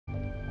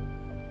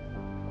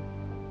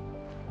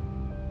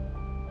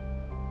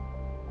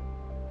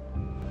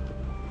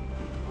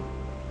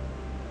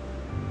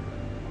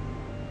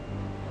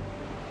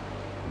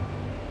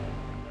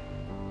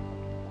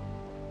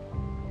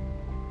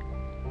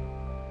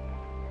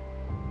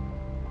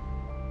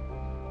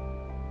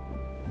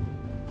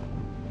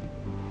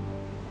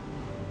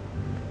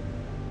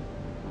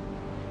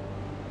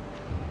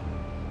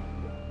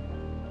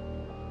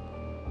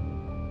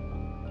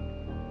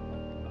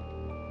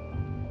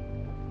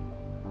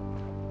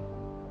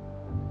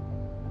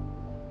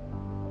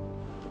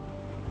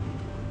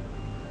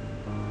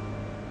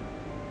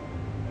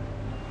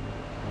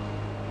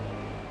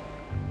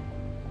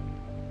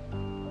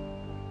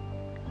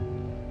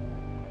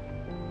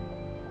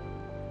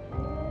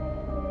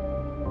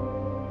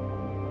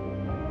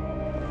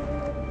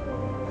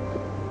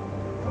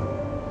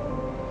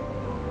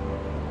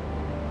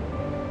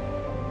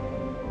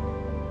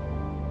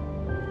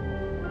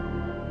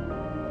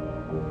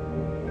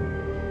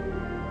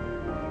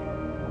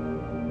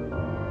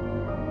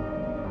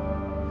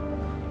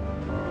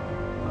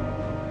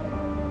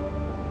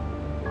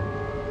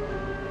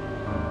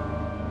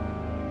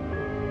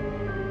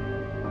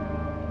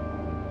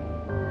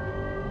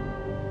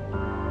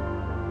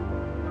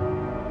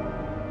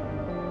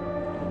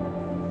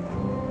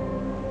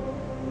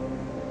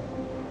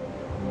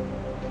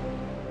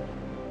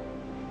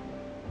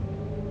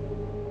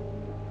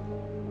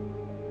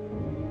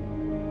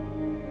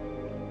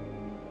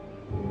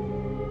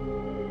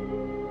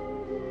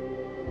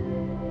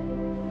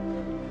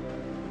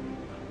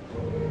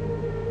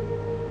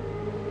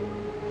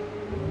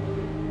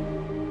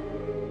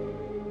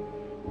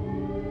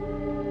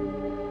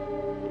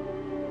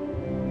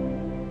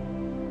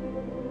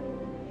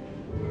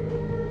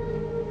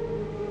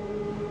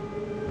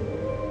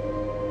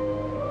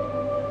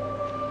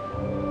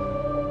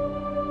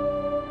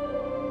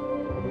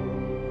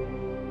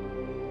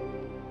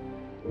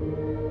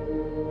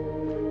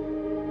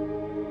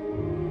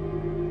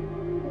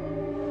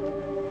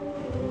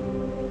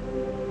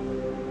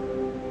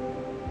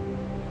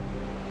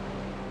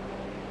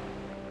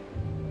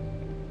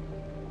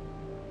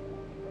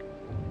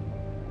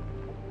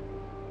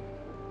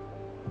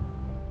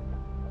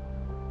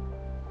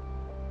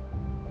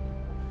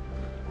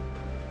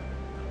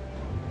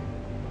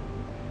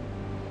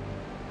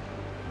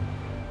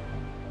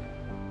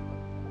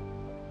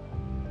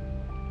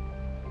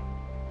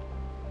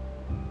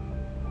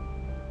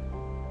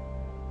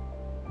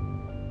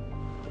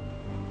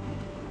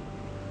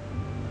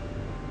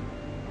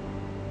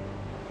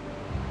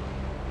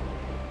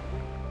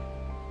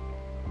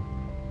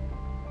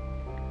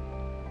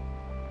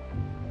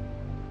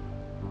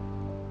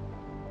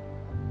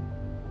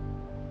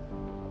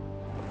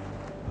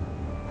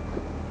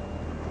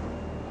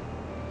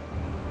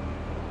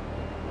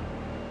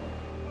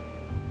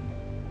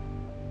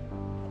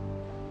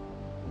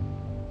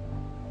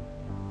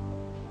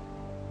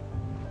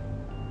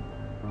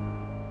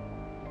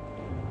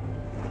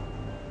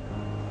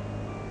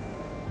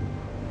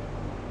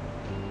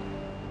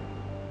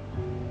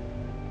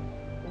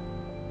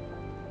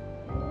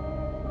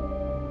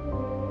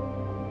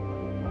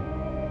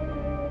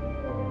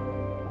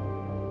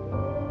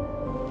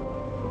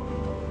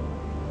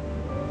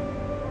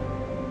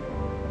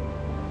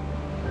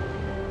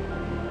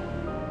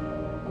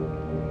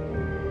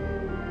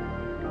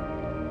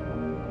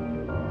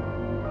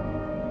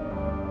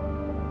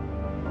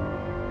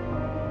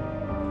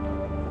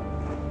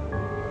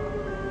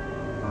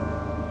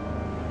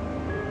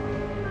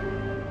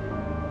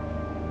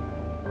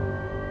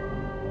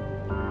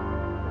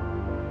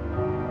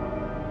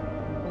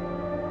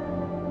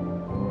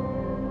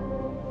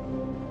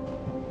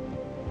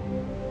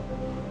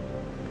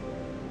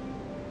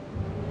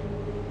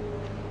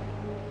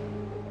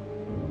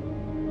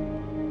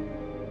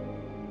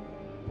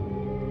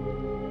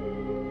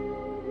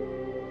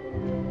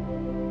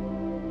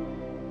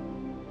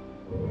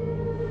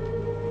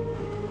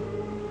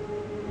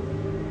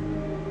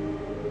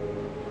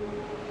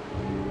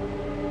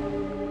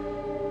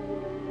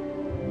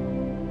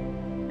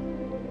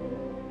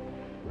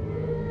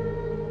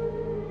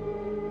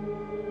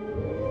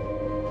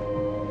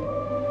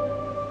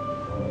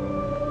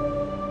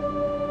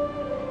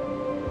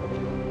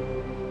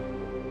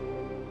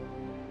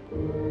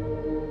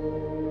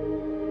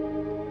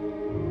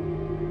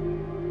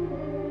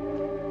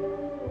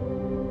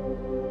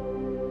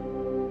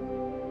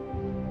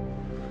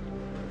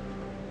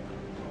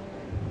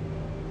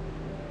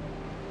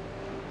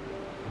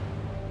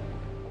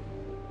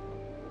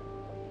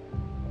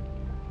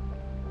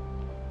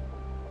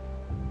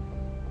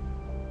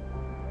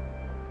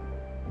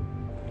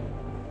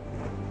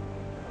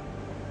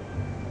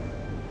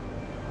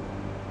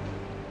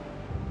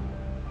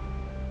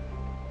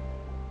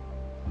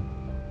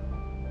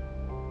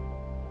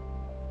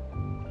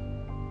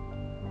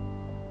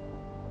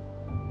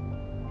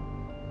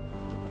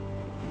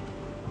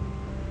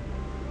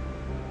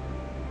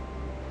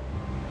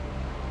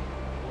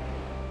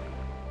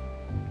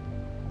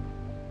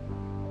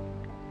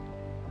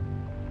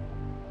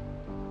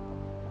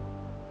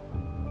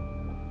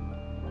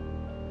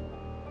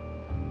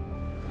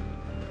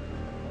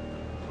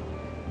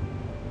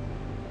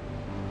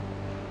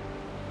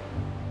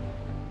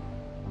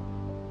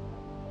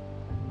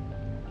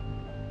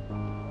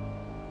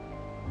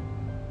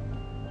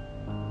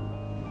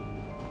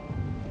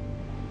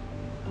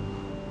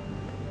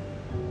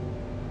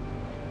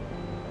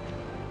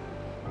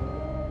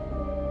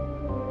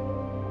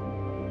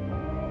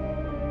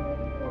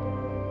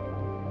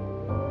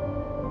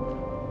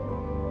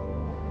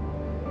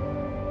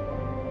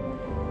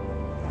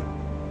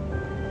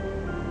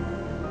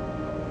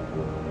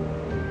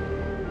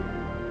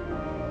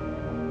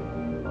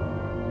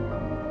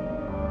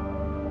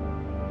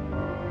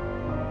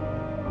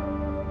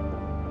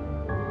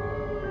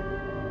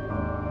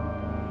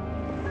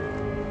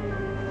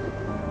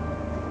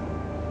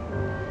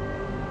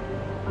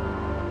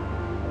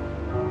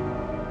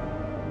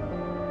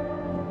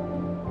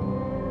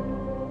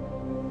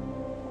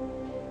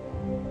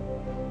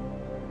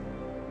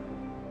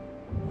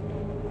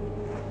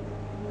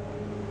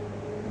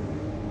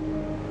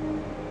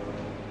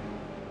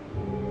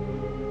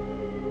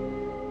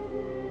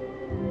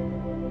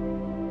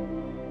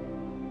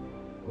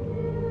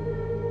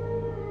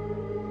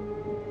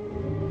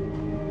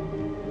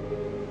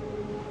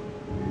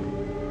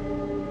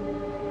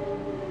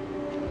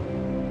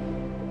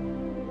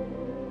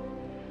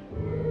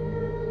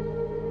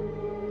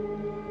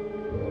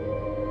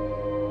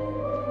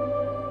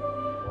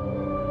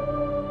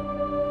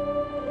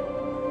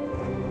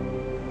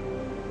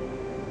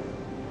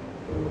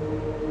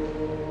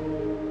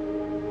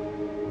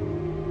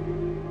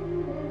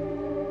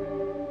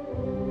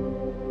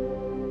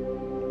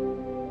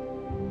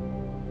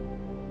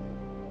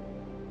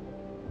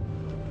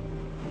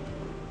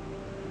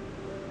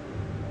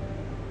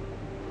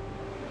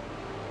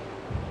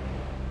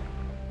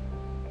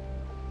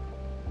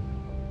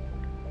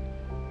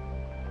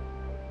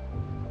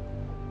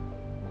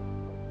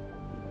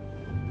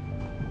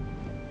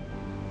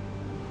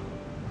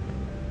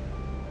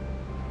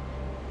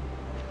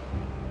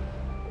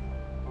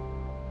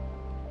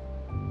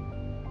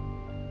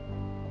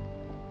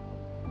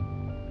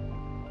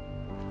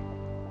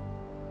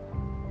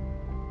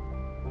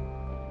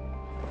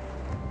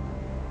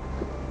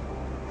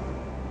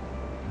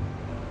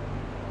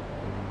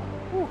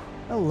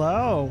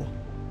Hello.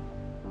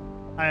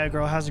 Hi,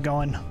 girl. How's it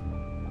going?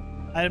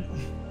 I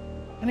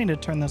need to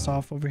turn this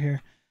off over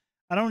here.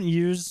 I don't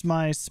use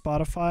my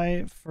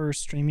Spotify for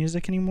stream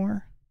music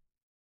anymore.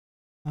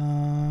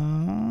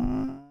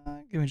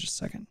 Give me just a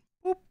second.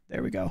 Oop,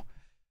 there we go.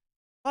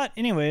 But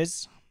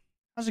anyways,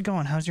 how's it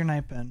going? How's your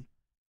night been?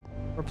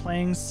 We're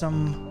playing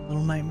some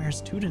Little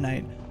Nightmares 2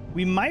 tonight.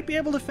 We might be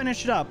able to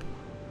finish it up.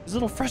 It was a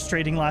little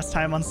frustrating last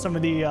time on some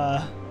of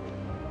the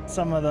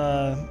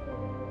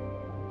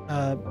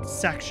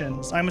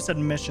sections. I almost said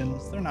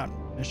missions. They're not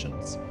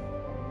missions.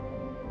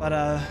 But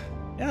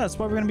yeah, that's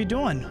what we're gonna be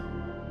doing.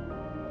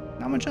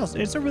 Not much else.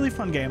 It's a really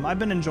fun game. I've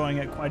been enjoying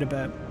it quite a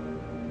bit.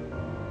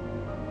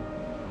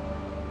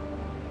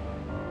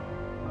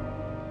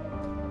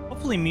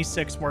 Hopefully Me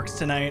 6 works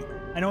tonight.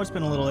 I know it's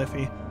been a little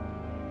iffy.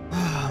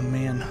 Ah,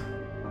 man.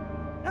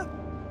 Yeah.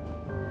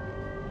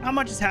 Not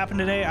much has happened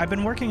today. I've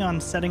been working on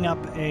setting up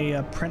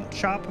a print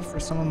shop for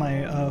some of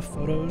my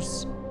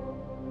photos.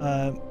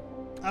 I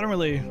don't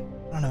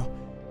know.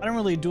 I don't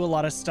really do a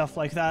lot of stuff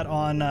like that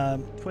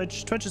on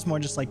Twitch. Twitch is more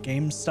just like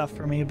game stuff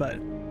for me, but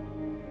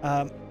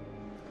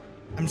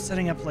I'm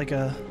setting up like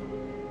a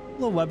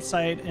little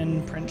website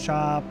in print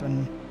shop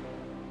and,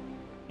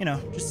 you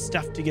know, just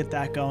stuff to get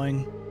that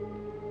going.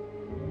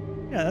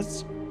 Yeah,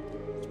 that's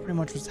pretty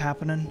much what's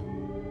happening.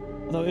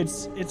 Although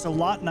it's a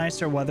lot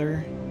nicer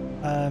weather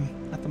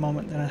at the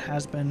moment than it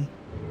has been.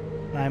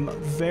 And I'm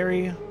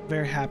very,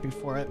 very happy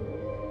for it.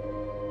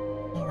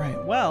 All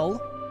right,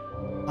 well,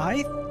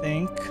 I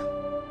think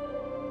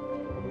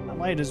that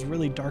light is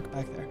really dark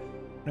back there.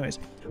 Anyways,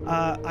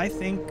 I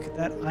think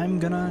that I'm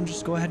gonna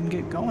just go ahead and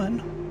get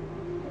going.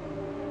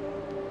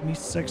 Me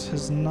 6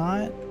 has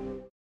not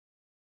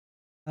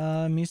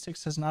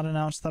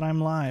announced that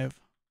I'm live.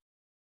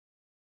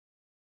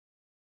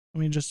 Let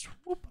me just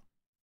whoop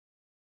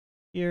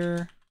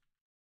here.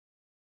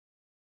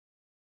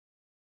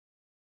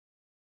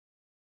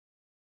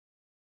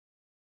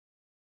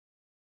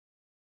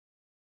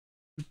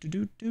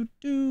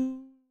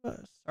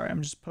 Sorry,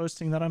 I'm just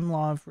posting that I'm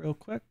live real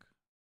quick.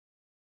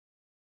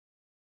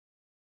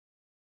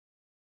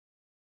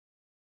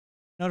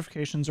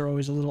 Notifications are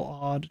always a little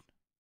odd.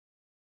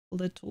 A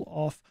little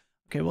off.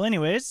 Okay, well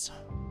anyways.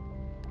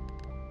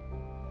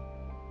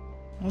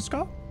 Let's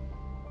go.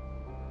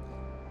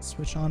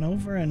 Switch on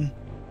over and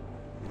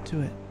get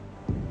to it.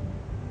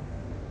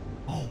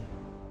 Oh.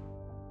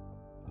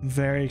 I'm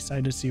very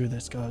excited to see where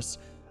this goes.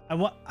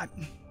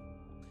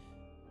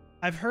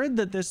 I've heard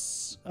that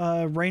this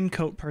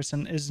raincoat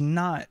person is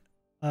not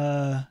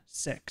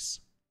 6.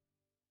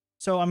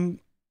 So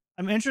I'm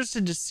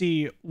interested to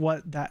see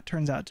what that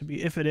turns out to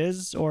be, if it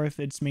is, or if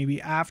it's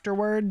maybe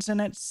afterwards and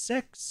it's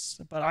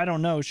 6. But I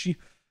don't know. She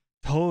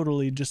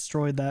totally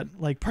destroyed that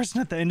like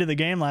person at the end of the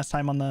game last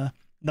time on the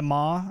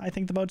Ma, I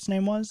think the boat's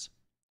name was.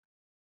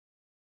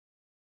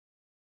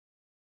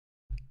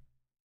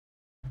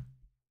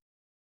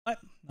 But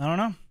I don't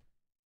know.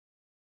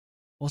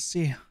 We'll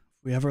see if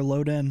we ever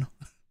load in.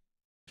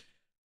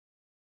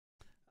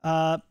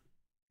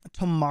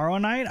 Tomorrow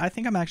night, I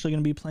think I'm actually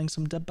going to be playing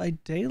some Dead by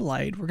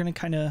Daylight. We're going to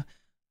kind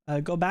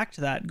of go back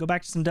to that. Go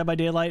back to some Dead by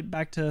Daylight,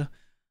 back to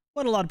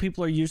what a lot of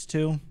people are used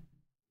to.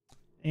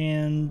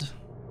 And...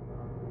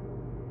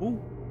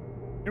 oh,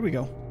 here we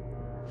go.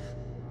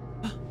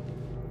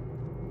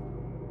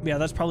 Yeah,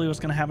 that's probably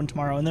what's going to happen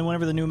tomorrow. And then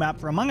whenever the new map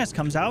for Among Us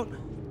comes out,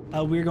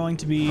 we're going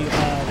to be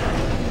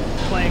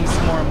playing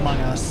some more Among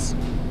Us.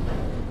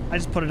 I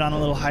just put it on a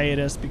little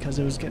hiatus because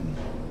it was getting...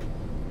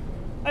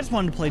 I just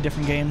wanted to play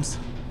different games.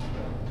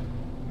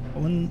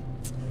 But when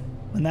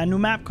that new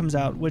map comes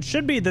out, which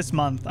should be this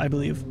month, I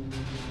believe,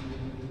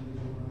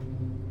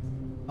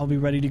 I'll be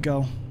ready to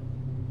go.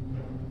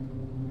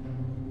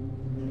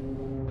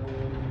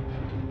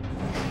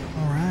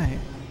 All right.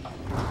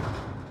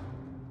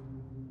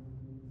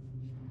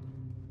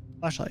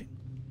 Flashlight.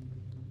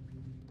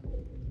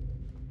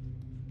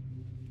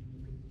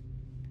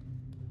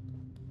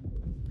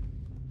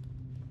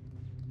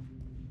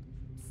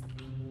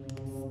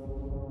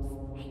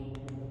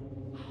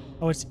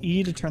 Oh, it's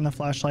E to turn the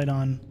flashlight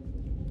on.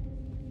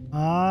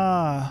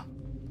 Ah.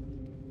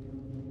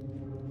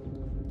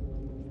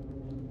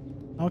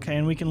 Okay,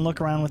 and we can look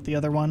around with the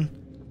other one.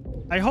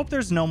 I hope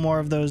there's no more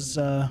of those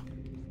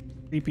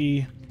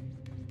creepy...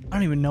 I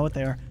don't even know what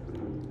they are.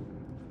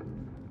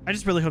 I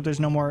just really hope there's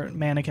no more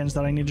mannequins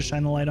that I need to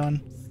shine the light on.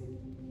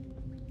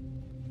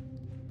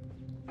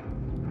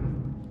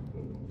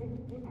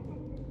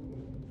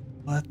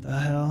 What the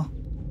hell?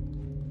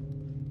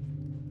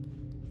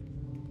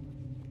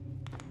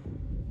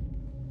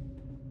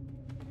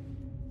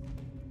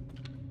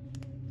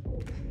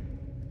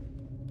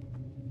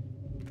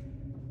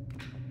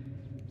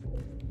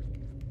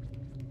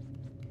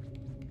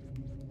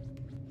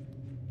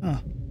 Huh.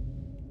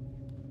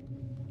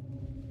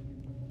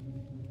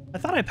 I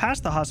thought I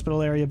passed the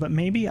hospital area, but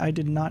maybe I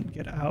did not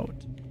get out.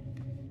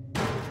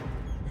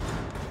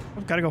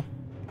 Oh, gotta go.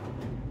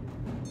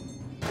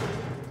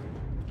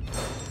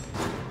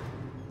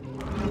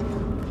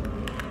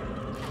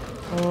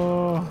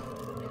 Oh.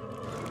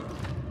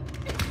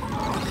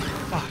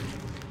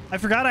 I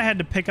forgot I had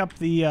to pick up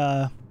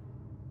the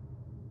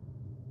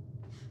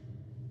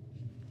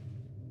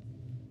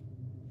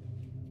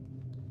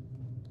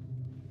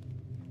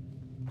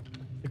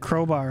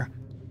crowbar.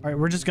 All right,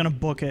 we're just gonna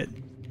book it.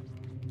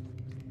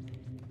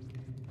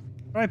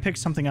 How do I pick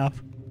something up?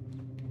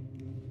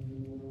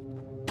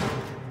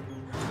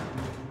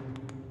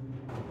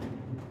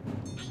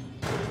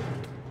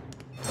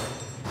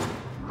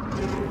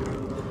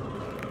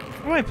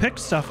 How do I pick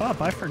stuff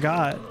up? I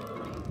forgot.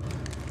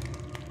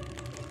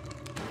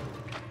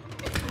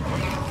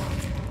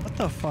 What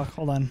the fuck?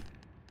 Hold on.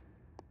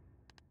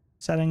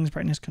 Settings,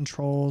 brightness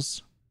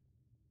controls.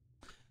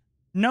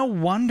 No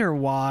wonder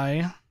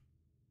why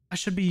I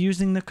should be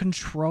using the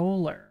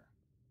controller.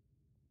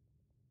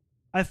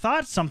 I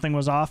thought something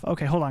was off.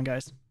 Okay, hold on,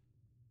 guys.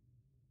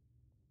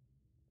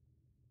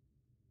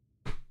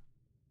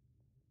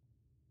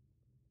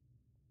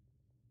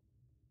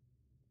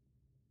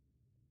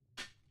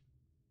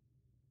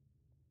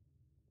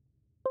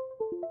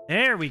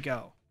 There we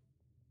go.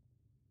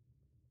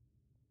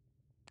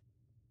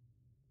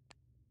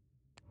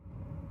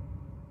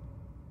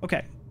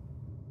 Okay.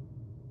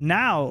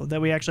 Now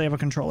that we actually have a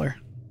controller.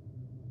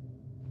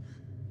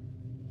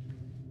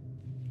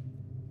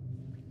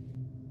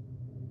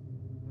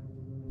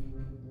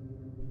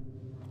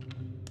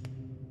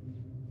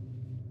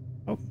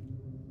 Oh.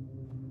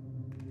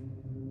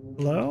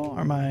 Hello?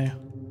 Are my...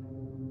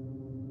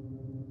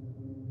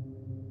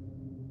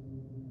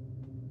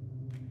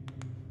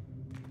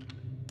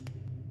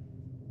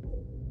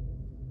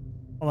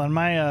 Hold on,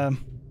 my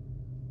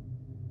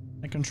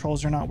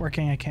controls are not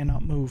working. I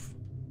cannot move.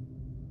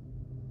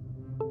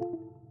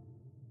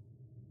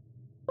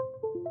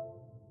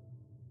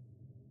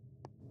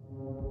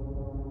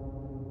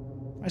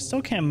 I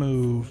still can't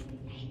move.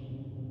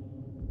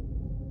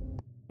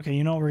 Okay,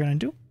 you know what we're gonna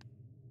do?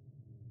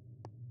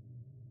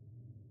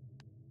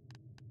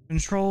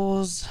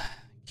 Controls,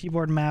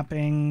 keyboard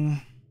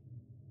mapping,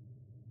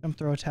 jump,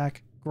 throw,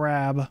 attack,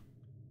 grab.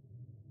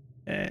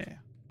 Okay.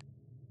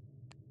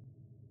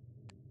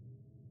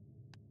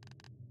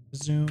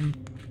 Zoom.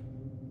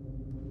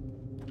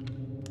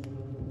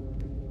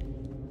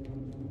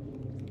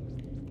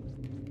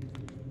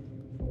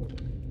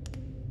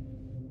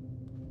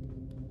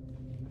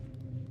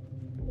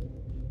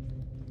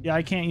 Yeah,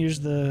 I can't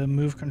use the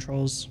move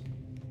controls.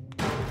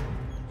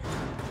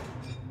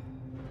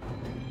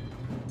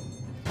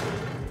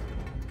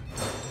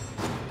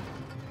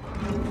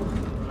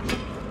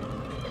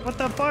 What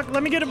the fuck?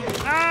 Let me get him.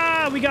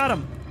 Ah, we got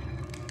him.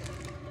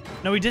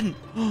 No, we didn't.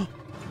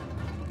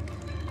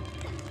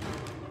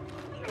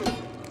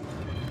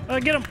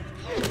 Get him.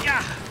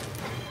 Yeah.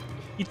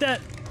 Eat that.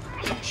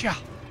 Yeah.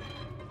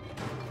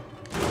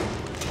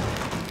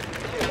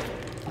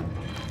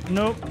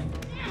 Nope.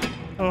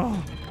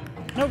 Oh.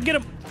 Nope, get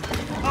him.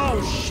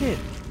 Oh, shit.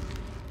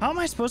 How am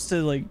I supposed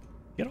to, like,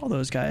 get all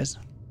those guys?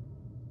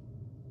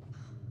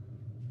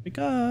 Pick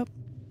up.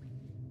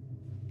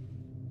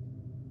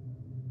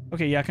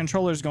 Okay, yeah,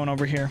 controller's going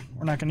over here.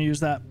 We're not going to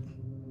use that.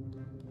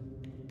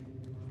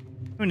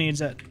 Who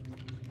needs it?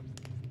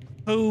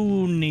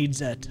 Who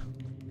needs it?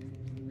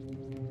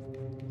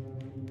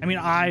 I mean,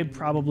 I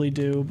probably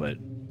do, but...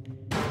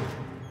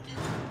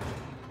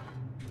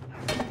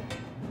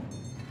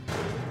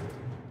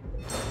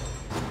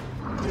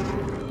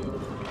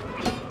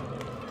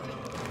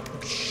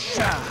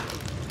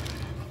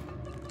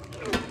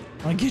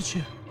 I'll get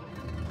you.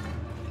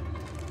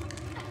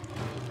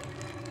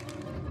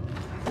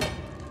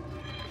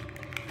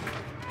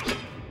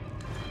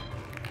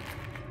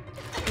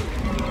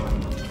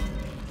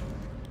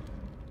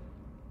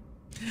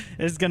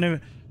 It's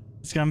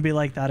gonna be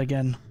like that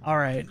again. All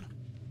right.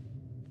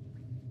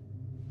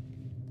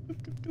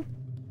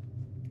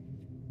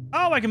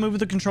 Oh, I can move with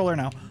the controller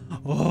now.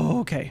 Oh,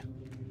 okay.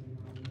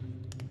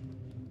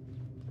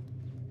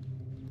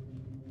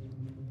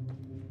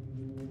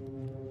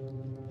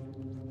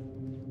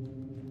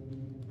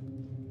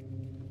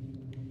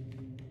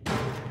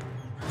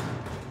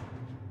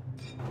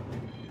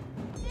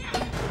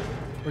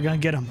 We're gonna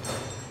get him.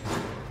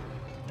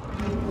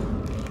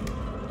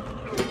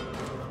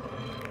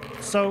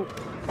 So,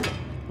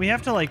 we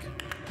have to, like...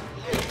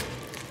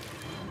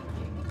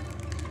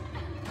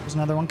 There's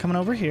another one coming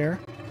over here.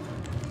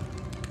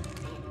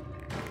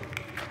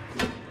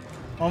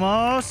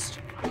 Almost.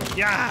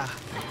 Yeah.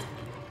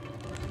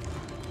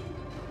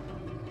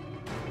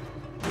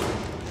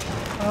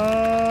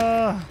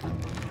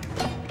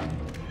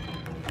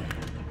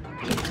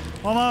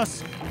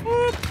 Almost.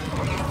 Whoop.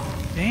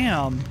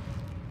 Damn.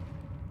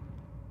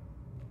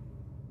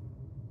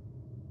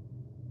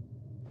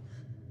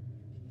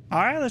 All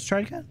right, let's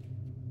try it again.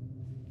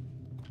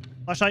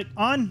 Flashlight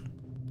on.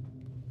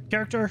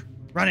 Character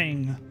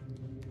running.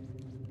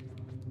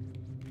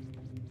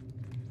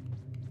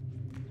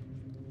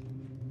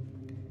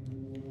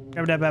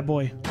 Grab that bad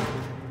boy.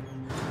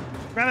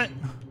 Grab it.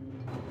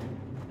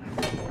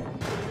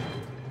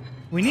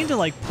 We need to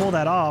like pull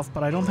that off,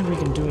 but I don't think we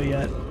can do it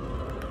yet.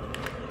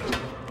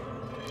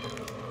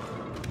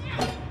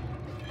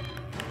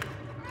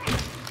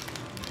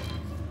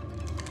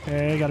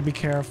 Okay, gotta be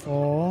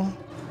careful.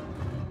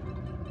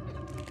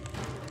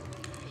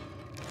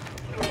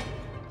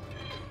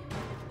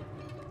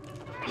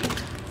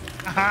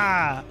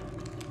 Aha!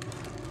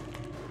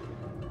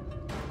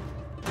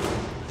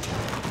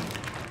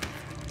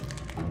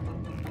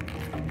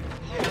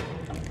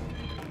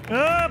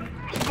 Up!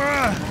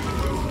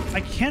 I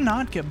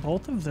cannot get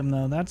both of them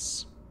though.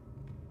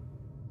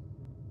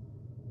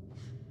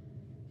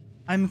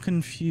 I'm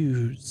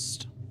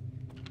confused.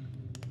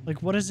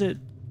 Like, what does it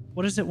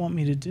want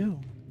me to do?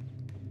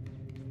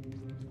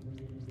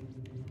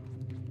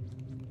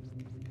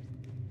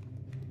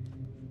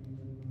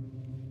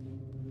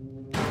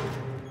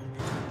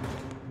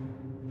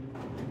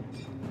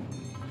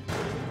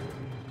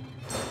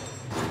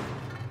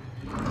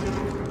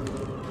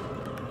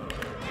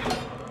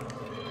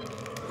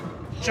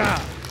 Ja.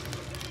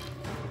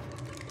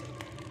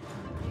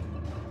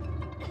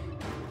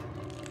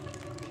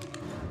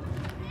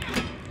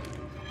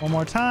 One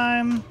more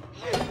time.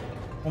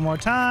 One more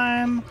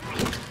time.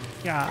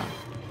 Yeah.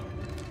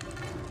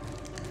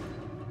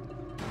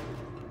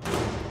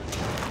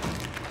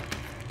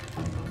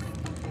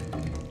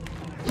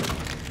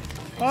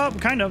 Oh,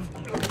 kind of.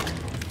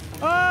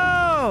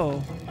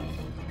 Oh!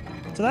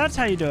 So that's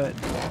how you do it.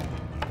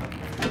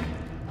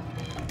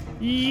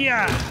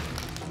 Yeah.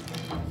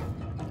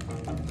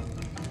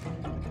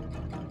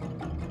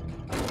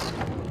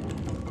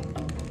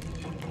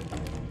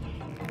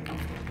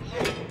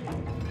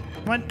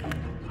 Come on.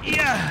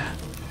 Yeah.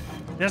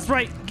 That's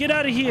right. Get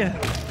out of here.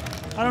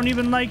 I don't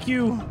even like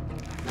you.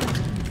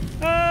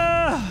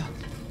 Ah.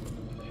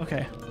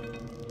 Okay.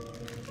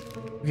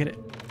 We get it.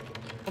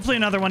 Hopefully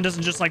another one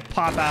doesn't just like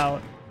pop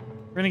out.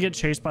 We're gonna get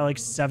chased by like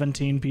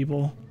 17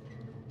 people.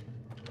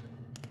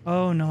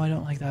 Oh no, I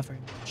don't like that very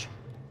much.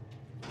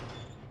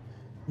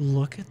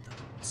 Look at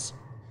those.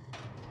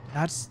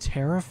 That's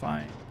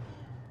terrifying.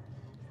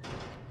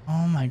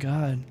 Oh my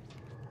god.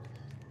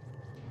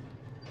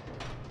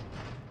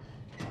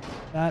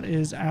 That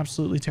is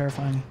absolutely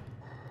terrifying.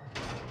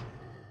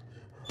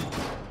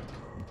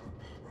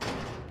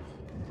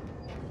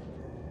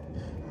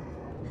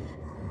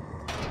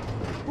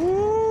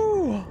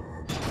 Ooh!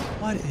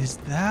 What is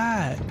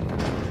that?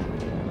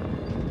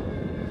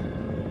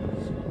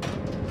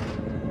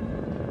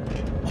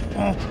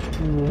 Oh,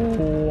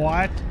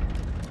 what?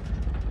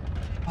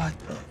 What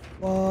the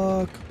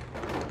fuck?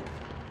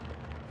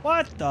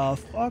 What the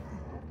fuck?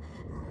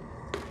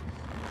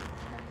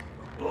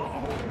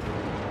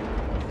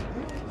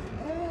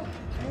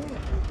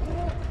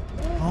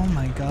 Oh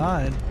my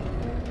god.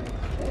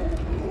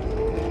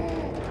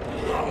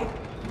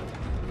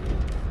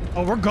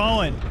 Oh, we're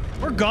going.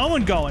 We're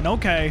going.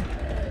 Okay.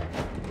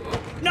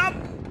 Nope.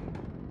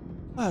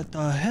 What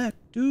the heck,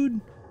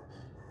 dude?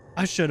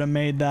 I should have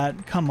made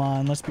that. Come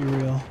on, let's be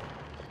real.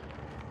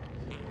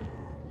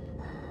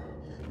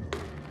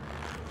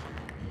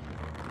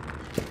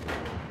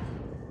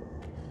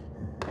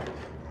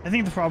 I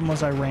think the problem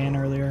was I ran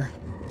earlier.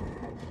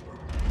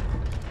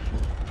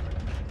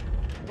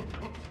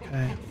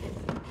 Okay.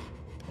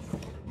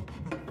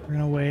 We're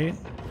gonna wait.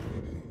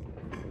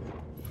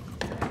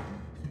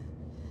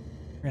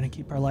 We're gonna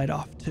keep our light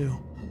off too.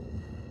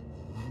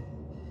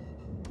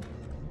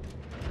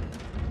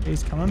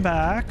 He's coming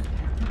back.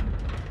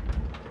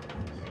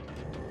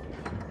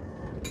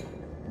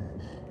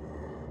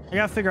 I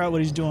gotta figure out what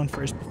he's doing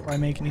first before I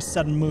make any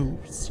sudden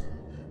moves.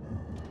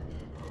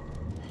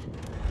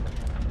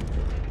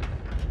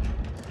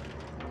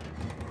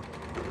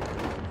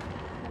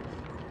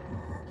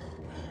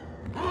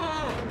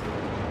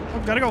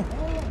 Oh, gotta go.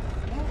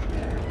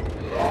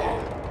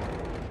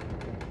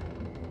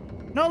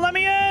 No, let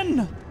me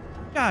in!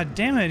 God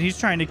damn it, he's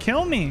trying to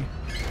kill me.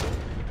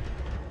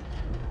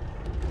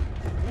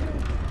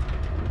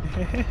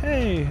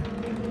 Hey.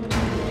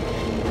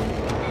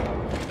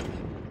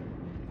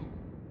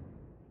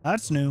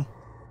 That's new.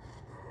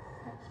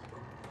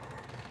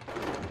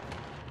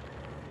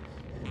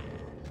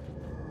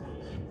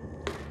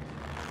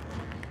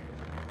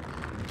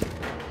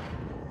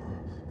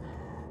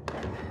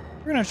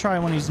 We're gonna try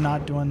when he's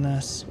not doing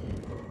this.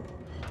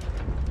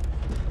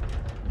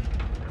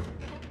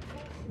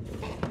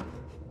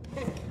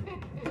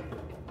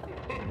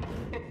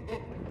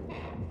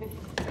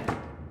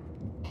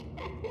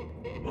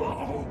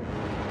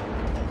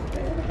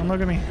 Don't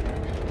look at me.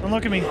 Don't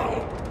look at me.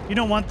 You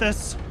don't want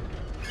this.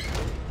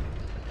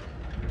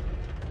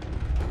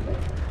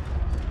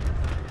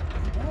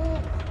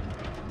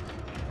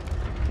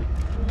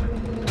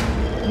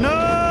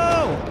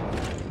 No!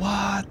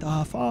 What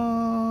the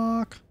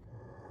fuck?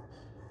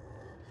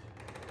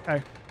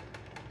 Okay.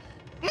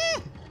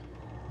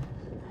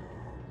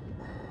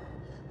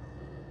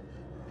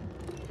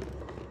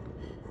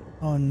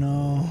 Oh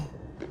no.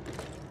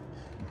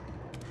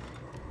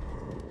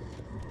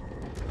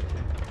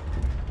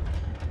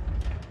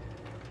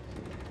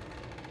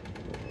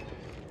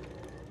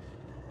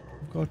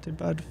 I've got a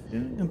bad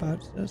feeling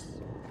about this.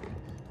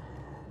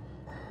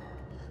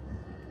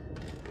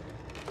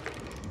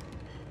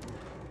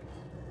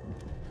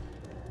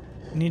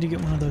 I need to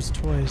get one of those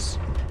toys.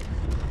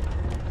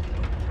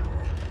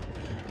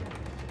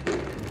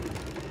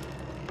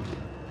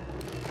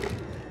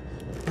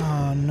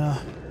 Oh no.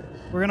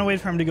 We're gonna wait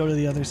for him to go to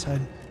the other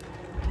side.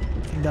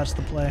 I think that's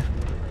the play.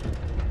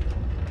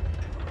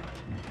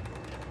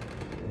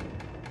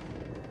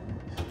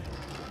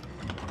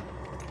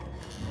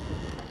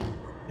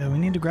 Yeah, we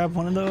need to grab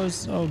one of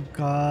those. Oh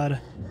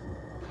god.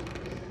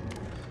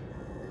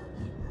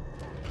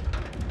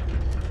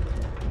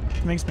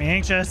 It makes me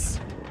anxious.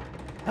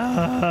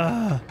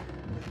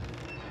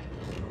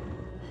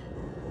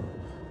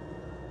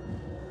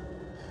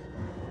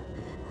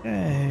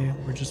 Okay,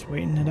 we're just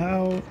waiting it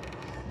out.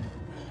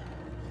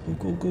 Go,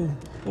 go, go.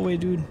 Go away,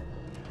 dude.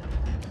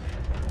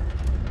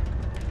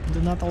 I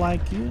do not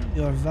like you.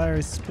 You're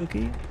very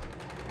spooky.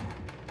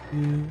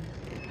 You.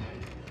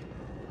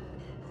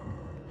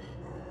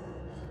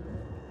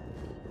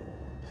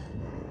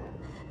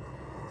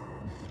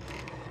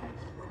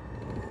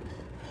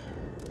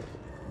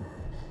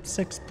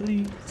 Six,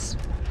 please.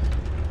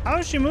 How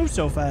does she move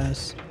so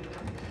fast?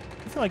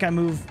 I feel like I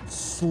move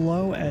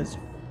slow as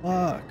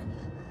fuck.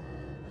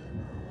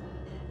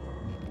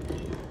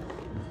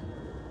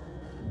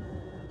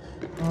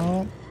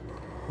 Oh,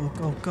 go,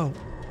 go, go.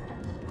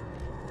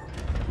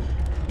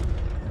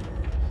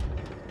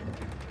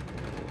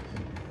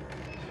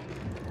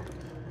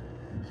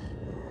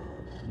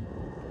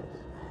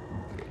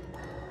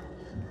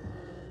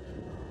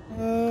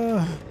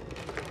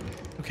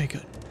 Okay,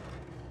 good.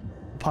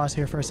 Pause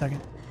here for a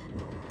second.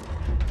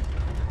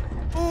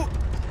 Oh!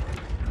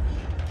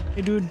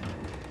 Hey, dude.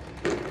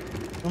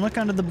 Don't look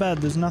under the bed.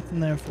 There's nothing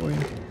there for you.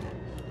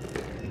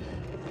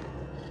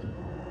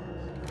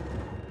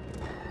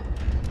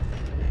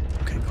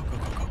 Okay, go, go,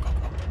 go, go, go,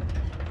 go.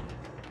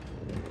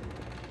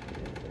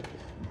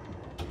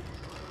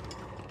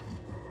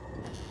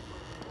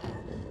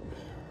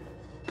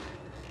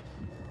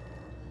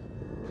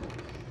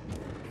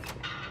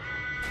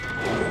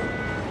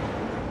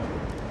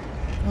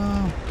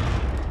 Oh.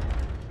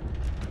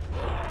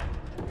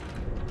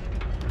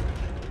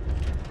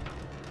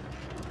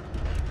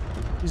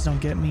 Please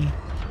don't get me.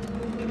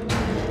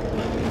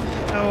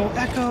 Oh,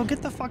 Echo,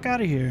 get the fuck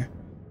out of here.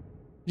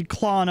 You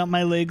clawing up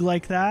my leg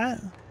like that?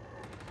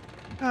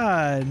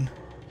 God.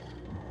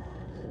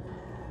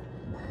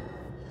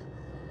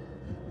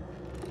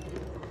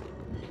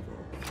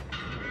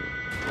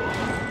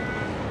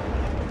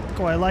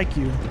 Echo, I like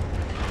you.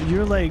 But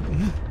you're like...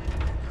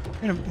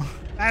 You're in a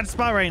bad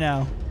spot right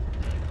now.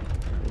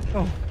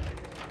 Oh.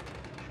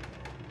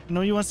 I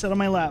know you want to sit on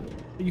my lap,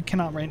 but you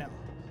cannot right now.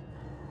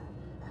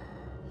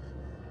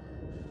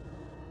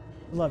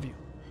 I love you.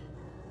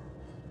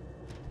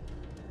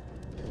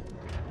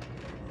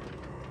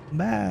 I'm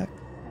back.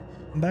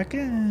 I'm back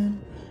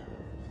in.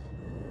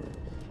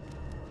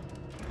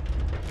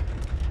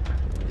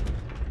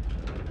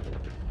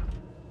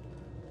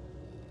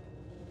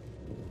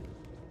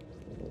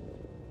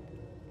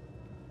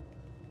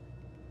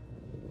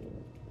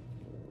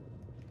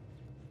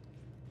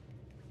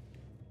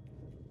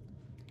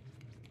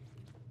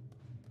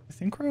 I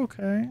think we're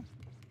okay.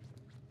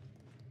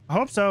 I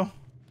hope so.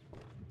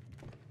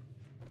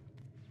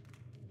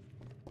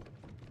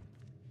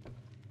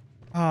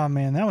 Oh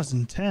man, that was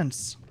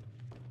intense.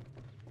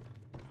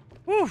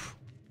 Whew.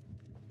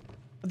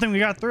 I think we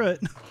got through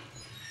it.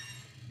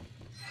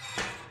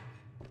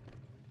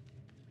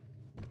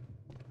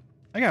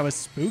 That guy was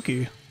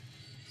spooky.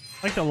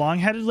 Like the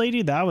long-headed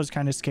lady, that was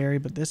kind of scary,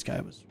 but this guy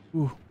was...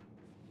 Ooh.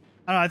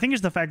 I don't know, I think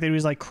it's the fact that he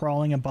was like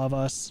crawling above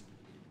us.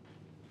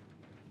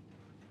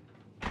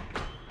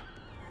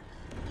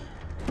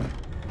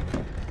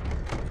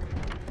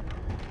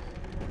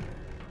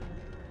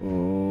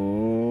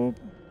 Oh.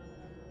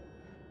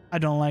 I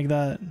don't like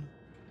that.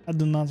 I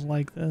do not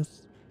like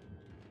this.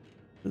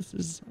 This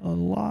is a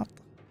lot.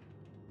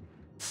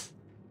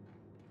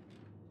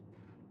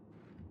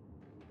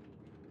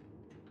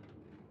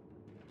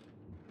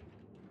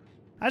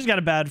 I just got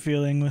a bad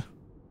feeling.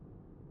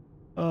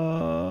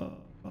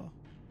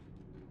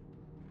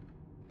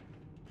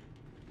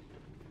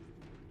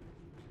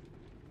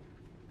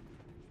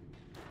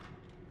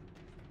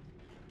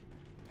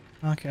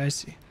 Okay, I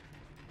see.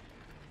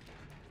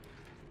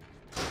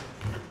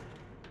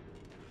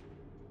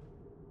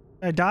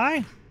 Did I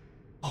die?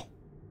 Oh.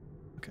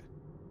 Okay.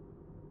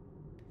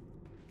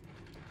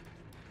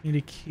 Need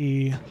a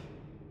key.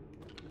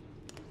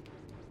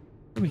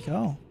 Where'd we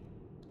go?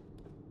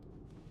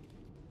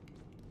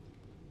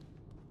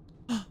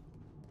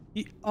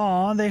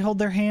 Aw, they hold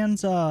their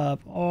hands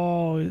up.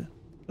 Oh,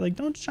 like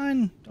don't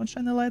shine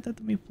the light at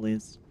me,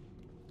 please.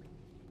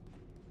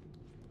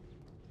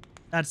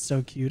 That's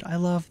so cute. I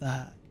love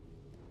that.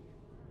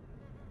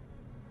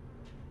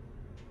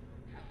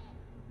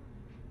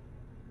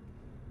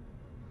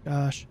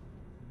 Gosh.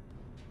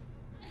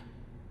 Can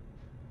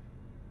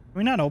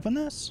we not open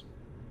this?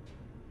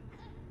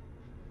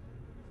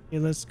 Okay,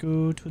 let's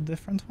go to a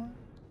different one.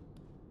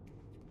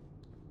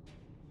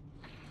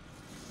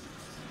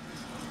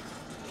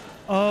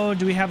 Oh,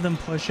 do we have them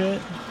push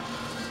it?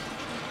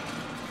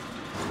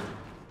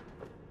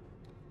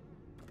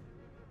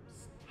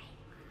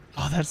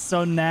 Oh, that's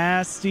so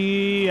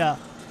nasty.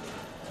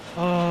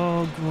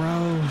 Oh,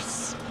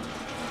 gross.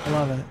 I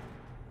love it.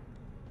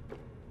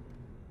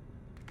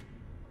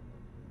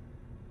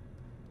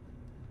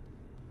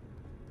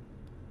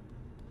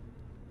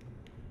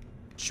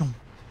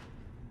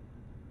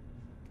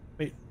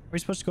 we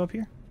supposed to go up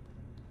here?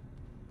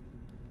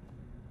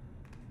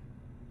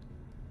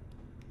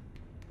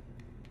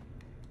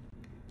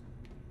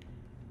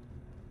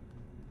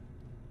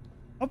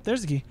 Oh,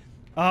 there's the key.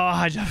 Oh,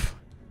 I just...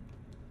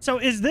 So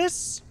is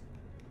this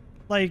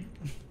like,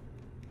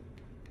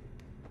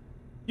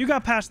 you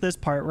got past this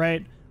part,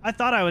 right? I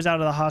thought I was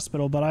out of the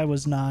hospital, but I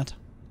was not.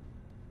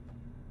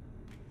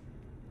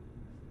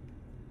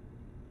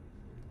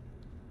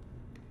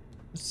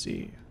 Let's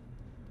see.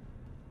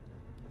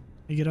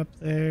 You get up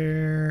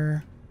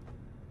there.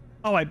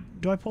 Oh,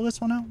 do I pull this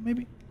one out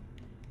maybe?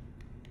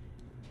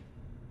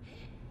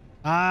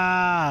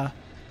 Ah,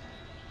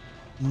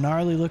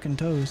 gnarly looking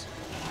toes.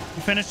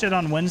 You finished it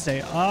on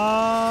Wednesday.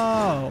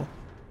 Oh,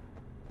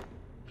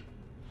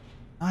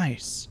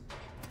 nice.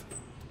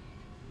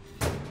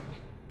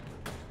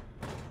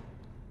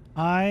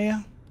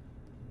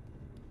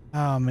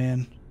 Oh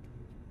man.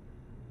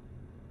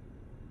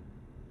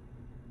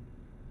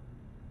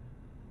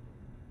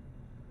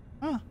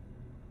 Huh.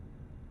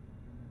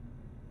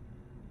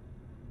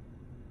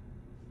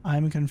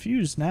 I'm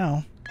confused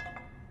now.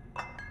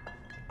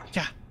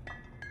 Yeah.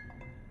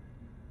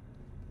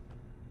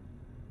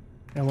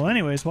 Yeah, well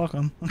anyways,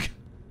 welcome.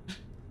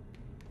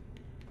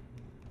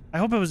 I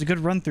hope it was a good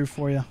run through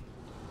for you.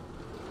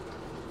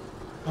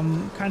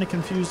 I'm kind of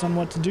confused on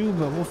what to do,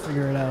 but we'll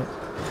figure it out.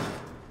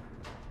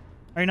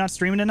 Are you not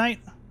streaming tonight?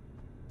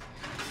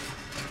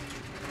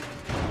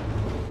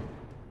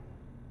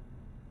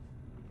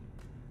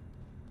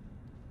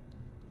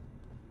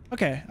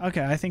 Okay,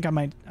 okay. I think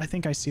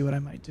I see what I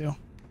might do.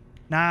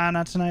 Nah,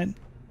 not tonight.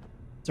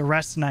 It's a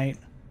rest night.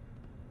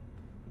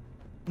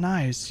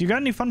 Nice. You got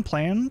any fun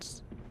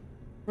plans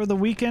for the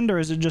weekend, or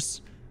is it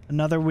just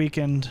another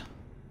weekend?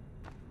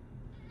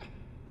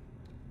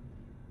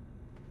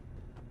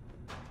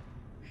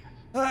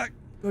 Ah,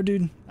 go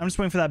dude. I'm just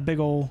waiting for that big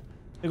old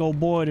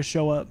boy to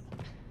show up.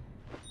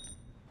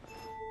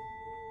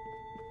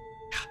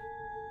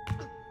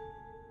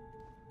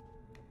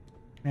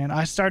 Man,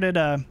 I started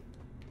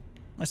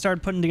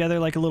putting together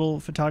like a little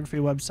photography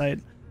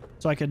website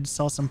so I could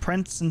sell some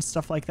prints and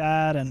stuff like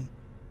that, and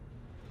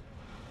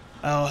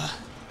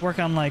work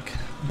on like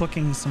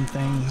booking some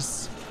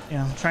things, you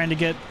know, trying to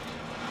get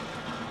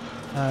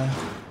a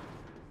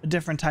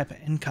different type of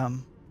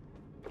income.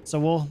 So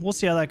we'll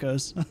see how that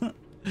goes.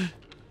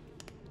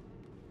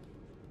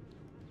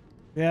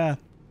 Yeah.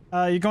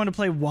 You're going to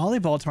play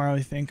volleyball tomorrow,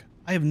 I think.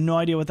 I have no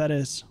idea what that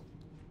is.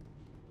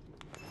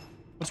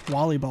 What's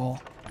volleyball?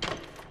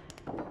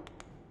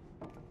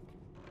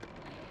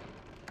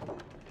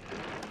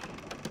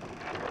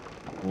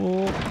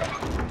 Oh,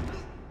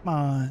 come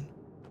on.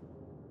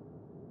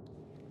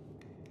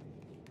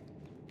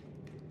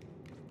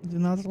 I do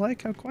not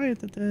like how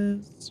quiet it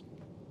is.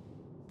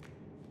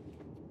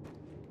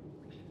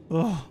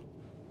 Oh.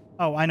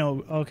 Oh, I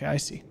know. Okay, I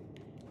see.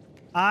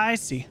 I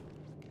see.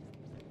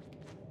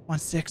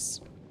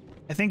 1-6.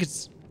 I think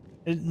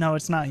no,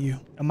 it's not you.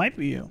 It might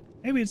be you.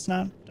 Maybe it's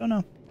not. Don't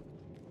know.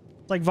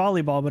 It's like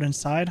volleyball, but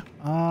inside.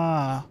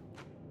 Ah.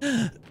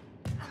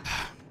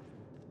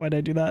 Why'd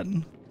I do that?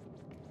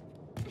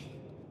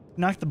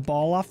 Knock the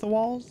ball off the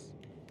walls?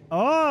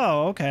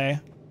 Oh, okay.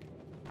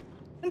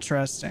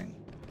 Interesting.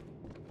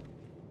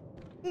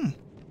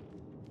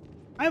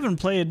 I haven't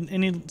played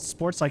any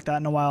sports like that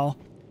in a while.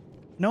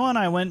 Noah and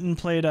I went and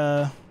played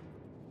yeah,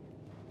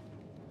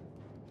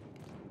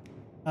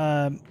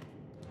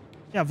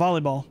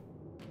 volleyball.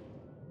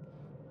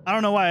 I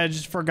don't know why, I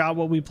just forgot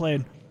what we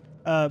played.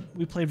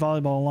 We played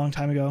volleyball a long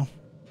time ago.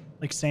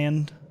 Like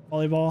sand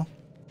volleyball.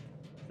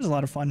 It was a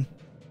lot of fun.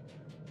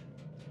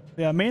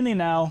 Yeah, mainly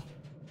now,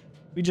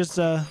 we just,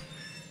 me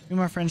and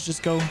my friends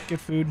just go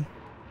get food,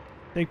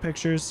 take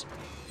pictures.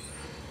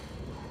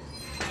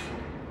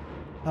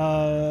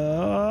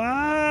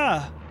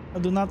 I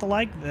do not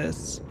like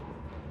this.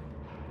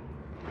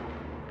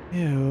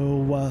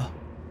 Ew.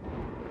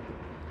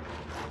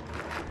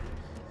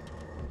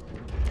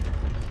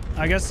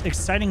 I guess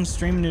exciting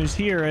stream news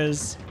here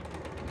is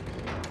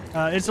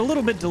it's a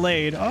little bit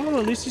delayed. Oh,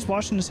 at least he's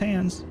washing his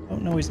hands. Oh,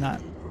 no, he's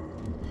not.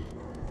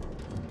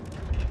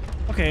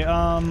 Okay,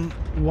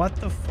 what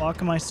the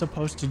fuck am I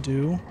supposed to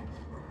do?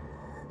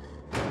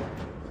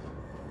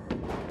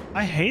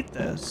 I hate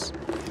this.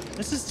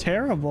 This is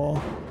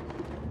terrible.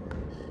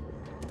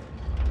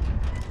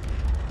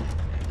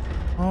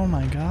 Oh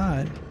my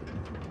god.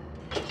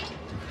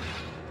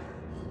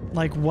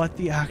 Like, what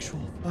the actual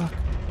fuck?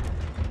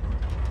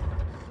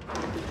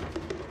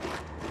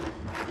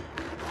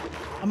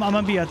 I'm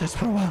gonna be at this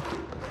for a while.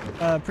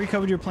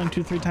 Pre-COVID, you were playing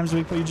 2-3 times a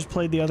week, but you just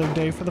played the other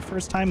day for the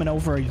first time in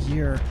over a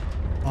year.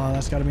 Oh,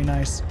 that's gotta be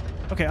nice.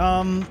 Okay,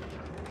 I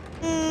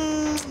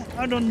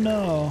don't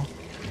know.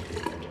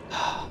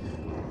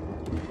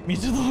 Me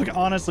too, look,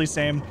 honestly,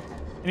 same.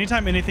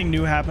 Anytime anything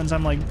new happens,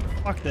 I'm like,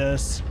 fuck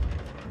this.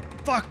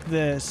 Fuck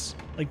this.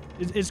 Like,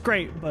 it's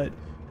great, but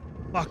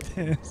fuck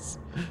this.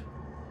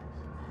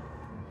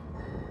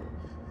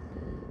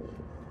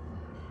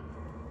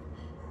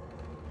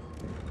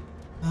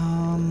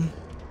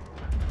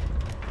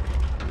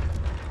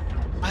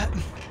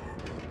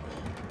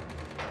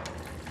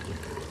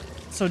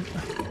 also...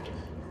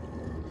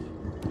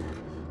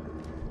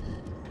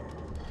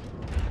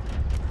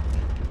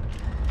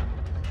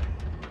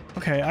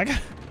 Okay, I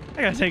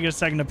gotta take a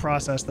second to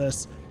process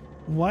this.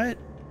 What?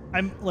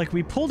 I'm like,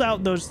 we pulled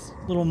out those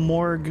little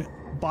morgue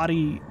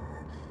body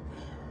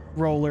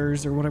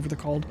rollers or whatever they're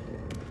called.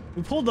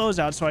 We pulled those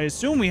out, so I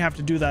assume we have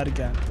to do that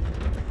again.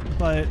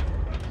 But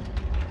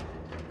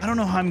I don't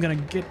know how I'm gonna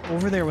get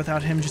over there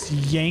without him just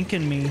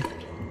yanking me.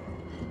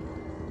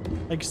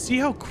 Like, see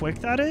how quick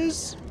that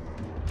is?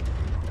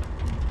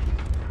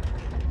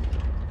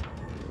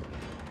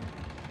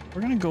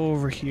 We're gonna go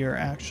over here,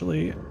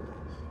 actually.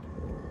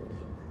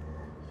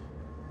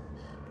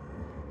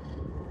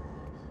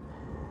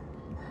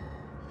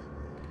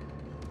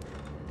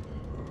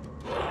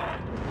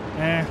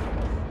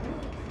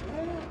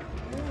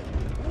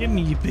 Get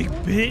me, you big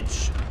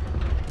bitch.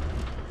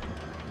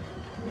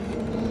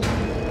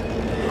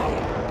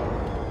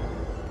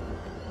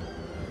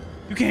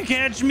 You can't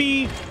catch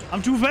me.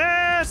 I'm too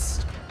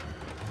fast.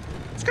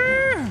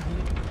 Skrr.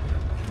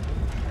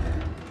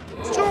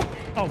 Stop.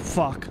 Oh,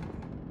 fuck.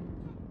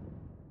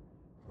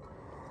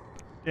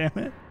 Damn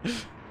it.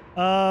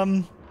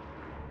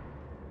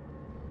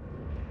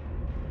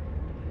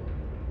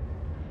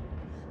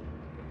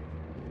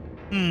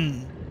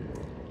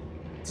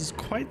 This is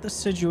quite the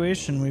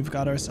situation we've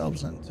got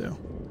ourselves into.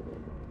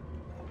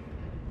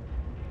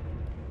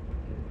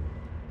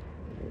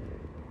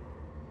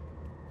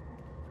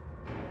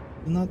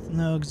 Do not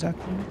know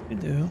exactly what we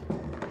do.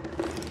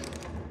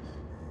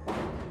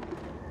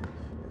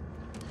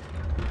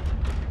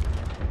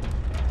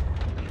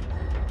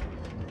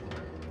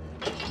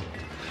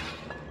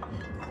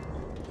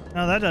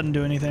 No, that doesn't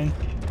do anything.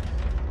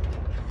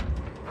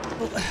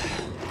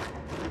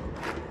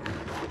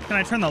 Can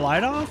I turn the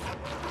light off?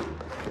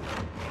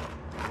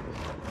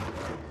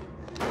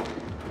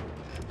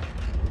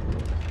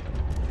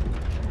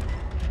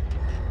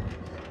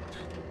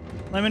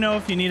 Let me know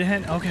if you need a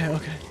hint. Okay,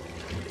 okay.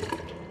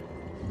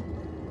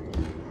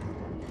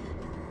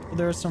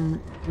 There's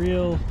some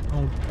real...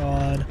 Oh,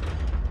 God.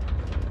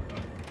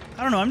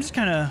 I don't know. I'm just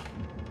kind of...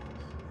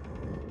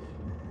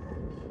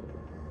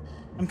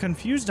 I'm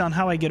confused on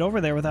how I get over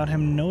there without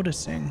him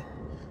noticing.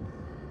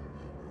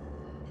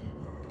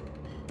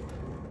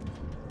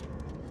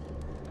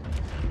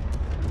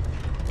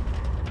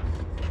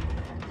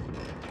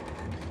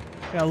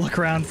 Gotta look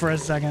around for a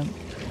second.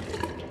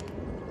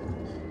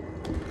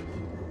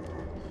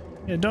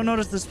 Yeah, don't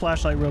notice this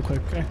flashlight real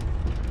quick, okay?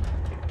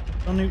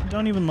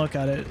 Don't even look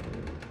at it.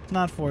 It's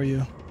not for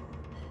you.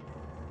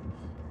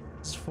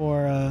 It's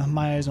for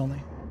my eyes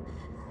only.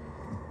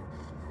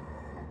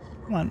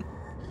 Come on.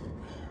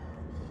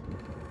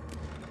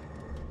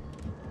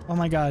 Oh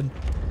my God.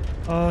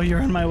 Oh, you're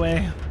in my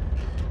way.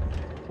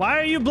 Why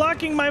are you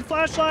blocking my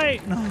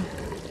flashlight? No.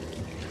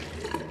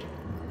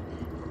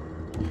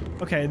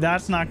 Okay,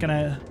 that's not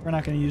gonna... We're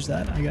not gonna use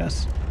that, I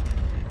guess.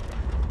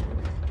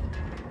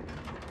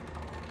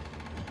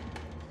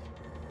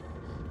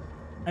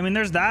 I mean,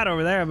 there's that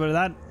over there, but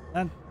that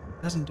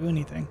doesn't do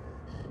anything.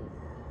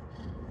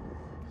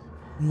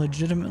 I'm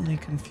legitimately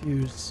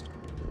confused.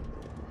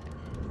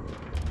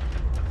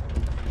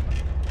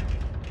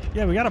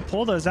 Yeah, we gotta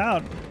pull those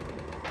out.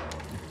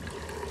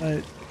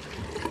 But...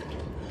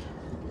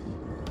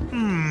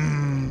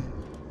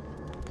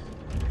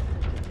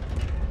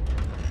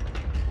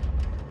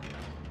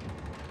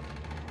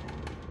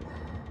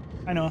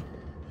 I know.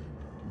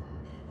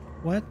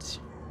 What?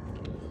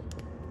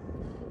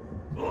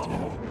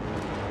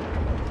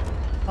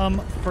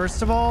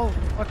 First of all,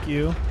 fuck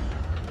you.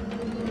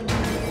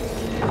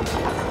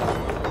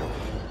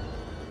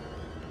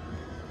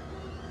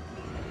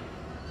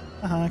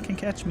 Can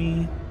catch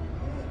me.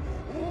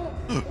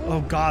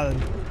 Oh God.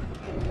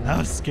 That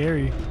was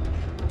scary.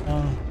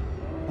 Oh,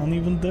 don't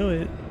even do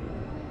it.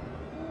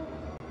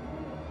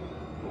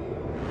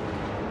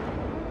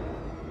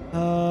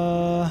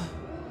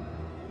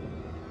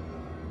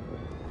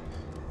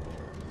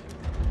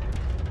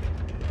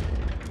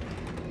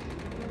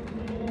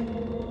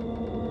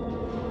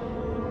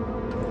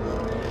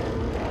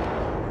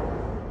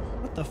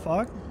 What the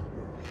fuck?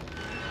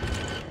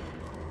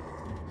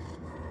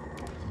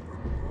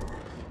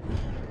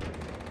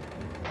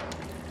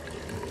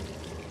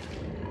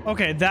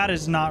 Okay, that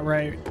is not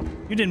right.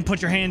 You didn't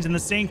put your hands in the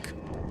sink,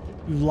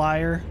 you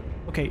liar.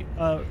 Okay,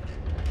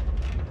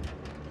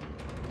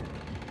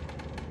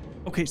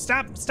 okay,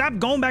 stop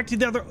going back to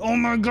the other. Oh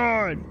my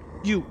God.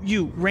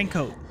 You,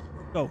 raincoat.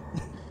 Go.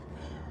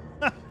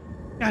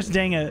 Gosh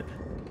dang it.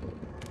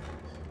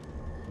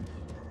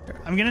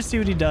 I'm gonna see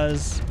what he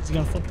does. Is he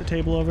gonna flip the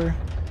table over?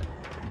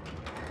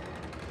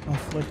 Don't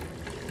flip.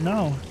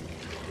 No.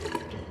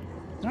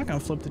 He's not gonna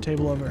flip the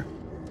table over.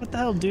 What the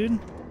hell, dude?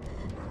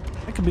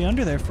 I could be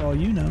under there for all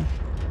you know.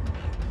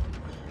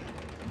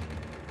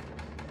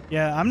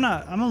 Yeah, I'm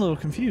a little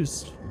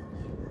confused.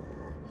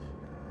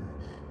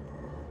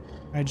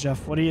 All right,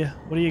 Jeff, what do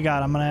you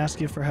got? I'm gonna ask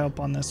you for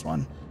help on this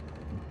one.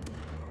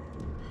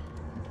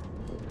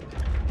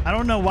 I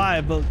don't know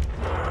why, but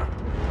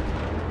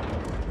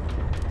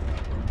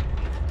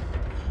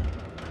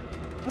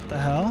what the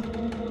hell?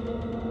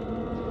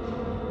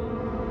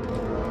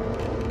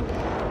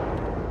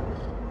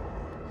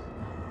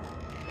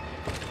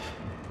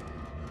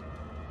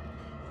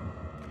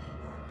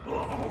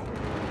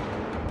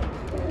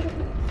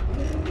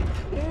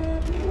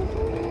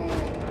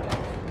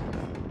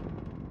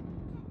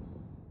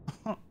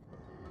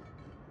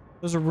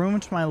 There's a room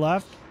to my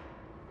left.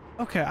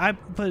 Okay,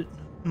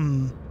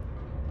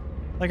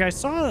 like I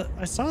saw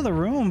the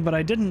room, but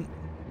I didn't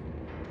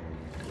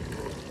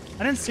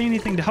see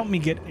anything to help me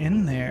get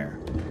in there.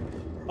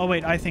 Oh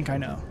wait, I think I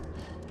know.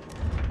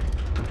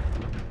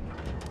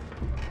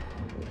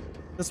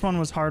 This one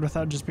was hard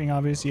without just being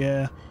obvious.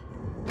 Yeah.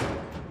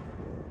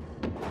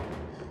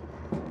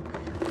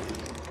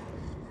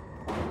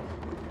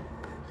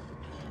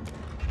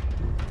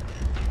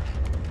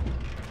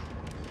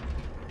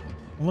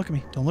 Don't look at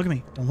me. Don't look at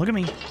me. Don't look at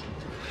me.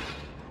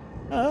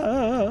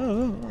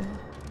 Oh.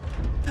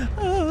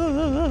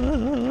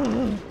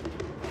 Oh.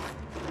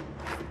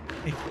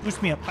 Hey,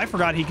 boost me up. I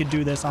forgot he could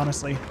do this,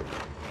 honestly.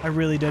 I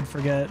really did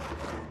forget.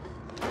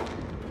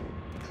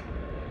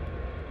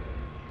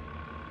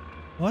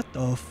 What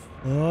the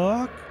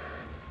fuck?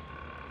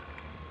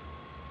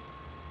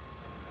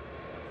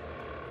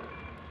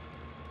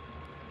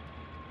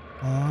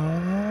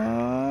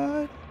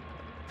 What?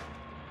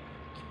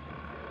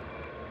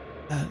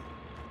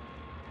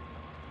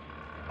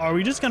 Are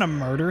we just gonna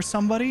murder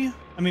somebody?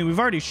 I mean, we've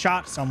already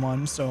shot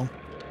someone, so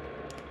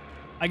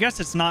I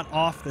guess it's not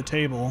off the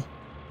table.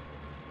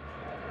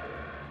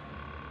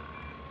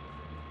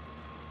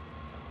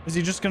 Is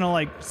he just gonna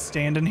like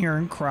stand in here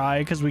and cry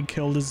because we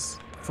killed his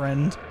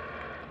friend?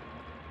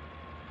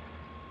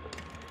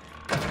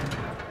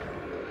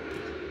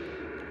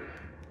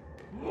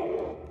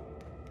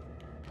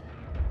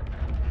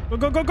 Go,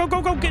 go, go, go,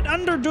 go, go, get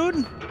under,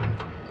 dude.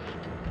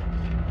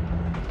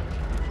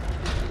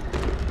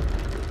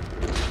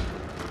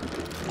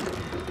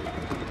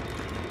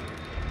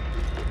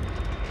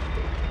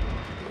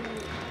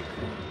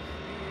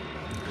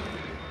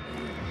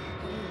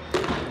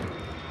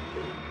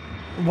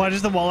 What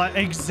is the wall at?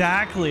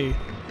 Exactly.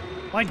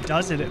 Why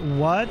does it?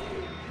 What?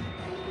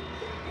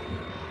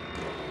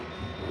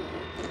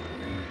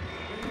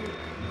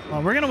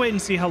 Well, we're gonna wait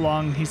and see how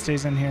long he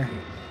stays in here.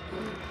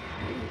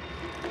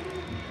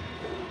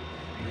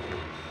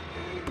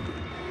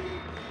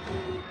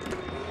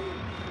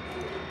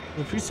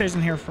 If he stays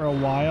in here for a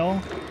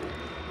while.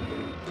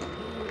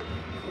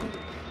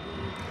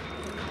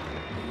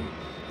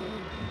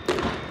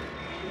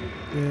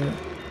 Yeah.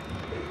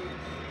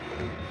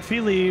 If he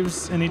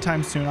leaves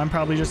anytime soon, I'm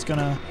probably just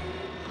gonna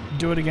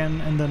do it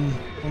again, and then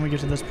when we get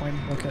to this point,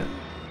 book it.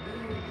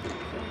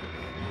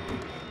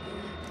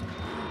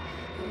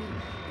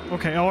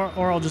 Okay,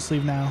 or I'll just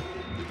leave now.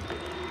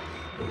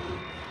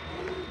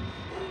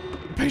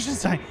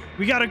 Patience time.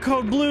 We got a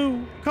code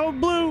blue.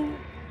 Code blue.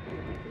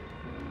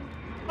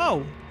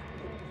 Oh.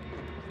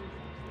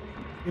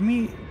 Give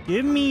me.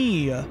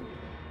 Run,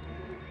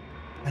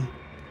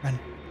 run,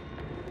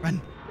 run,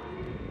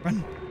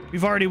 run.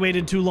 We've already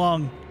waited too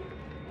long.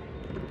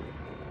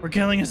 We're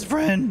killing his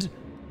friend.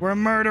 We're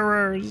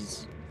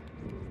murderers.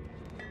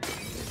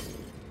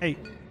 Hey,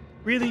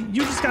 really?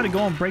 You just gotta go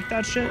and break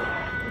that shit?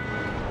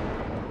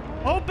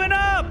 Open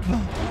up!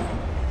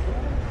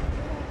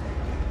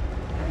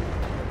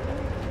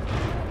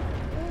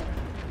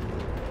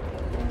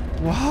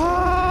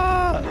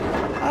 What?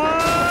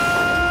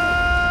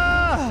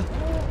 Ah!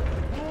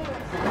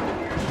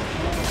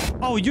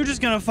 Oh, you're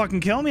just gonna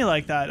fucking kill me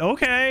like that.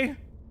 Okay.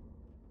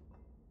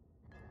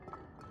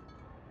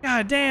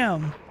 God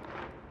damn.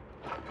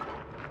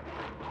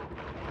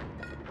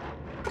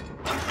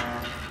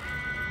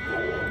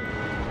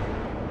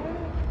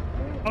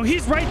 Oh,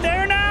 he's right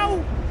there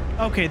now?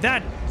 Okay,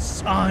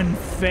 that's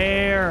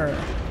unfair.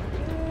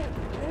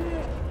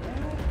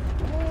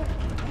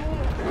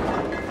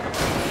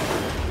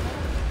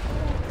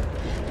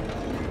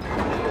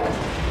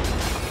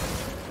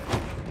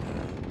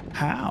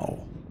 How?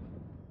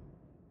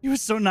 He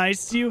was so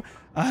nice to you?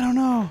 I don't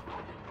know.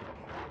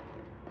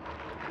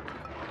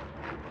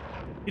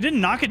 You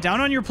didn't knock it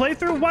down on your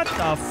playthrough? What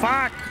the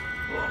fuck?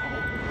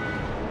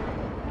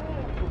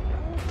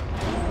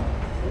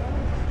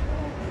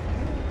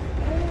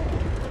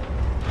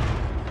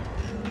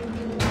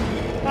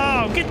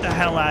 Oh, get the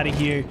hell out of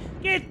here.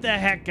 Get the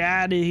heck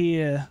out of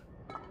here.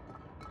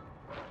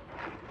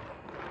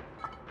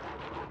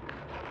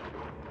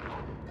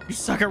 You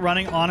suck at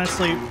running.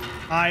 Honestly,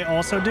 I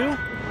also do.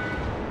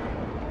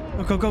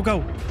 Go, go, go, go.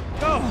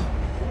 Go.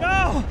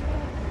 Go.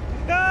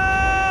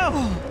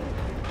 Go.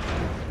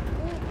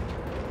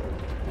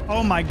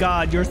 Oh my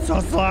God, you're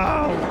so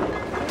slow.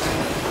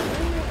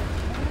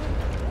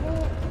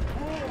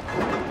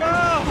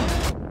 Go.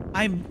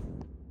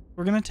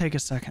 We're gonna take a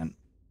second.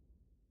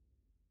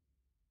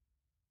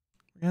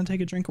 We're gonna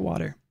take a drink of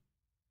water.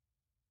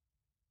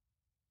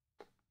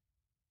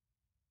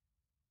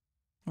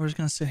 We're just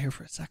gonna sit here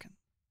for a second.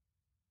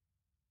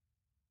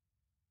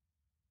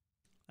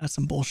 That's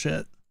some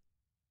bullshit.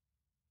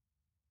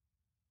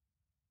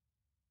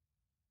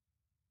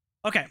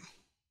 Okay.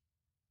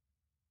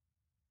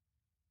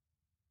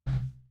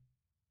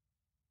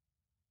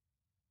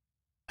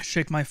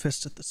 shake my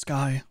fist at the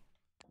sky.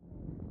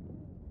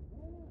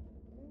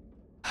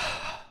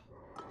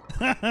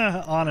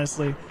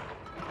 Honestly,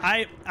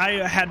 I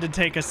had to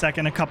take a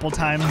second a couple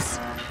times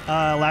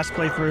last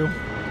playthrough.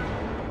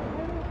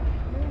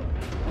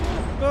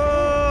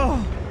 Oh!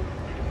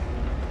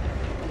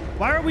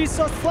 Why are we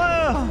so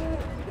slow?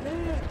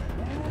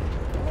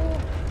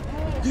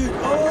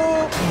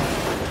 Oh!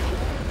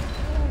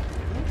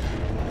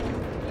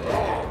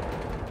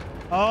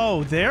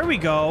 Oh, there we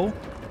go.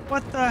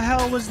 What the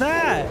hell was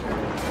that?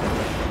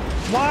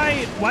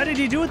 Why did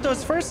he do it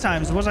those first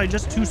times? Was I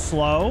just too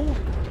slow?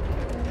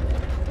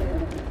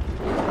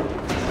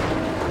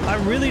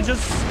 I really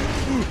just...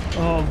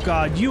 Oh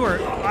God, you are...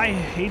 I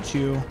hate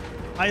you.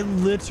 I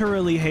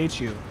literally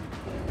hate you.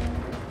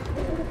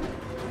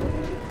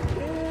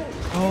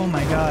 Oh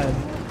my God.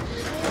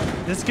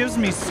 This gives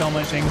me so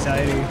much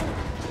anxiety.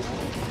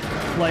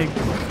 Like,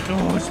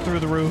 oh, it's through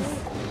the roof.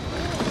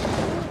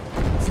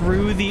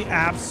 Through the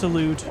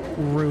absolute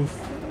roof.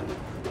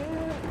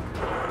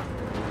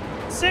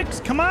 6,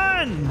 come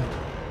on!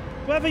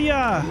 Whoever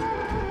ya!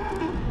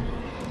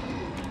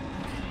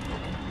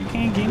 You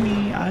can't get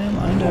me, I am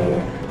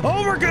under.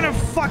 Oh, we're gonna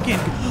fucking...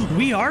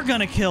 We are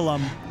gonna kill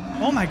him.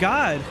 Oh my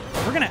God.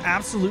 We're gonna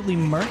absolutely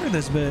murder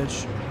this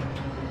bitch.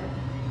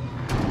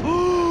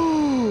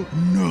 Oh,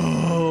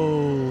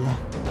 no.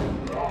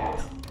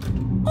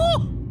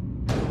 Oh!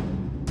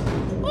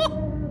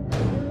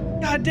 Oh!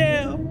 God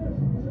damn.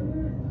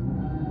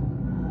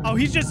 Oh,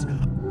 he's just...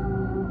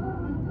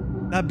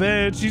 That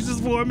bitch, he's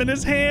just warming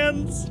his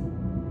hands.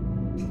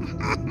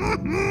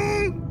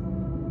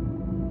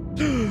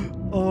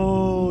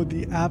 Oh,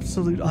 the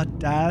absolute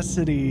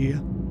audacity.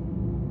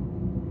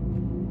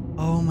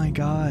 Oh my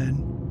God.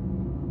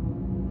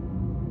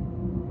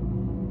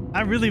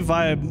 I really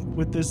vibe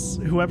with this.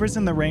 Whoever's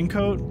in the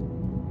raincoat.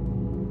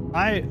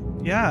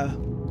 Yeah.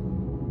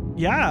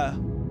 Yeah.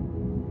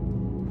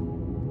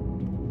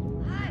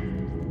 Hi.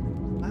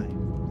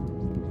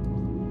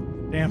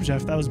 Damn,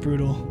 Jeff, that was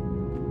brutal.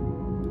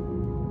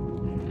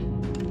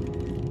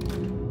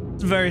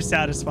 It's very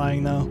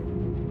satisfying though.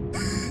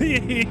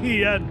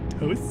 Yeah,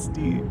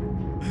 toasty.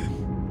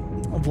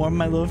 I'll warm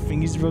my little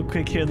fingers real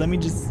quick here. Let me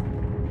just...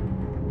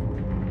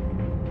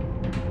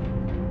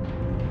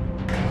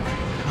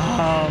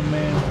 Oh,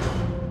 man.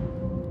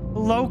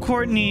 Hello,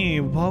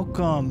 Courtney.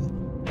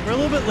 Welcome. We're a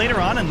little bit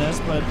later on in this,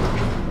 but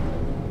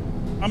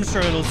I'm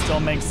sure it'll still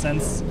make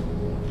sense.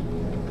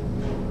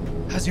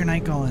 How's your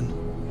night going?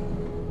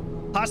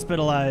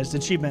 Hospitalized.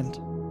 Achievement.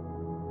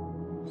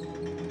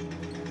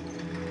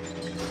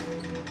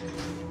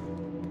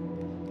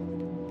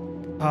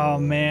 Oh,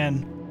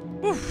 man.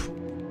 Oof.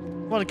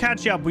 Well, to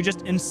catch you up, we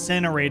just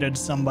incinerated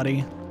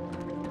somebody.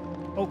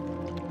 Oh.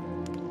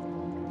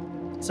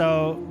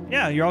 So,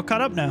 yeah, you're all caught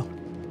up now.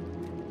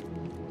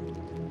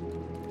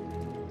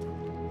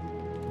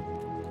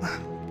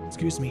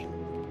 Excuse me.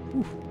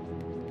 Oof.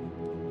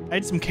 I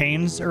had some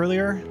canes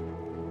earlier.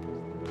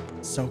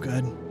 So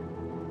good.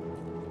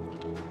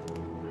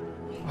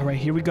 All right,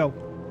 here we go.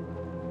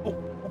 Oh,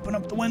 open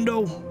up the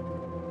window.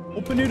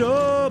 Open it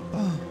up.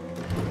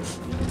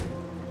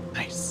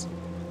 Nice.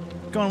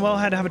 Going well.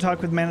 Had to have a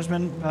talk with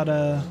management about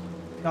a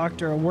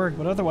doctor at work,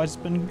 but otherwise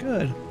it's been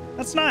good.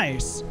 That's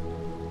nice.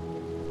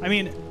 I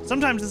mean,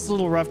 sometimes it's a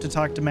little rough to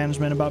talk to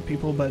management about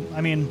people, but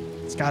I mean,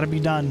 it's got to be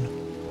done.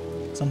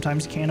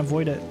 Sometimes you can't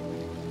avoid it.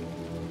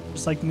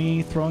 Just like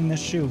me throwing this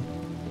shoe.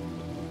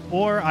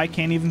 Or I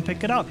can't even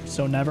pick it up,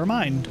 so never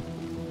mind.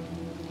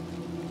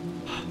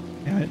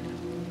 Damn it.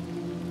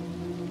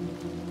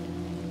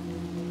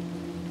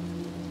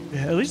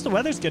 Yeah, at least the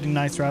weather's getting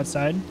nicer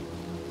outside.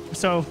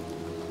 So,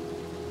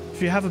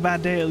 if you have a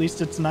bad day, at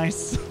least it's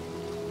nice.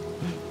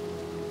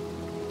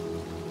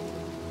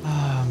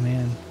 Oh,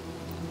 man.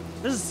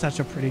 This is such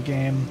a pretty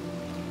game.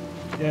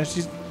 Yeah,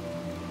 she's...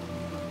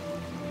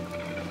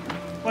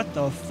 What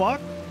the fuck?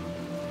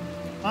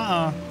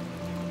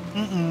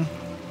 Mm-mm.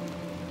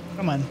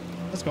 Come on.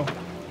 Let's go.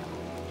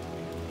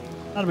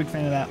 Not a big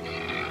fan of that.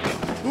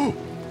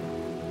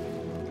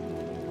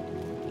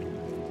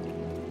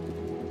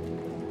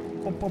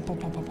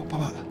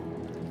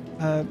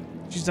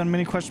 She's done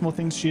many questionable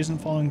things. She isn't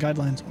following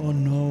guidelines. Oh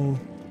no.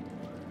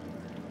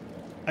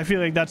 I feel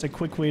like that's a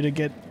quick way to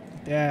get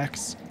the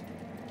axe.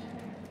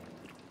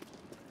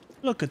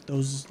 Look at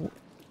those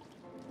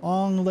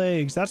long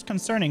legs. That's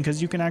concerning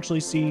because you can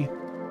actually see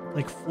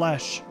like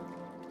flesh.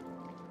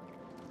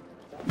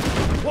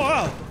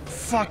 Whoa!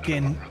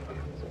 Fucking.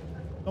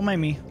 Don't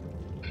mind me.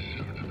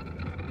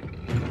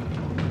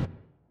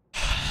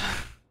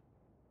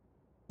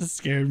 This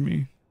scared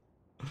me.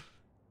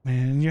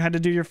 Man, you had to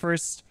do your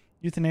first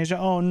euthanasia?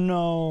 Oh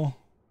no.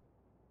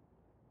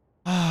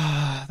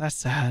 Ah, that's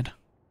sad.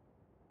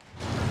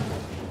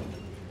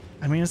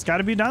 I mean, it's got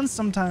to be done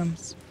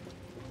sometimes.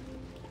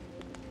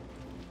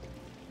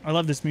 I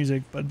love this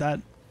music, but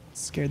that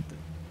scared the...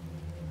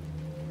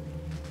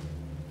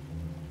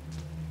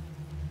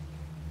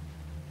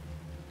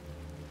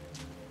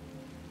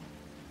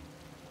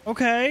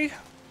 Okay.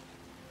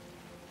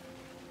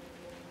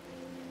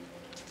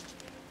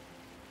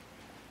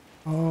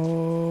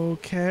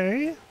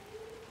 Okay.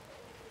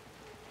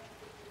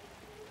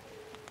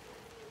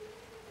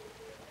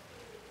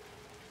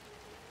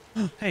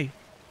 Hey,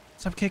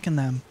 stop kicking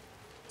them.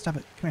 Stop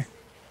it. Come here.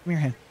 Give me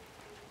your hand.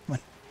 Come on.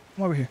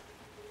 Come over here.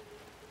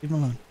 Leave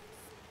them alone.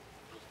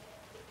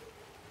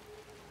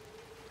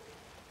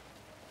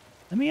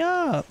 Let me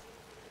up.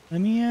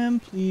 Let me in,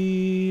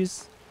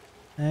 please.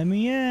 Let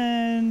me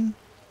in.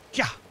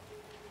 Yeah.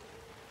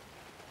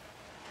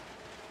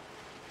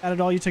 Got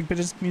it all. You took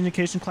business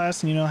communication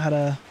class and you know how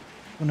to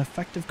have an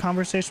effective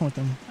conversation with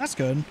them. That's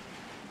good.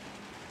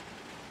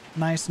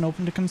 Nice and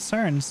open to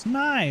concerns.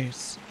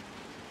 Nice.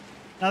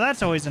 Now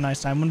that's always a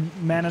nice time when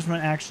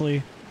management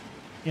actually,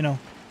 you know,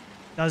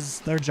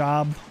 does their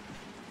job.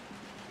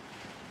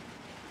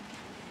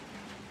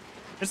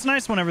 It's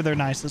nice whenever they're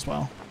nice as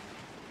well.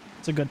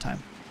 It's a good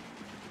time.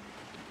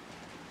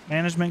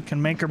 Management can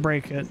make or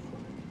break it.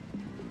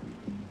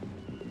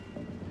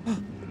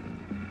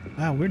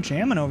 Wow, we're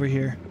jamming over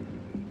here.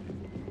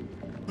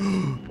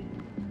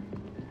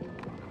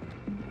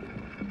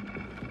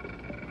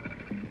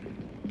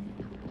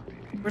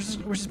 Where's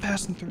this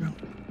passing through?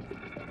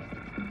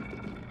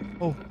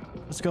 Oh,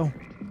 let's go.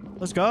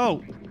 Let's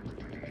go.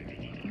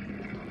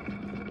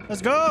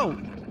 Let's go.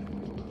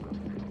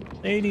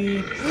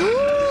 Lady.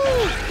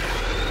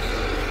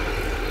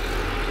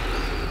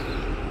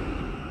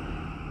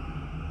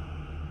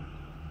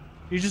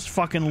 He just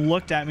fucking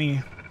looked at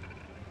me.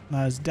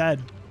 I was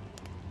dead.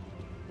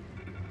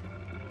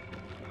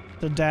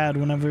 The dad,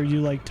 whenever you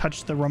like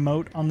touch the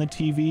remote on the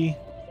TV.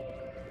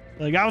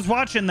 Like, I was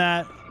watching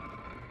that.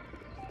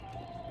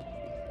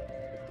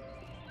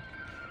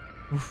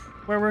 Oof.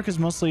 Where I work is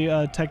mostly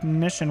a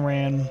technician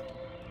ran,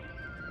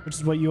 which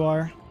is what you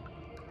are.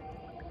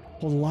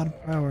 Hold a lot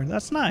of power.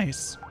 That's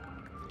nice.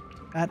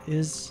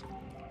 That's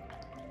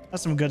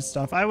some good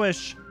stuff. I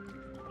wish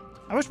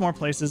more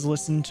places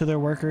listened to their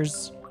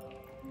workers.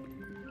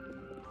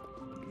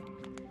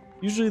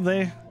 Usually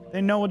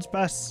they know what's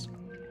best.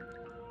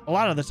 A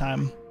lot of the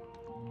time.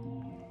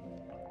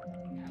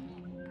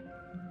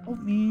 Help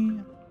me.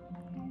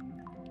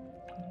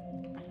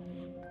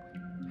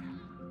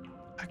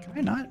 Can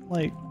I not,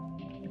 like...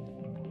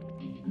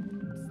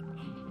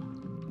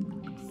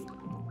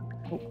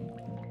 Oh.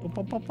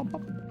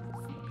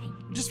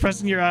 Just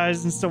pressing your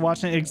eyes and still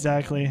watching it.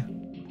 Exactly.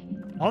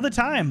 All the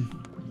time.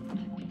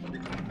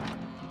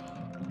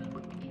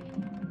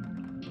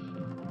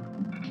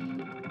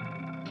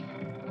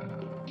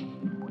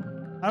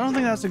 I don't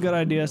think that's a good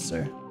idea,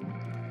 sir.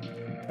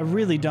 I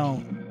really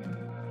don't.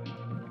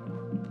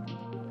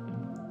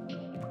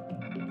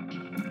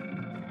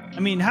 I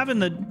mean, having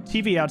the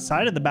TV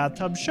outside of the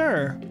bathtub,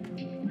 sure.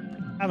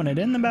 Having it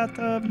in the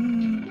bathtub,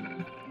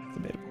 it's a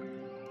bit.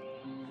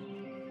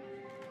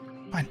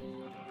 Fine.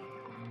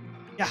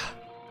 Yeah.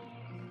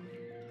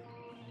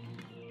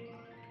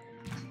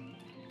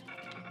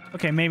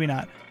 Okay, maybe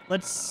not.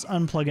 Let's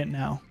unplug it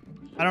now.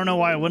 I don't know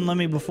why it wouldn't let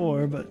me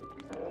before, but...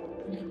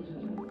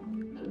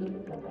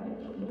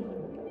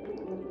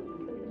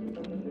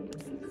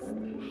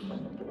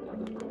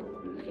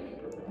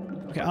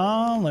 Okay,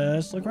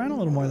 let's look around a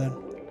little more then.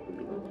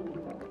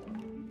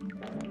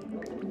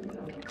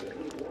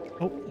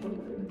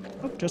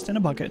 Oh, just in a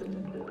bucket.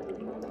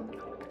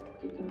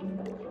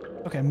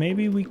 Okay,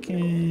 maybe we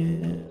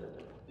can...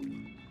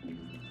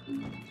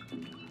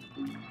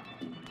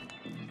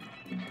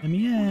 Let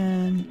me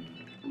in.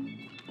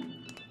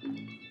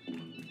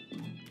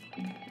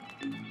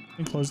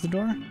 Can close the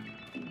door?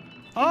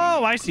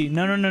 Oh, I see.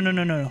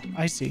 No.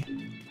 I see.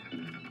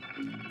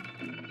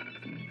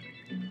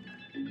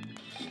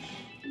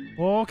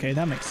 Okay,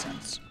 that makes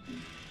sense.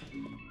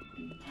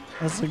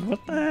 I was like,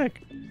 what the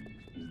heck?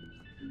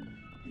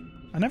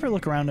 I never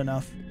look around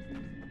enough.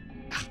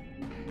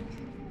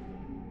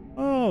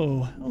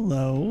 Oh,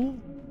 hello.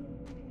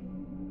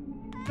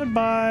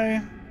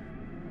 Goodbye.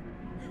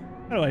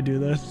 How do I do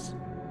this?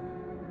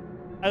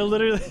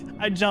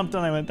 I jumped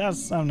and I went,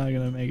 I'm not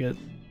gonna make it.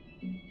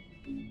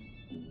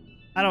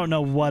 I don't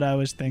know what I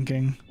was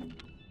thinking.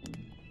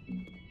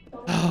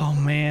 Oh,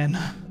 man.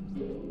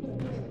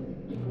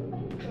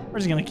 We're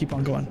just gonna keep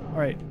on going. All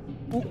right.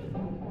 Oh,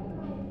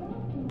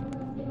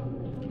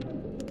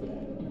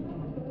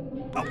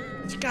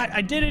 God,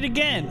 I did it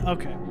again.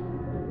 Okay.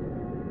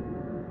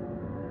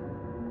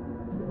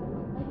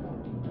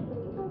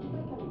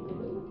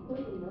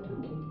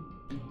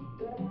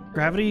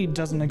 Gravity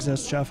doesn't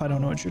exist, Jeff. I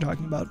don't know what you're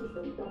talking about.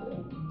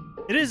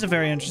 It is a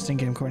very interesting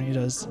game, Courtney. It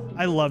is.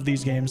 I love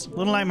these games.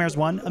 Little Nightmares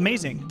 1,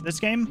 amazing. This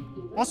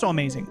game, also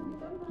amazing.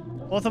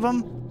 Both of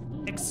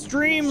them,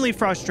 extremely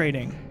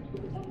frustrating.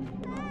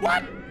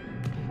 What?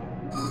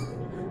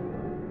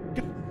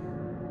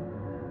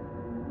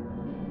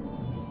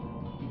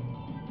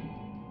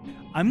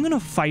 I'm gonna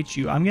fight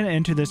you. I'm gonna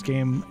enter this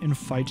game and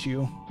fight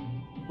you.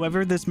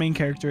 Whoever this main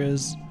character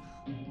is.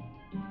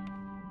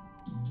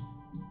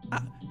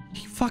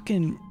 He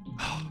fucking...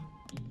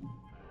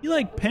 He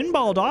like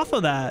pinballed off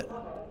of that.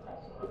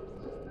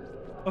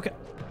 Okay.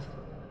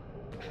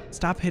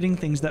 Stop hitting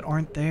things that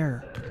aren't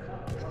there.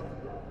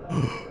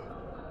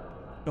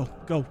 Go,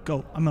 go,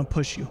 go. I'm gonna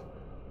push you.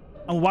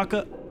 I'm gonna walk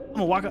up. I'm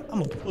gonna walk up. I'm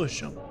gonna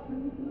push him.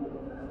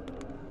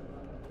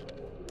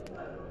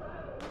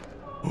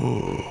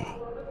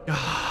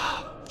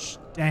 Gosh,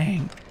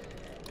 dang.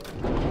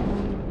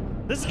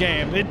 This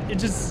game,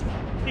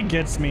 it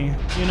gets me,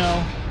 you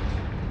know?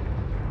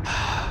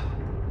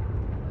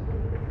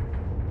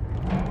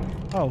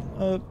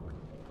 Oh,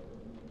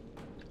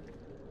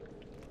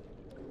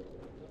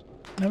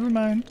 never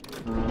mind.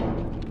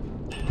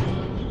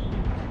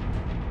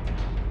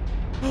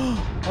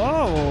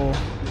 Oh,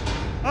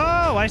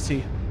 I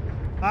see.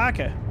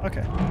 Okay,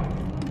 okay.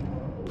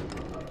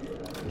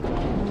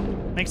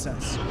 Makes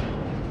sense.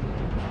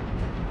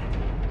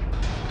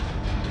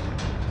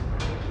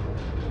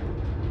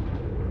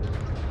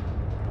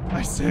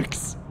 By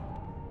 6.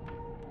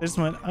 This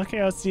one.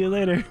 Okay, I'll see you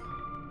later.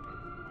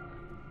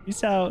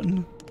 Peace out.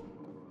 Come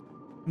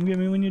get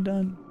me when you're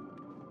done.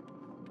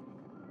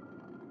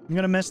 I'm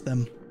gonna miss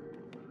them.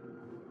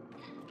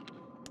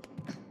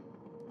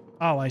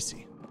 Oh, I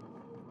see.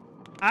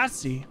 I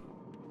see.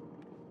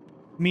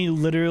 Me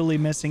literally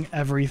missing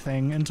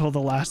everything until the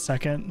last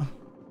second.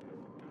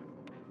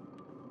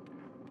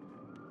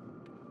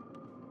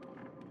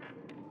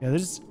 Yeah,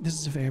 this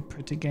is a very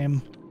pretty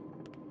game.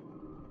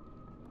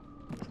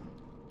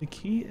 The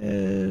key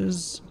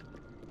is...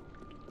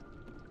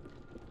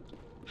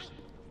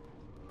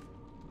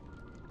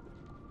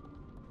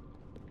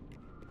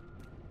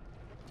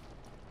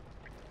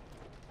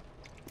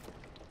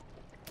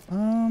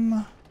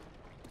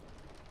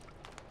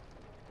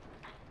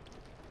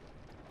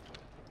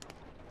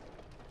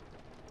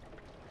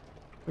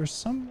 There's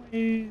some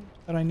way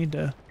that I need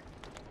to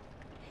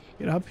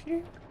get up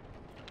here?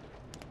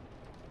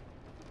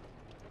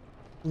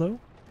 Hello?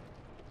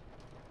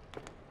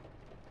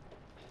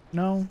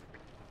 No?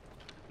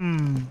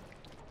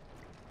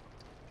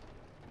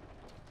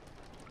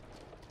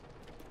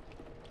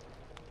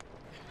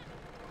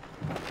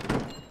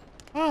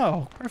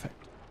 Oh, perfect.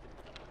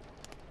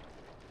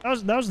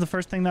 That was the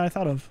first thing that I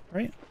thought of,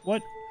 right?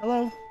 What?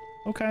 Hello?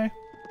 Okay.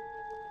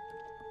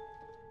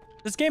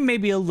 This game may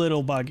be a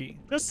little buggy.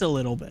 Just a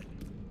little bit.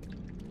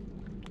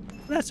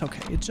 That's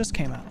okay. It just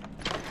came out.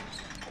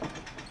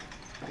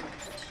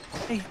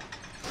 Hey.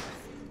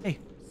 Hey.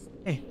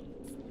 Hey.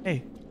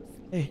 Hey.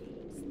 Hey.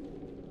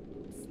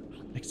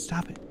 Like,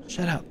 stop it.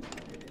 Shut up.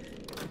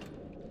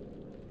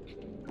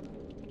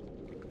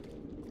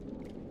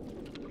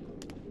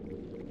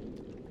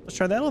 Let's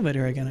try the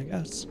elevator again, I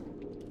guess.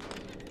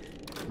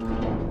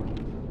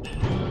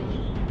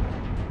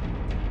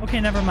 Okay,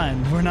 never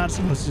mind. We're not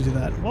supposed to do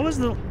that. What was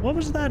that?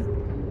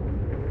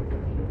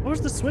 What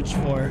was the switch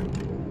for?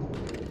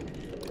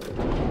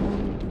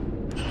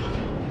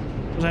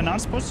 Was I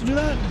not supposed to do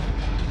that?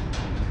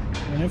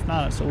 And if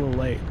not, it's a little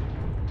late.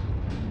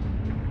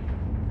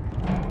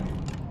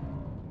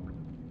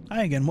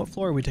 Hi again. What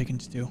floor are we taking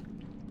to do?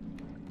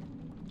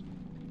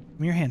 Give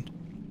me your hand.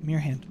 Give me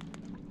your hand.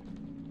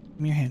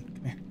 Give me your hand.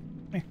 Come here.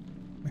 Come here.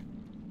 Come here.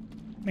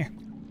 Come here.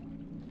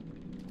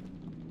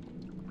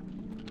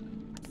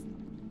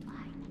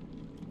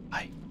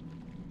 Hi.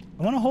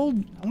 I want to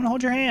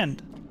hold your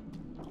hand.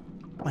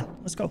 Come on,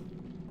 let's go.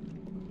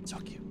 So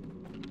cute.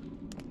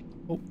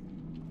 Oh.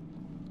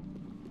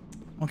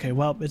 Okay,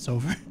 well, it's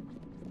over.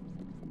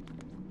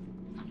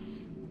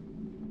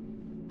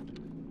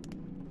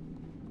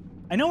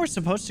 I know we're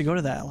supposed to go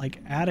to that, like,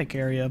 attic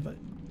area, but...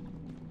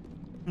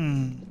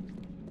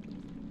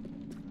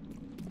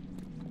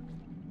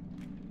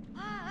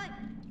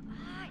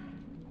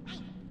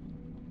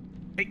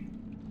 Hey.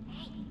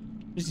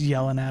 Just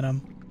yelling at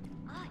him.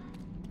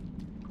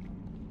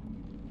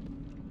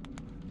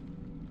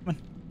 Come on.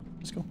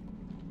 Let's go.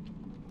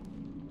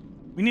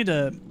 We need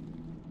to...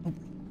 Oh,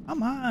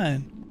 come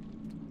on.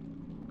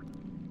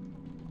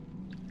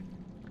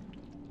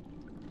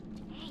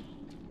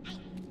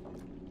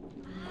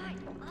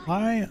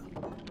 Why?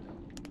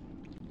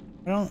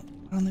 Why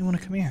don't they want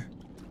to come here?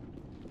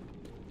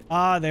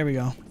 Ah, there we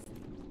go.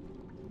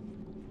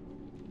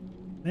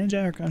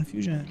 Ninja or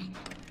confusion.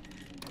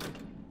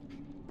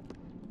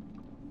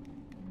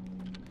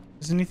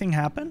 Does anything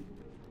happen?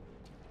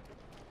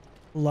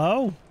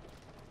 Hello?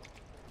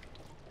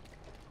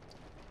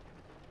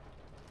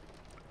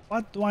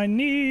 What do I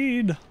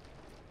need?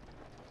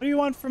 What do you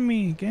want from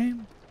me,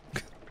 game?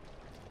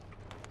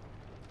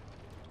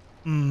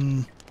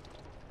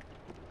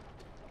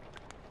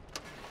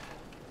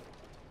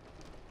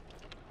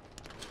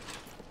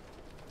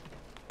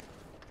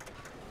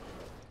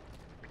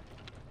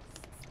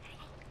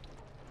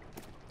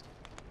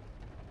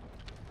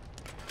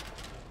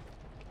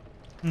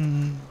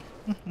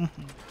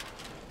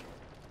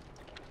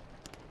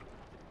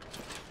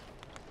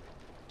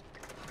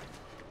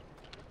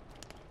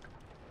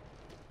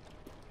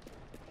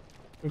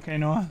 Okay,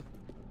 Noah.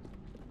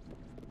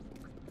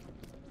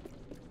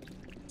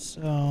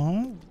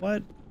 So,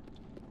 what?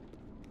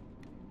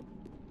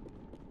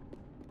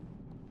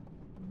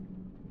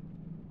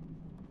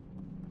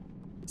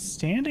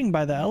 Standing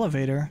by the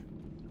elevator.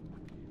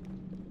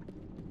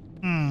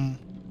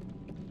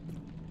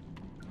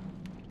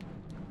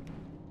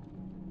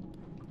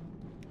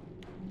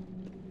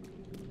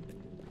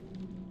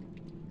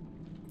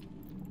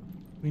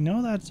 We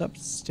know that's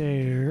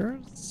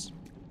upstairs.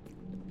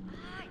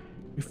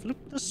 We flip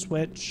the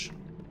switch.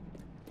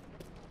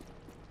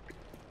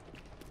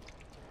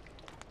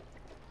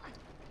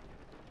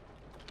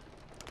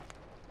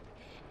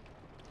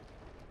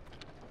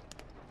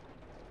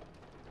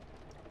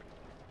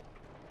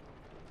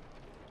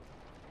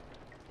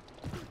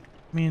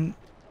 I mean,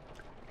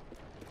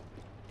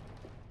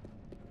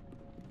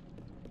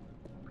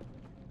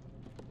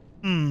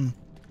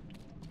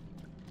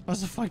 must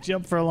have fucked you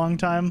up for a long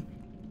time.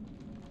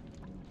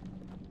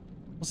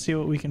 We'll see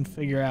what we can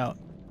figure out.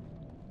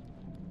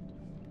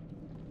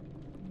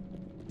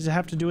 Does it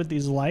have to do with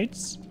these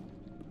lights?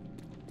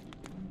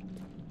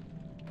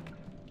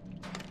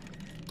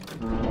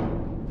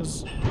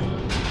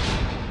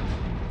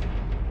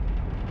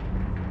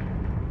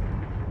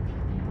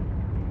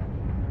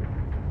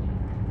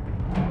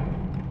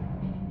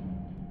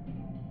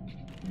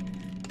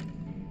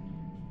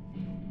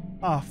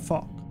 Ah,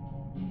 fuck.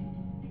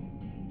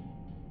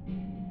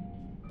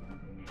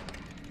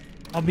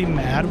 I'll be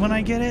mad when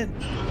I get it?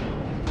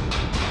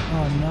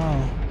 Oh,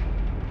 no.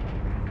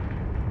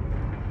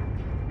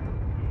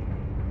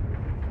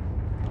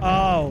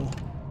 Oh.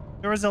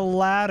 There was a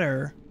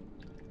ladder.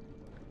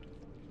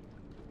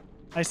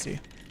 I see.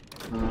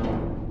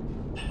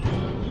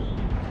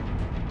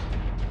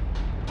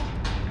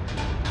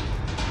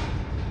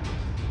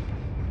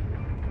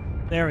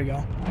 There we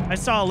go. I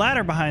saw a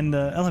ladder behind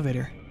the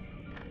elevator.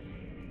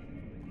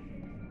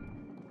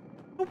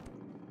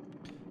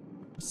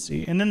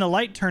 See, and then the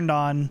light turned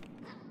on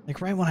like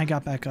right when I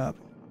got back up,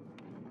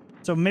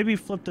 so maybe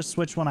flip the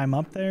switch when I'm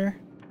up there.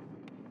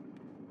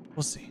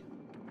 We'll see.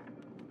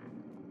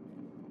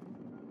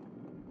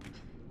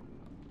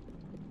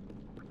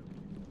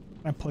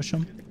 Can I push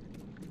him? Can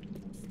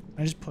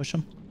I just push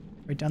him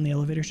right down the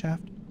elevator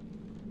shaft?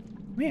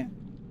 Come here.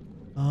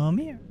 Come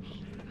here.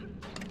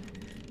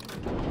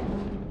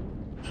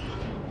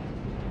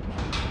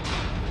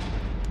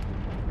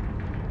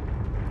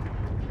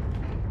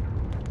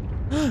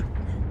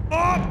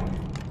 Oh!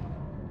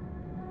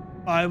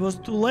 I was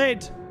too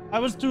late. I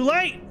was too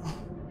late.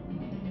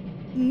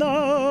 No.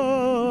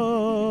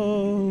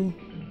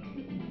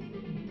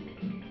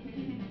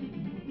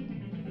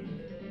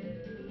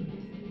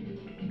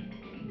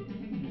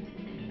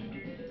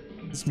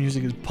 This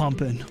music is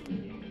pumping.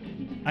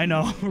 I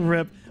know,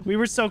 rip. We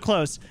were so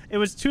close. It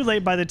was too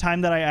late by the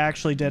time that I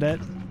actually did it.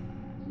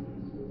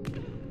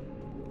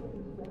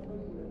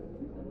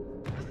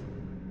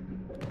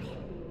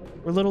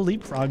 We're little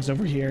leapfrogs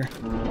over here.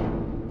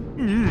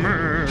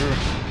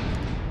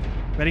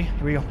 Ready?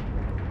 Here we go.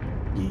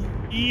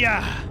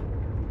 Yeah.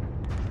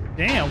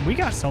 Damn, we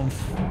got some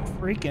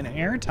freaking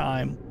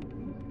airtime.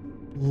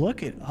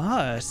 Look at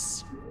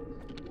us.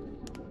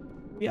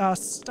 We are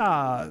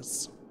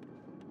stars.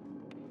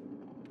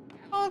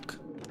 Honk.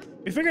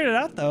 We figured it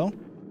out though.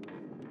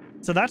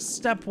 So that's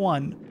step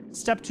one.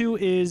 Step two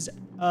is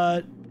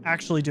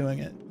actually doing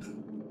it.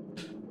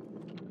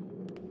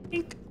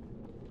 Ink.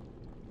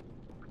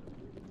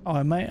 Oh,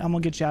 I'm gonna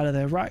get you out of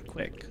there right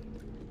quick.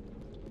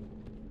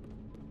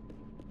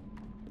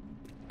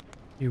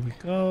 Here we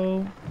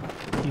go.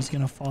 He's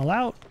gonna fall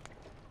out.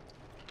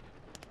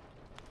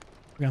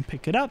 We're gonna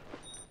pick it up.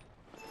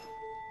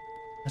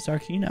 That's our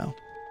key now.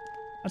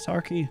 That's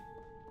our key.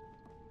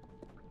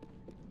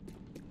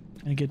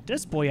 Gonna get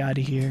this boy out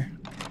of here.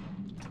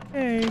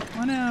 Hey,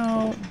 come on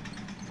out.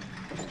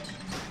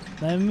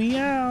 Let me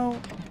out.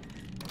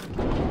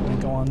 I'm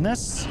gonna go on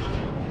this.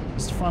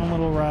 Just a fun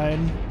little ride.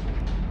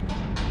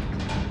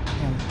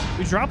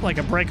 We drop like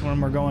a brick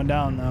when we're going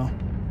down, though.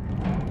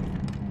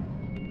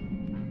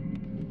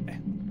 Okay.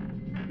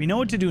 We know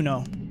what to do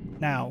now.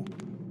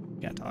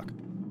 Can't talk.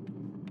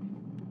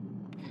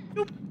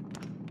 Boop.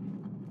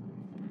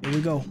 Here we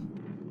go.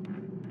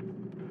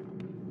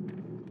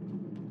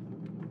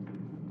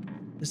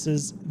 This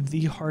is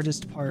the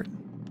hardest part.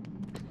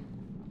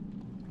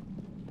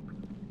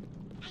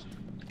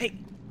 Hey!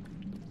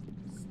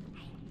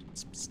 I'm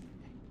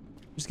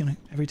just gonna,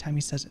 every time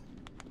he says it.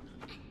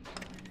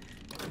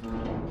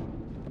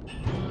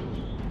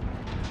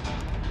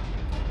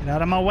 Get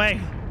out of my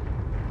way.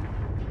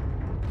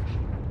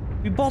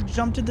 We both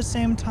jumped at the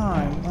same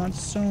time.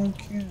 That's so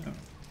cute.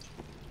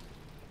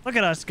 Look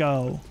at us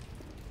go.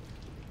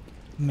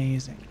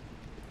 Amazing.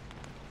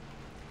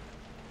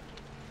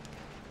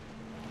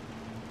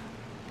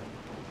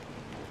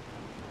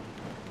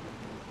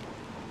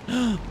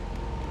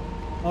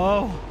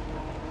 Oh.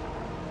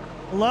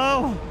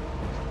 Hello?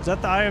 Is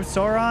that the Eye of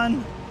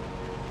Sauron?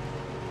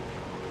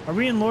 Are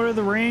we in Lord of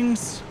the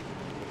Rings?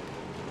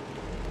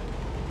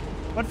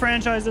 What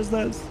franchise is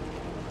this?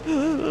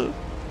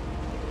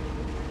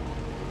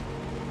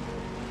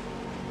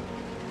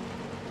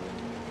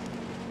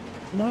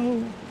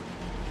 Hello?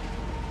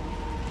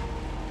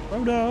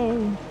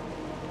 Frodo?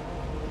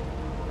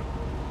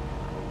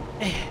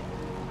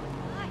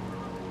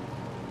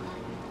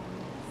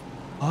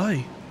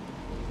 Hi.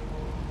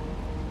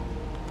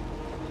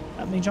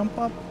 Let me jump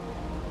up.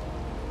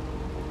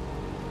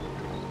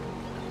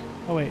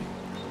 Oh, wait.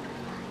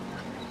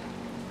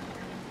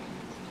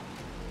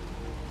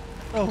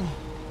 Oh.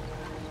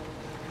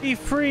 Be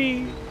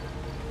free.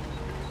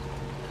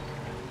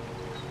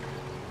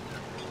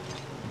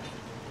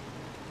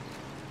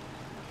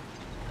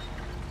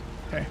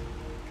 Okay.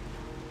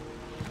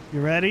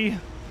 You ready?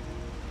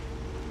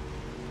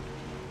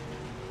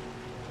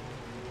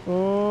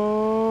 Oh.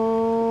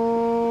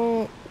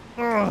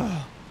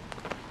 Ugh.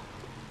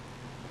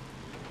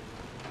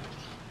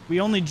 We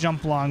only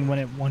jump long when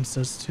it wants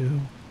us to.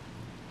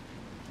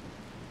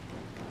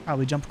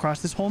 Probably jump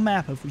across this whole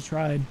map if we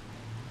tried.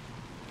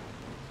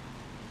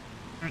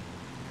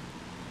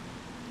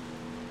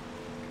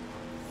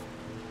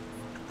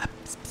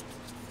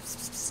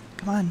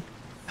 Come on.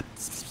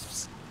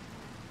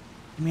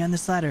 Get me on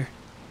this ladder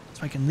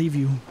so I can leave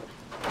you.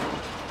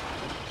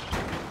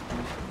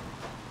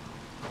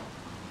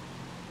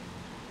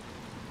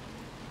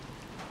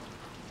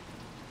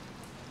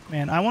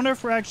 Man, I wonder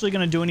if we're actually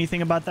going to do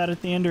anything about that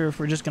at the end or if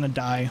we're just going to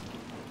die.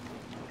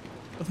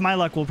 With my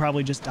luck, we'll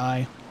probably just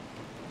die.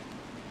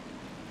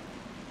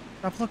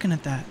 Stop looking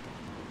at that.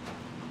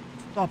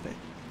 Stop it.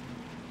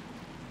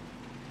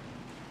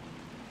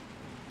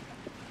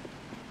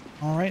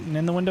 All right, and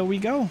in the window we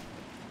go.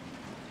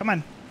 Come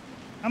on.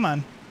 Come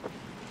on.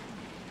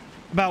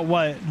 About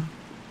what?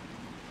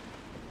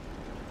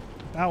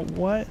 About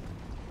what?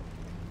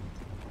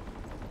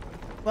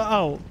 Well,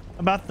 oh,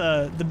 about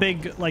the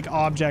big, like,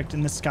 object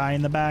in the sky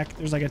in the back.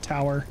 There's, like, a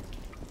tower.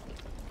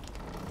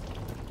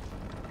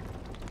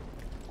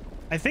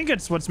 I think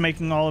it's what's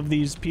making all of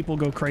these people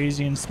go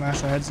crazy and smash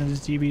their heads into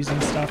TVs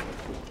and stuff.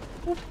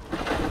 Oop.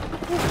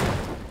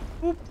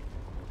 Oop. Oop.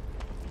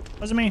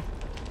 Wasn't me.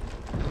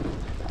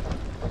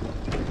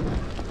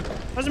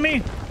 Wasn't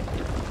me.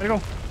 Gotta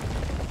go.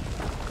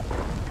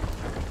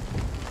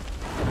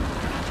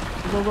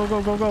 Go, go,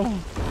 go, go, go.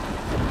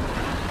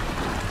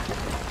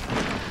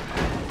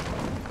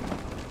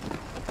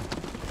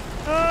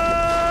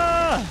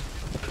 Ah!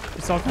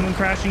 It's all coming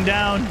crashing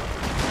down.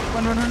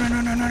 Run, run, run, run,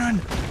 run, run,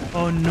 run.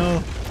 Oh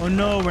no. Oh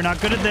no, we're not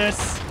good at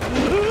this.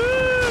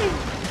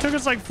 It took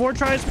us like 4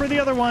 tries for the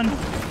other one.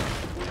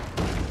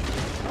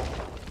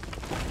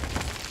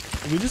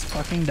 Did we just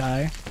fucking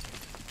die?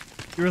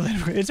 You really?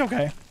 It's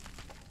okay.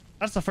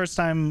 That's the first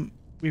time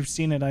we've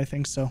seen it, I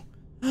think so.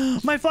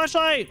 My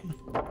flashlight!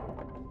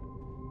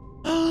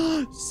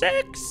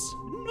 6!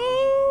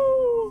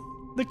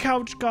 No! The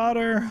couch got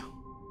her.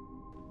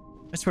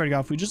 I swear to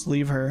God, if we just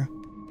leave her.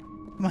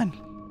 Come on.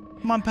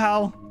 Come on,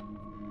 pal.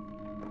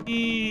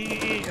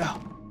 Yeah.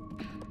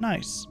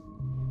 Nice.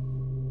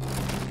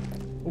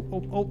 Oh,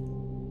 oh, oh.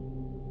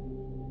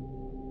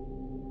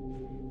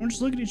 Don't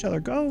just look at each other.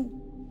 Go.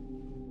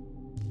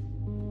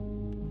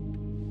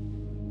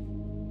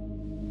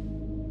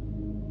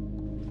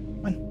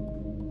 Come on.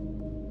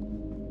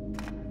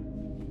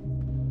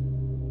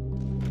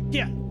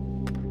 Yeah.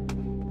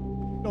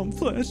 Dumb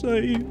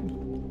flashlight.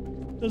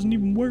 Doesn't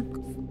even work.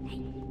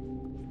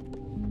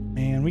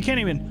 Man, we can't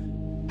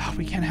even. Oh,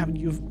 we can't have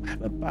you.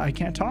 I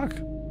can't talk.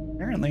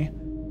 Apparently,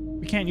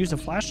 we can't use a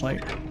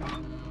flashlight.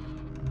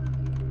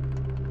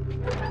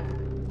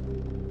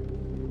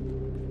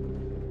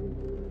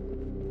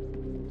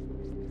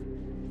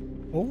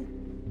 Oh.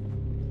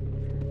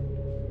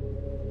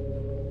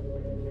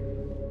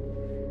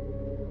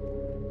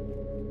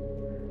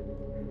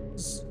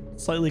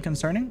 Slightly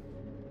concerning.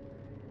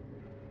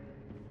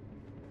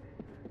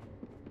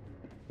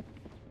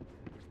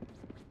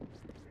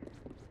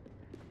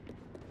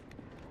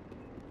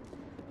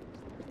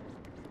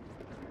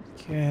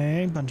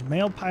 Okay, bunch of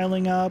mail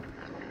piling up.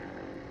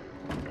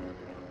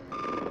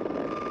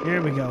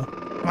 Here we go.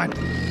 Come on.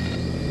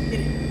 Get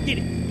it, get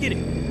it, get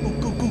it. Go,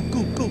 go, go,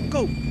 go, go,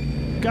 go.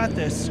 Got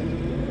this.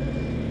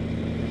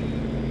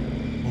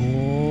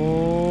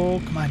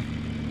 Oh, come on.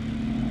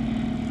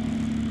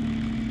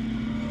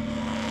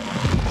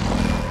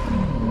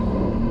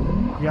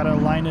 You gotta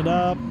line it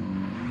up.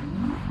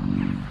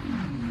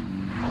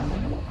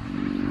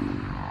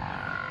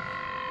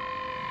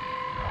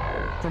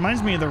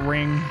 Reminds me of The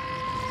Ring.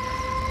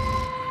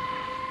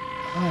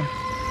 Come on.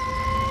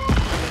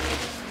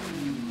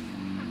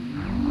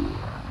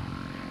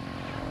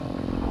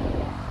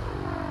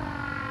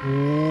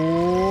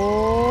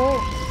 Oh.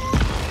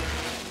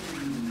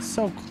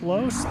 So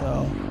close,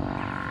 though.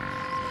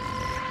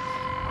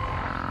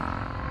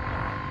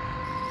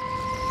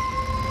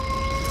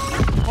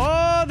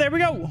 Oh, there we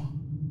go.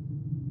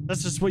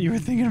 That's just what you were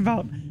thinking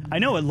about. I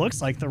know it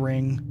looks like The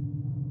Ring.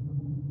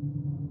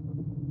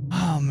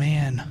 Oh,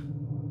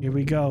 man. Here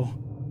we go.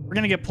 We're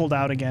gonna get pulled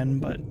out again,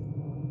 but...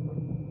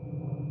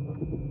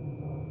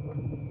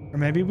 Or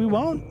maybe we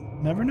won't.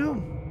 Never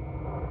know.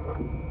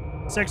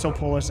 6 will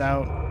pull us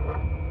out.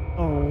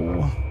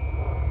 Oh.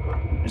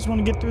 I just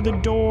want to get through the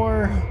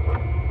door.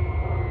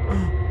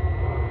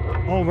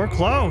 Oh, we're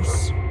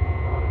close.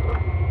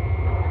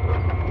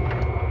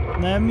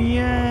 Let me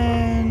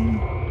in.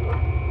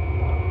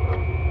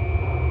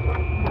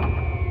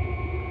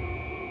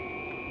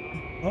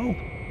 Oh.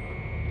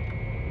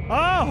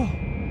 Oh!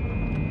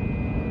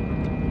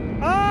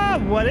 Ah,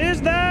 what is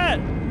that?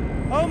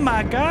 Oh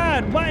my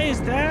God, what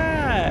is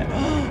that?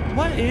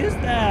 What is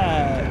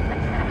that?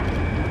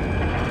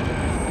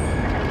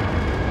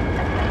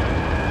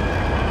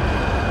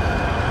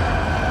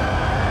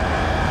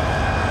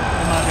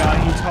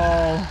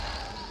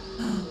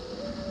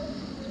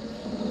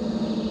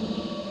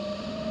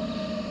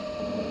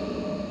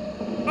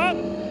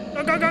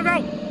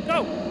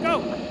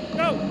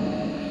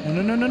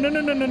 no,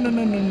 no, no, no, no, no,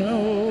 no, no,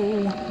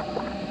 no.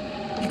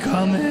 He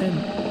coming.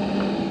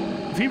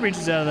 If he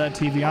reaches out of that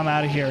TV, I'm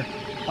out of here.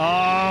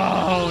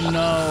 Oh,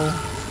 no.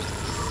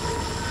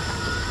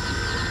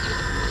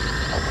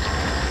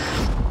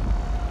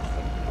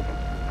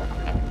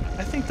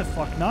 I think the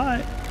fuck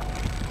not.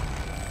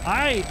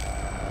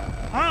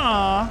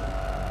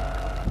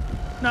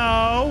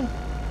 No.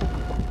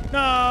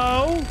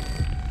 No.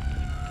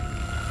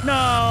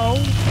 No.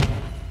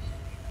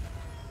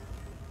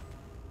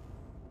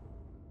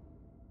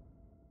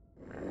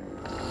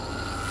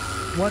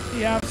 What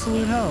the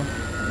absolute hell?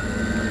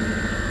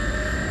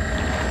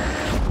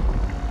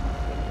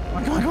 Come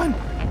on, come on, come on.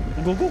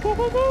 Go, go, go,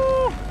 go,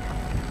 go.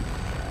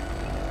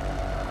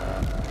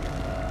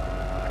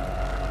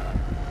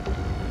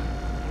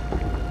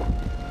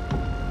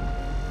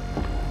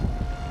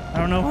 I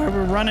don't know where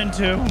we're running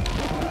to.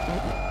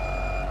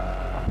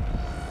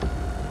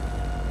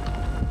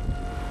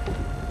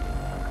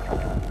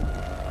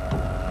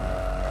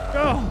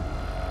 Go.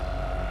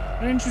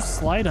 Why didn't you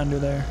slide under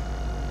there?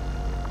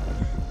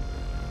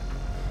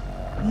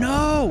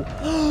 No!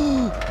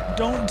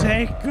 Don't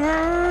take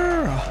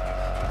her!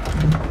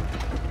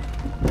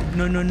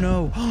 No, no,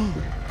 no.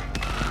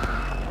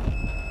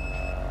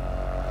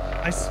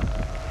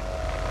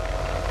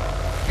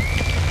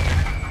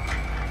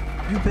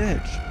 You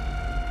bitch.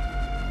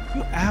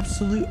 You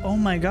absolute... Oh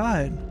my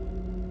god.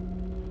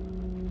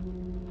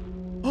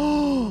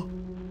 Oh!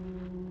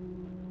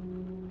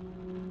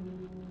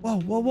 Whoa,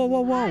 whoa, whoa,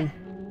 whoa, whoa.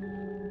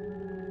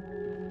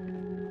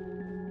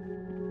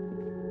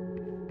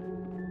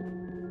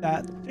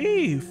 That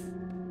thief.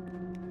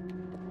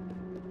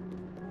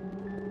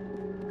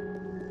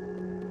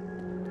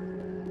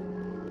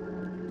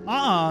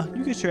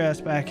 You get your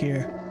ass back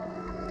here.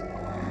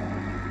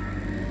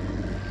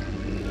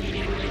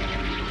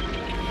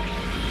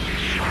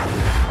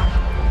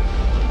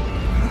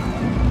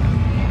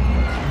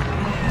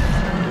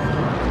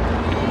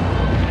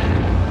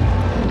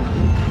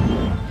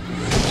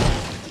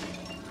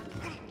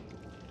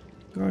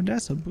 Girl,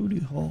 that's a booty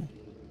hole.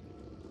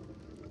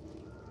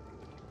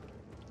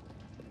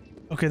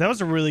 Okay, that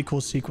was a really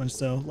cool sequence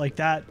though. Like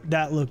that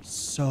looked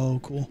so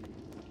cool.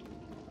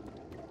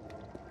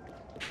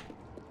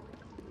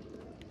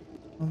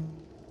 Am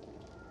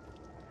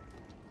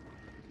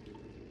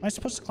I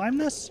supposed to climb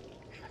this?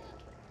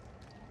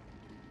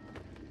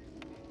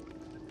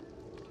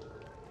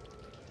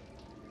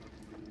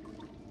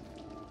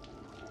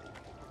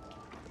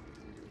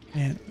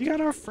 Man, we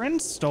got our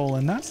friends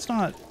stolen. That's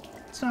not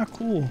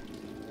cool.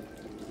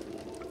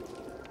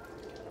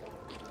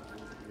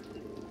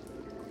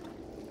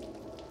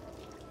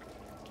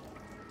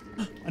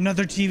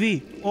 Another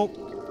TV. Oh.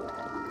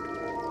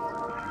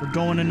 We're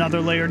going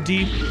another layer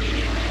deep.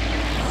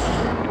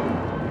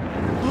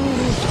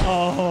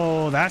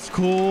 Oh, that's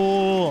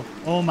cool.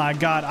 Oh my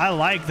god, I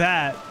like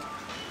that.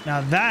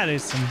 Now that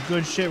is some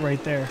good shit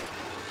right there.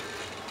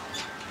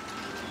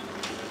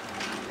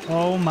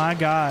 Oh my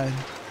god.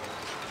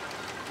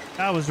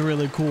 That was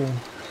really cool.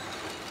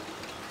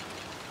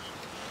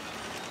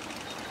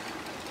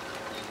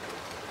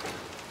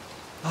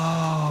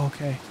 Oh,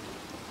 okay.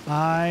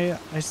 I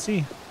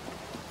see.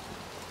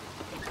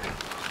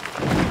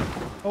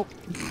 Oh.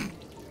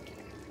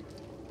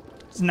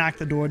 Just knock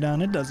the door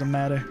down. It doesn't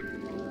matter.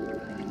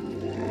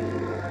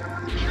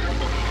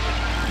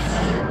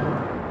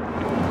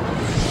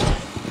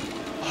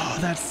 Oh,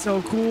 that's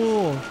so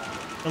cool.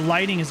 The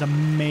lighting is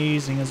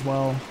amazing as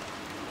well.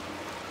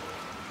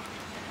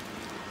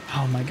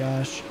 Oh my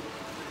gosh.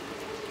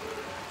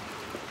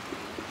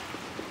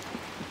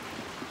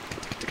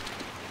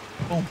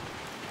 Boom.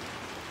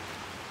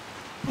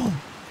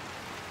 Boom.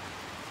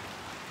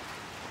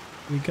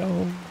 Here we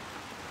go.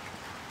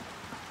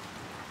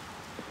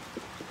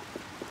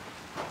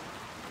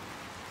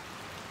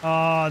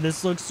 Oh,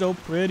 this looks so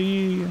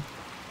pretty.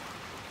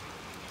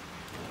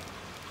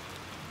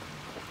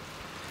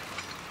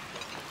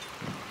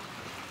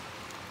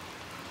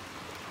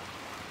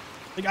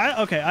 Like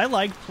I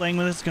like playing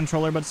with this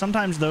controller, but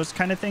sometimes those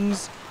kind of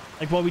things,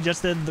 like what we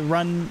just did, the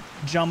run,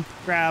 jump,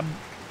 grab,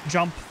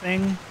 jump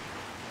thing,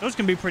 those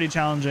can be pretty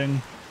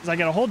challenging. Because I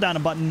gotta hold down a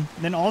button,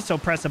 then also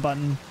press a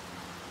button,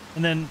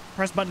 and then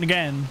press button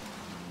again.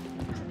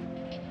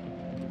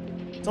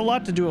 It's a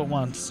lot to do at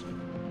once.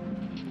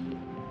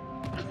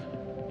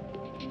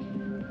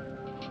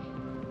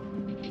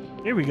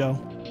 Here we go.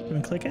 Can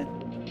we click it?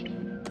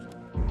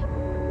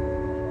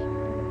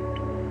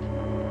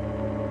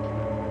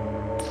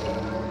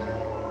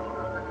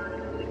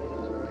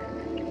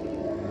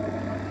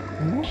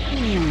 Ooh.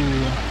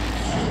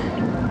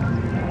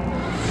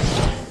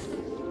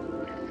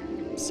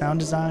 Sound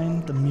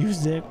design, the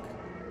music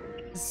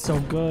is so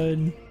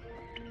good.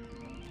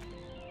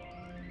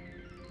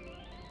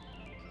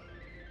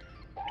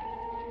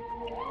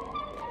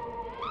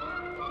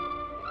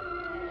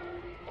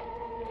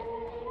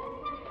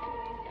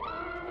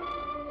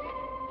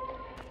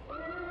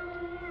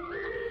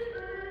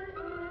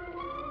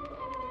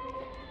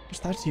 What's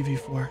that TV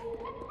for?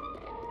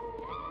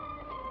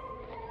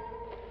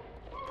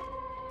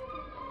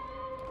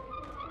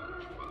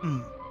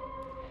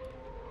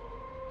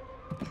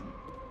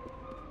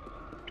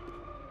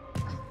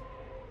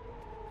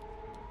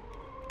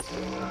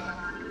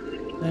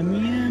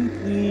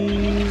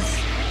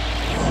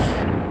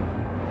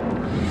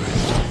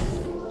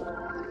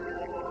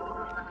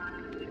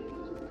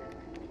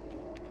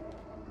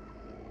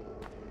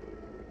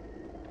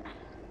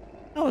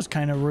 That was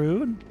kind of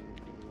rude.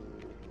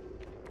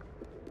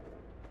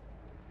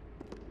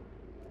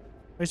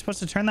 Are we supposed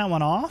to turn that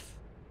one off?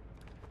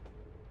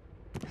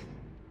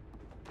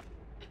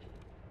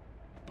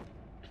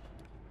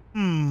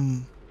 Hmm.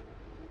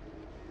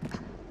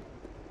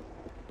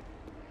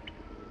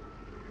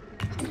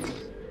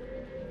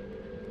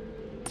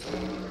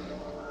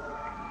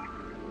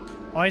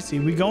 Oh, I see.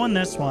 We go in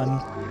this one.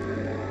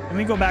 Let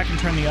me go back and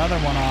turn the other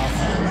one off.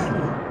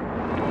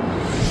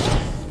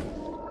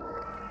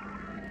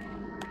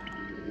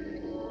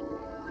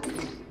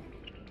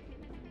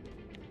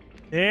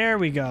 There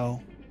we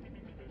go.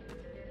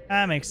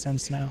 That makes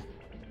sense now.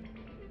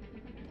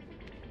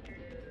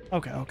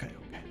 Okay, okay,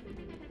 okay.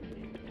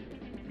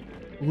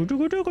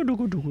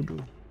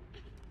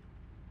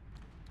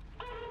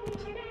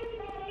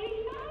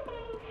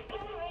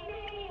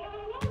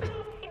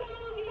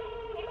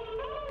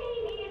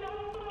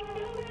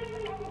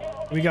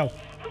 Here we go.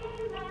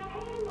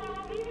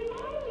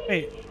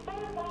 Wait.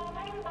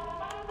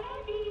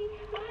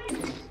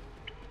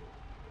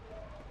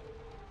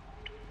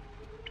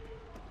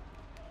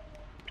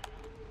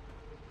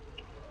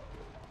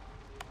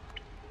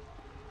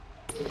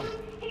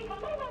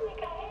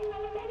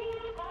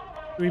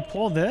 Do we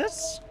pull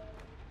this?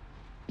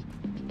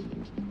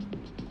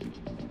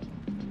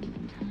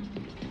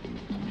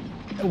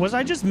 Was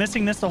I just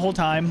missing this the whole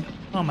time?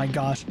 Oh my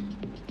gosh.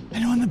 I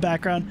know in the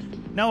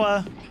background.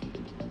 Noah.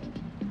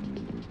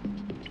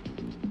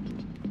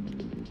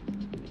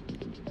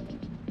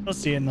 We'll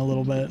see it in a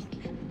little bit.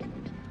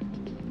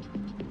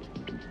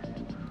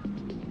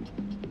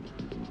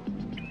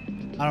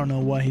 I don't know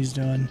what he's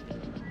doing.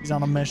 He's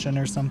on a mission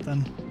or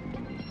something.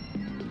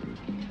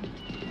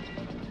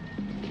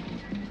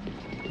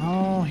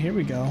 Oh, here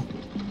we go.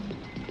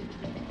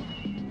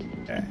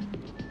 Okay.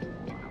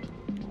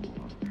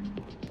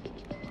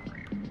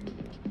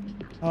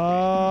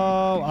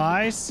 Oh,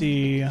 I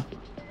see.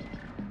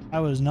 I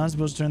was not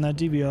supposed to turn that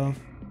TV off.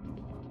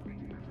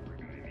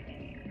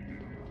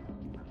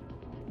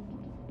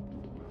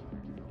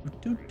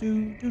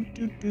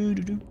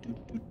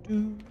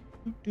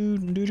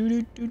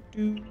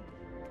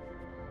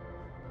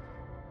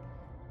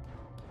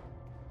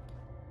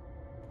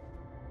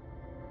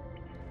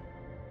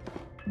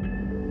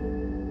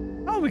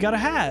 Oh, we got a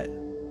hat.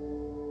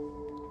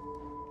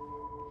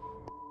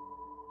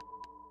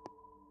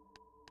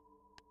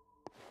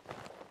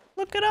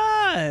 Look at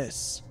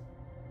us.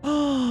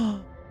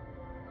 Oh,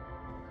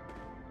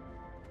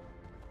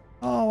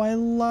 I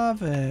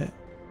love it.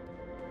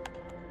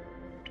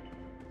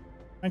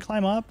 Can I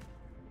climb up?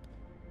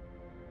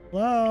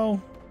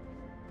 Hello?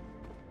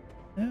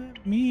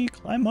 Let me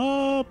climb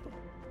up.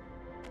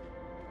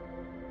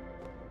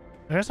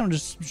 I guess I'm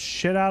just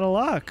shit out of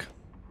luck.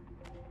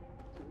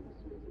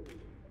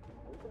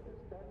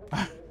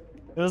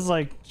 It was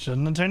like,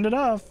 shouldn't have turned it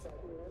off.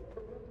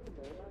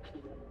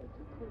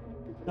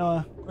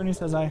 Noah, Courtney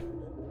says hi.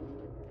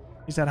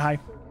 He said hi.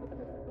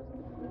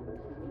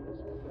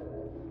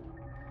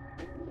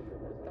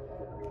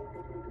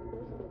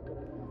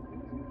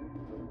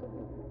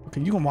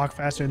 Okay, you can walk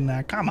faster than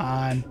that. Come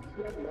on.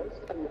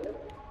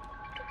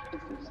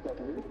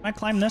 Can I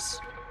climb this?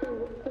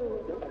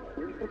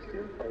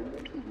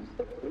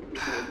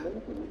 How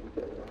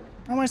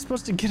am I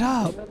supposed to get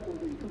up?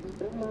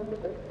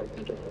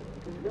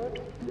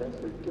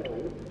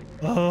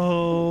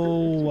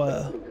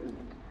 Oh.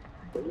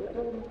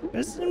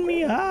 Pissing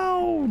me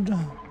out.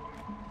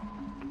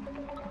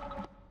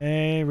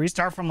 Hey,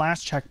 restart from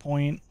last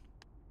checkpoint.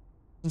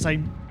 Since I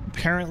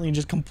apparently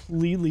just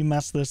completely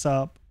messed this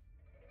up.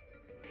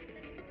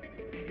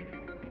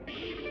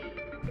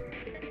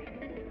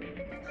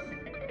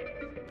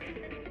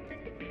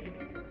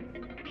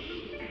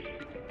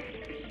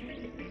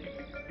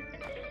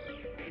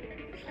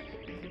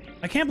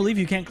 I can't believe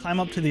you can't climb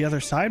up to the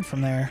other side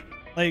from there.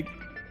 Like,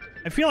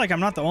 I feel like I'm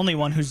not the only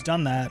one who's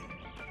done that.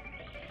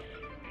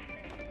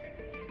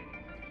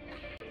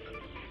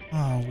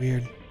 Oh,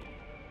 weird.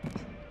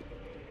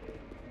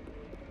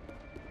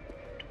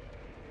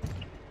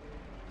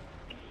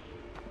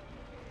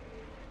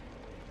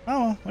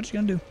 Oh, what you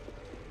gonna do?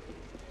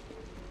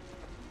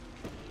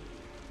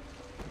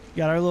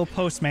 Got our little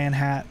postman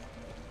hat.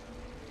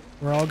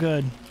 We're all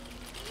good.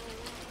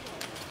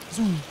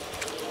 Zoom.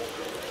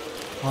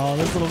 Oh,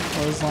 those little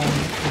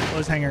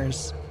clothes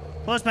hangers.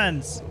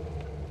 Clothespins!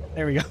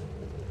 There we go.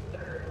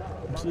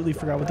 Completely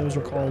forgot what those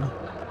were called. Can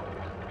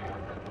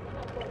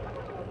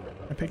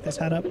I pick this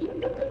hat up?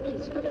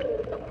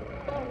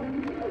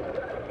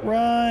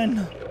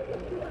 Run!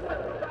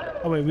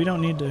 Oh wait, we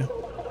don't need to.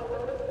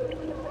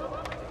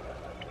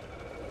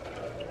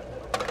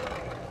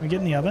 Can we get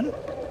in the oven?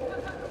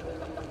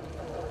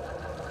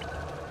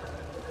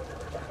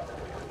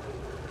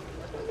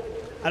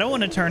 I don't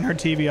want to turn her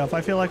TV off.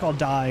 I feel like I'll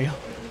die.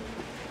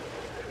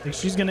 Like,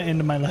 she's gonna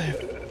end my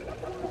life.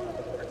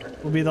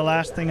 Will be the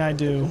last thing I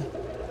do.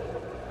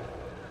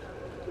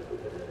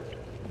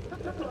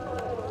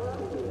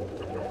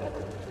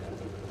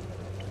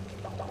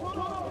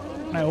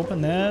 Can I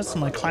open this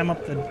and like climb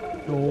up the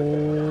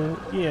door?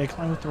 Yeah,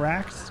 climb up the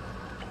racks.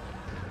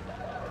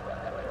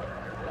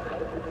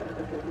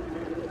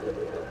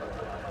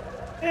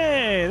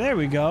 Hey, there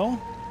we go.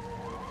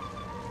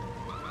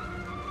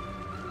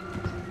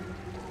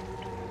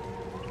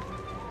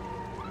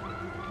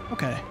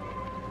 Okay.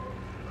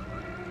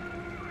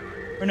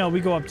 Or no,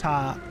 we go up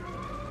top.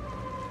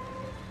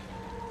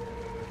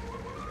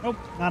 Nope,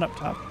 not up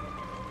top.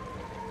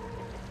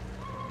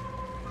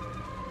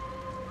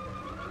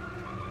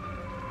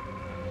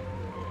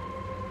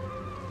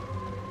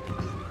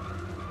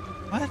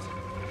 What?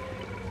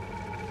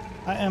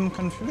 I am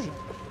confused.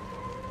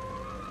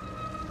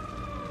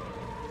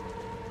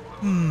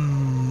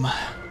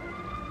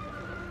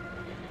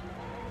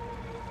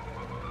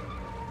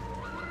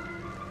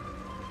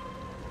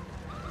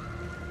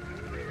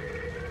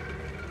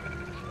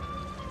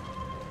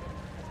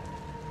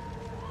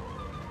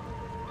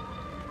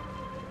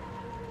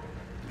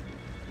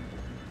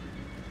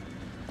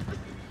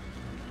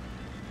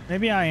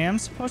 Maybe I am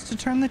supposed to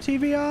turn the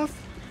TV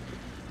off?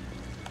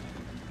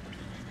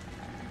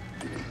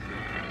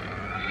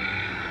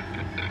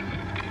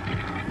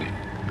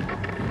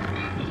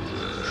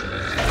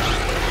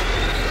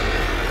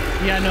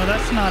 Yeah, no,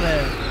 that's not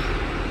it.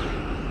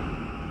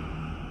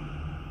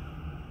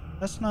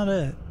 That's not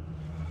it.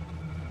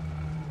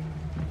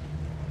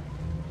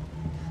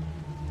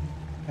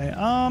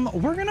 Okay,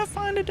 we're gonna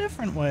find a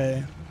different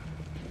way.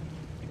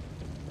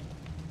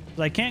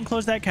 I can't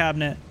close that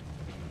cabinet.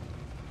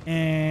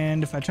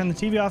 And if I turn the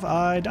TV off,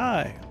 I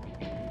die.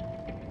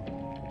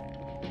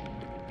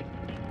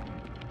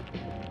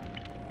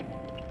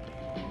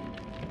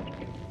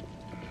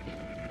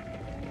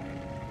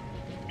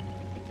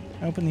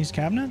 Open these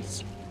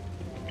cabinets.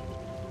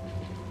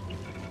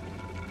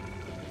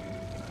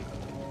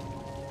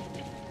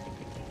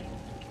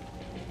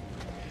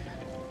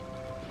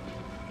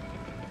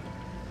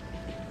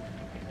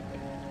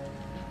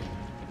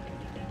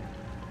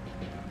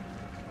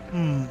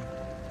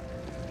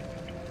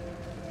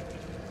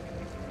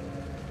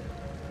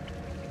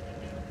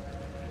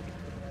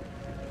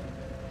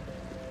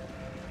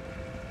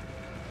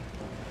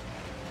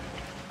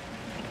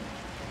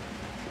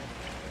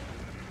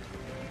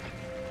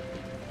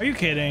 Are you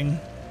kidding?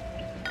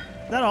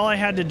 Is that all I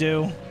had to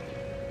do?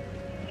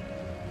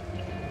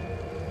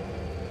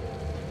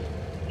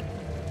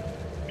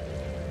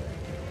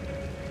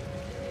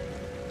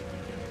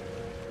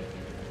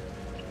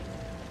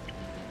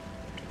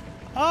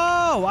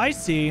 Oh, I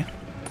see.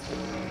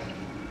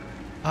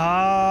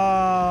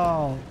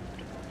 Oh,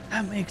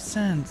 that makes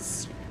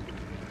sense.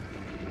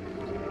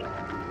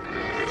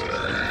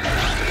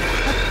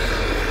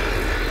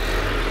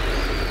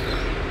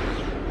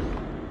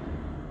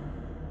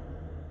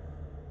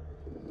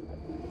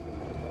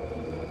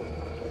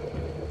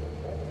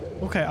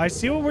 Okay, I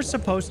see what we're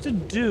supposed to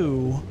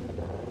do.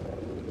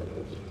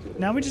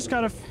 Now we just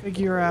gotta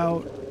figure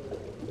out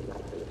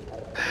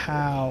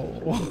how.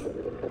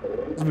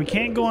 We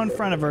can't go in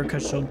front of her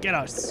because she'll get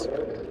us.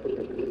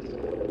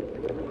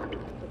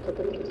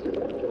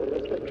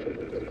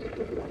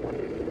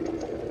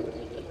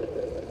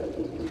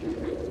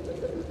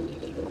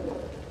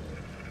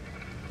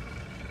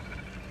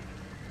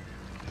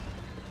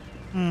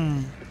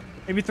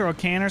 Maybe throw a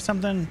can or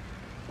something.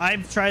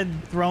 I've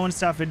tried throwing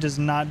stuff. It does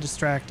not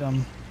distract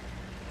them.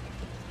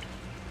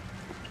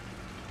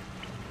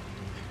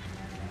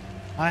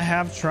 I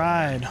have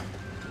tried.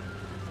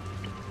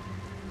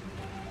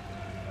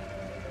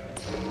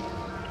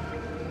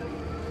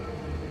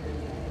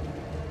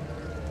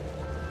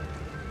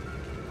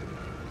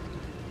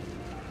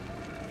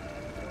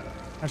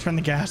 I turned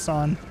the gas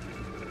on.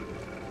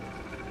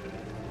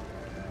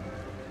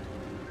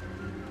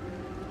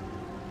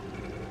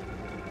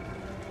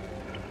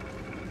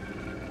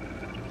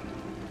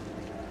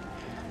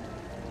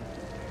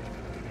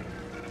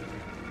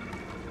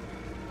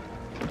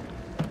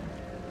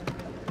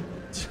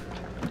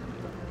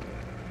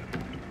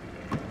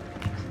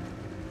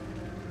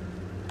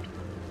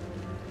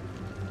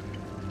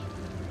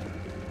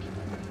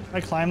 Can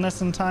I climb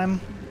this in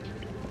time?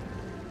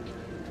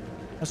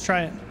 Let's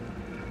try it.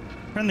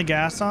 Turn the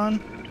gas on.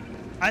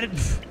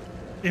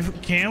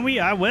 Can we?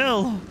 I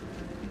will.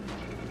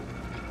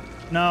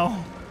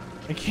 No,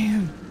 I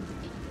can't.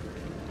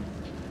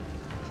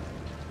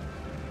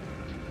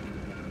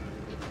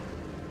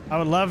 I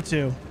would love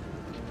to.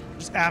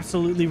 Just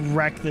absolutely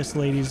wreck this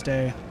lady's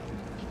day.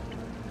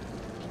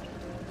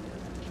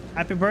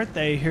 Happy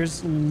birthday.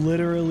 Here's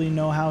literally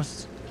no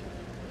house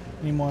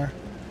anymore.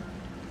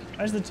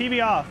 Why is the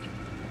TV off?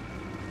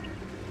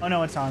 Oh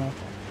no, it's on. Okay.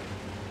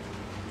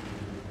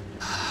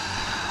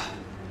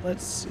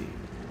 Let's see.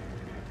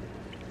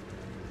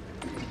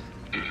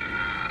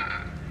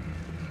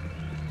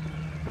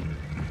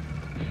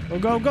 Go,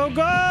 go, go,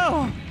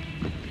 go!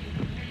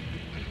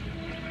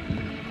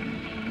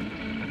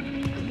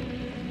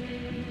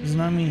 This is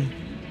not me.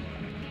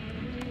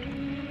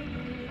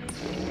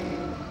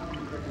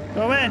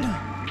 Go in!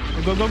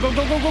 Go, go, go,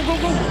 go, go, go, go,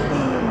 go!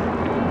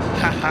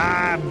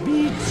 Haha,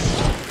 beats!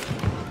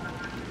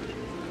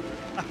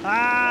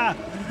 Haha!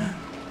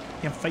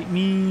 Can't fight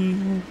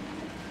me.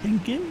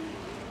 Thinking?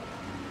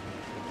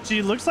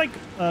 She looks like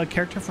a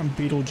character from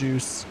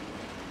Beetlejuice.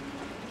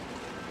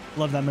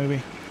 Love that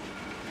movie.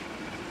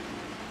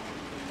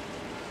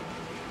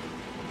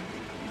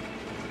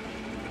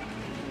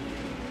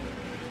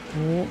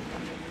 Cool.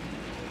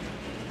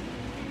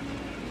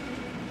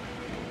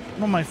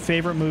 One of my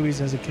favorite movies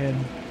as a kid,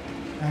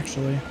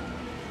 actually.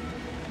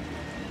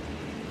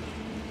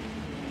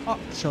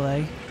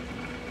 Actually.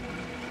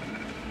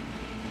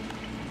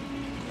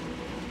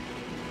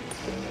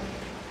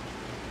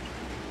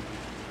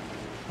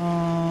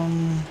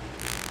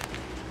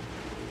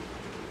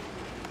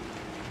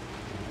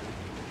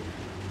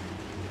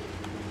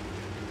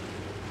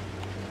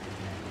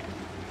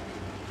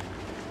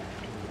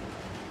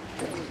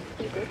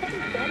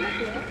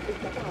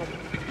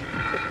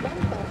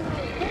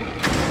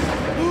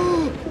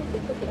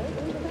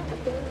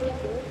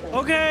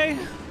 Okay.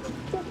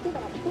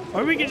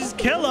 Or we can just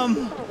kill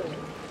him.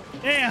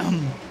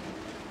 Damn.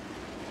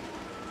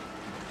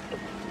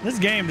 This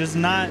game does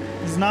not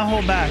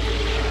hold back.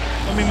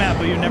 Don't be mad,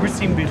 but you've never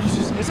seen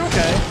Beetlejuice. It's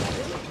okay.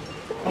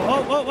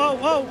 Oh, whoa, whoa,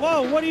 whoa,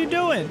 whoa. What are you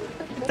doing?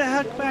 Get the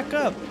heck back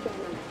up.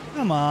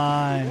 Come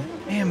on.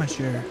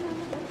 Amateur.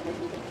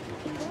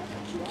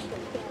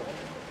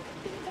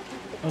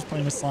 I was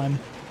playing with slime.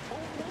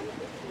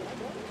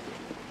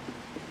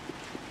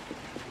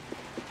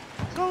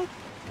 Go.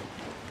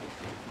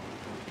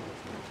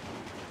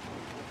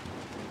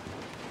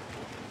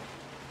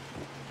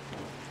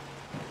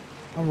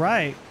 All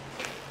right.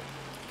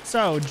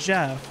 So,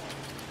 Jeff,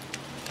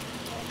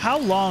 how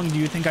long do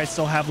you think I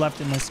still have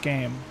left in this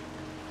game?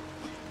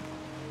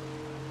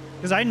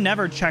 Because I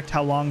never checked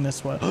how long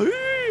this was.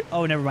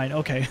 Oh, never mind.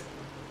 Okay.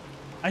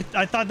 I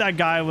thought that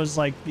guy was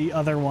like the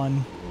other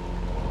one.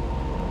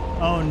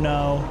 Oh,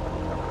 no.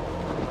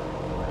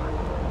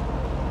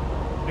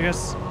 I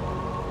guess...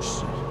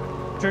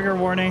 Trigger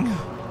warning.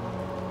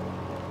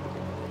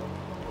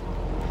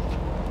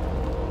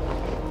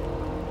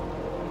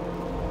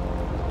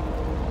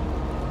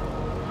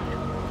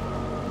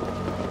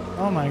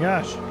 Oh my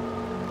gosh.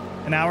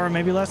 An hour,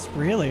 maybe less?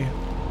 Really?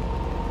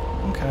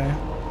 Okay.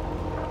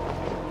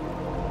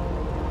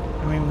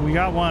 I mean, we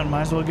got one.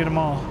 Might as well get them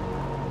all.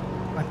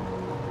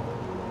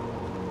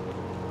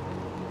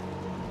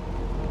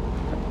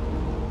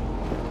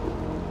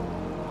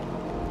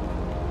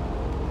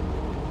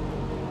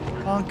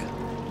 Honk.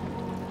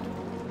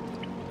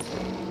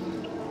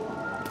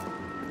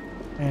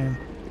 And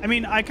I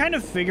mean, I kind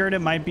of figured it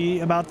might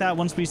be about that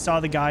once we saw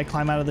the guy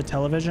climb out of the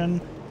television,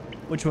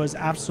 which was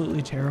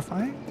absolutely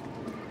terrifying.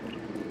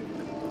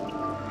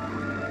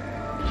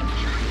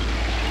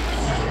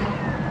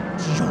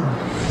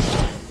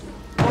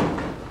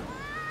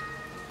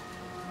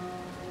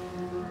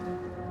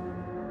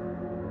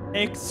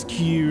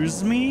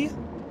 Excuse me?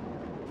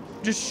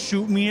 Just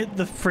shoot me at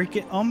the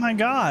freaking... Oh my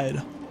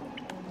god.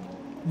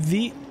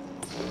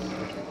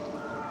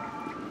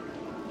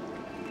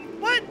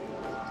 What?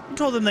 Who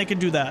told them they could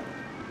do that?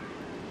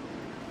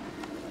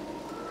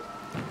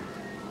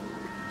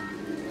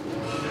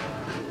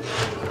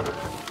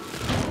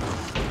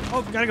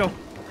 Oh, gotta go.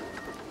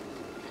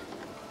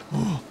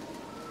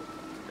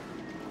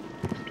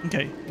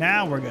 Okay,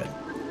 now we're good.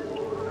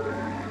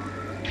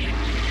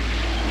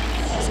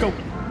 Let's go.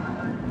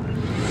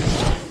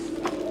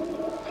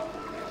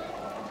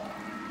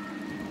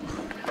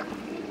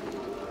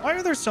 Why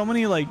are there so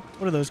many, like,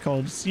 what are those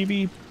called?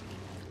 CB?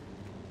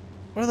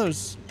 What are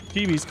those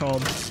TVs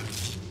called?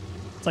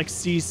 It's like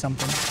C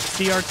something.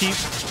 CRT?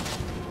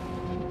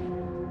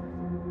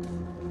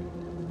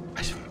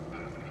 I should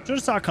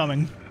have saw it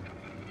coming.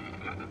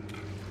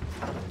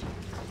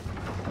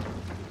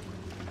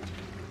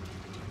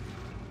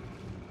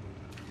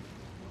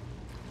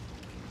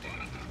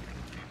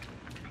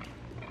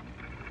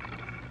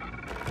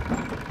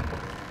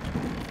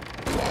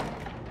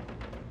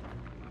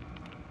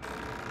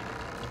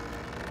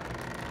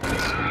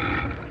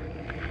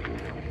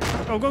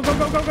 Go, go, go,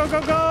 go, go, go,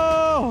 go,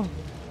 go!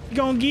 You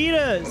gonna get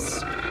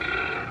us!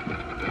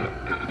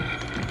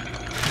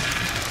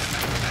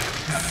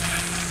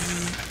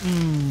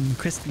 Mmm,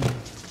 crispy.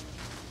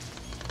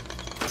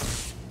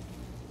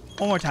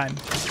 One more time.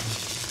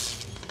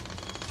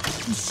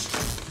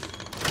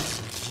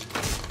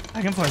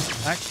 Back and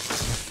forth. Back.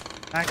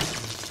 Back.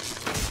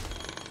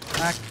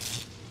 Back.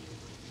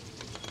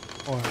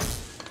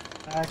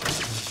 Forth. Back.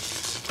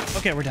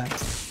 Okay, we're done.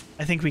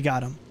 I think we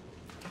got him.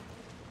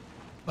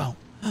 Boom.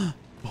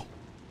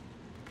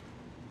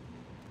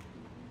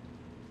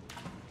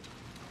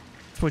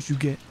 That's what you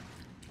get.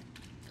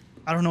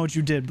 I don't know what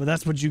you did, but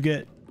that's what you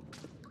get.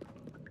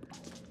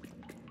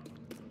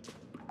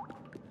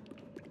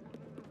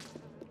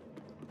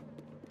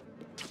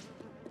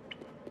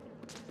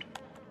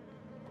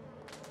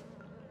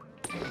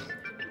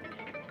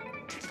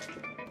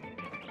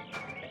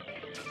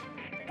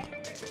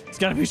 It's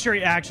gotta be sure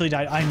he actually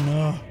died. I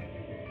know.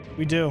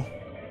 We do.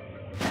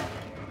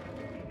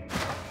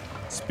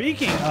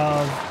 Speaking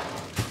of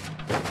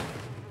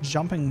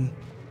jumping.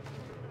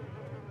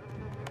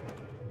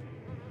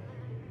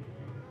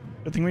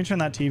 Good thing we turned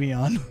that TV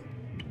on.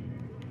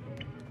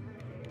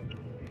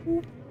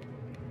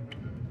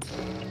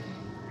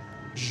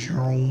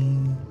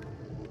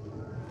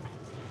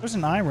 There's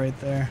an eye right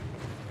there.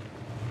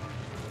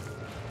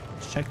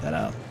 Let's check that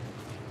out.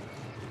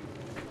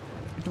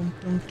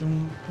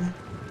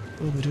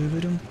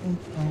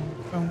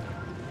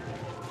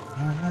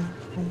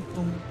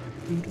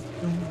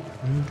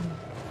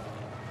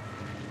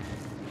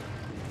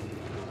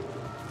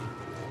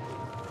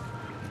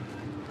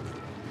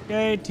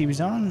 Okay, TV's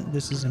on.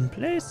 This is in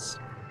place.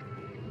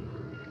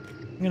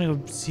 I'm gonna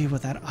go see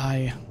what that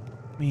eye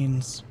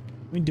means.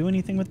 Can we do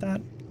anything with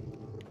that?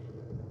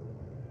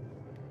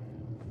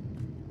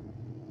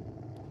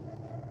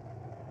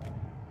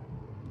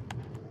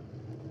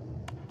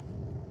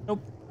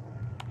 Nope.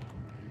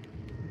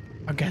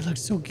 Our guy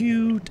looks so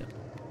cute.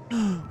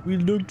 We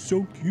look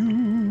so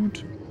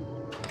cute.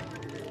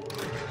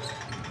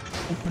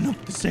 Open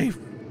up the safe.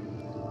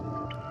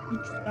 We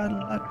just got a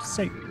lot to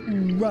say.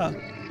 Hoorah.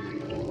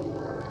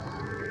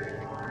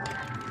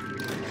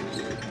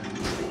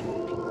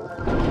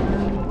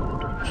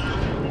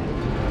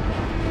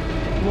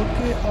 Look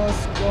at us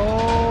go.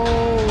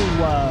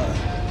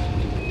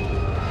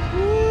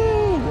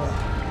 Woo.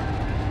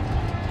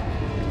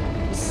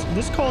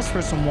 This calls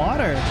for some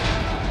water.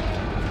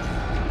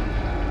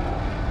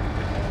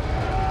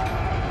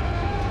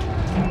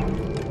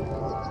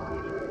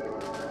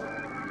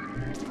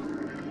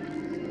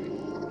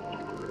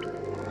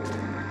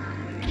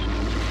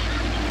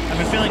 I have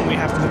a feeling we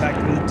have to go back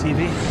to the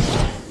TV.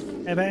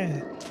 Hey,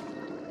 babe.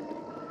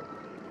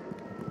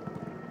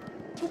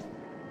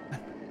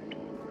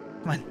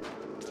 Come on.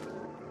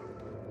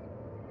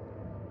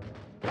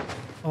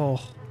 Oh.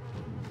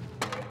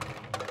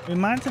 We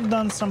might have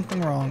done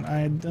something wrong.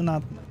 I do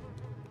not know.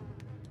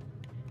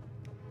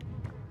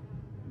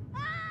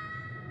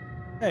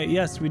 Hey,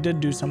 yes, we did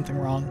do something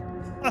wrong.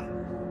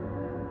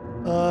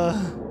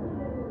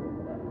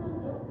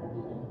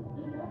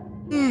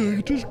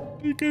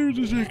 The game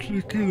is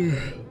actually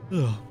killer.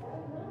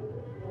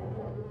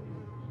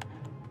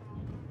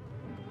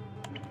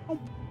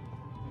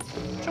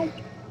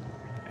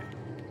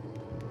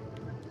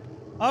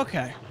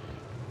 Okay.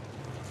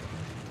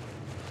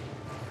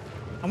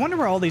 I wonder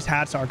where all these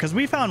hats are, because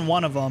we found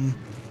one of them,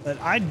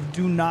 but I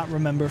do not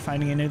remember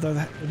finding any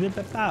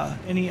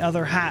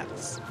other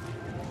hats.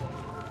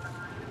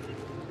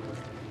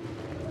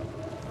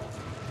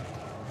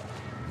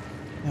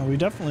 Yeah, we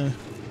definitely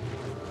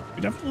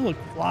look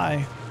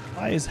fly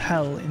as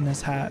hell in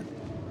this hat.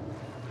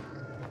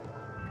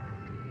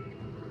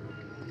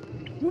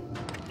 Whoop.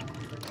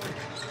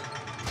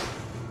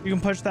 You can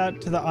push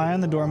that to the eye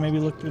on the door, maybe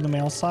look through the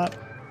mail slot.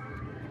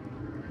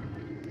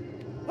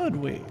 Could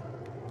we?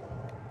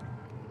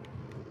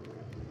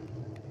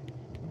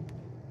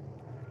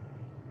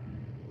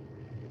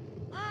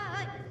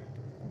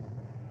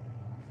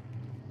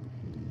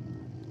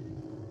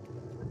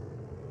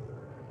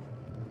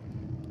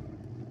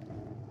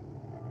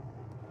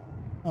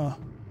 Oh,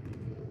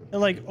 it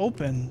like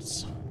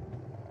opens.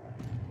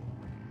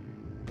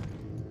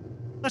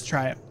 Let's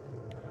try it.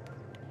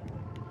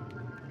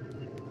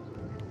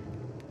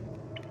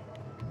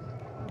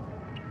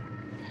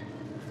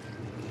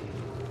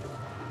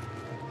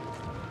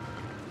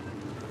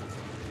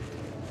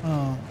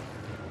 Oh.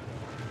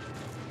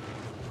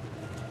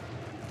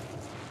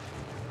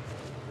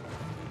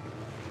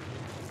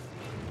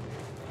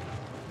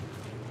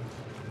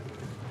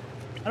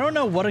 I don't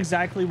know what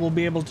exactly we'll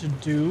be able to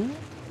do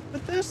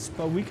with this,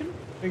 but we can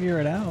figure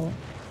it out.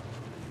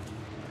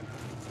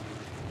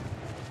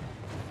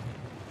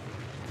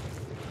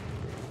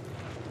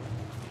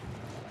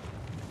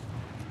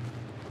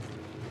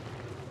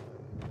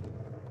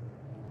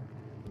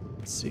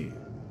 Let's see.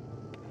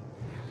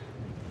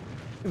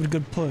 Give it a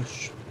good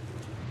push.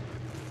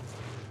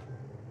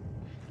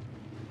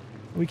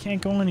 We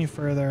can't go any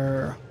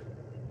further.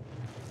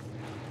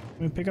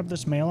 Can we pick up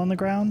this mail on the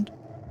ground?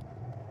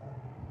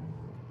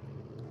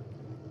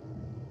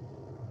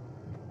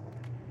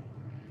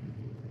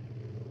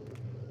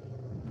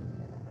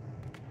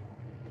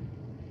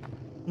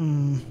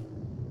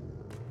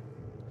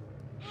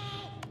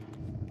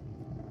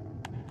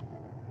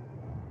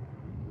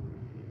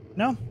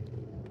 No?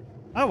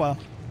 Oh well.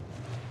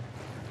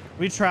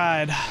 We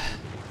tried.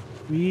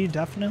 We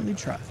definitely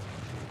tried.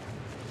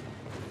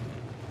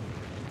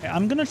 Okay,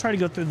 I'm gonna try to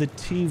go through the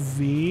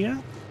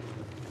TV.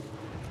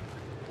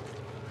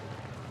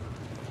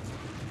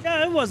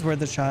 Yeah, it was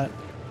worth a shot.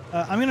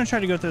 I'm gonna try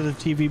to go through the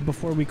TV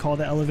before we call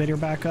the elevator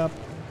back up.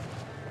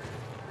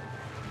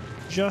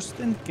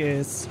 Just in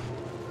case.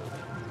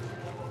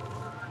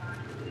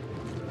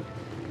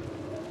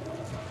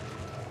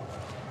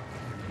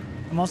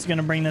 I'm also going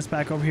to bring this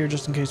back over here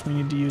just in case we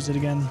need to use it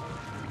again.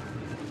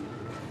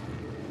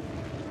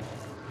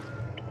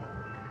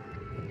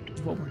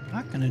 What we're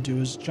not going to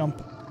do is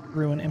jump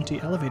through an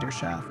empty elevator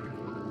shaft.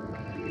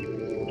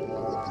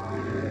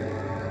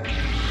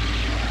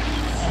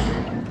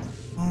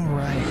 All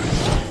right.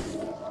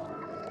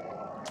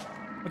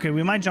 Okay,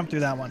 we might jump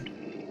through that one.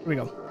 Here we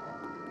go.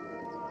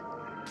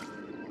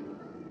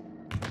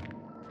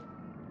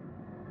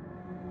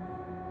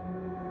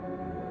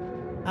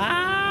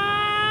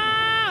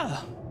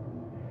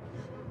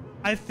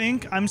 I I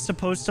think I'm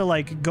supposed to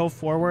like go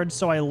forward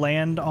so I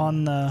land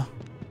on the...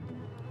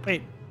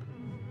 Wait.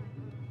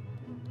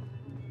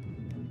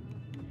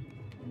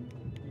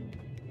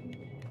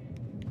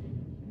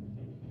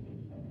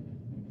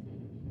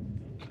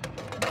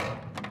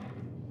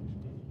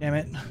 Damn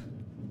it.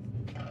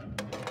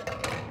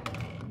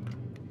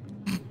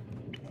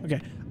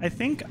 Okay, I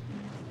think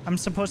I'm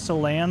supposed to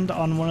land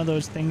on one of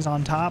those things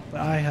on top,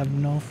 but I have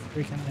no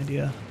freaking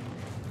idea.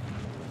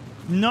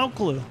 No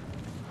clue.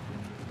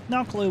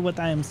 No clue what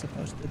I am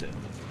supposed to do.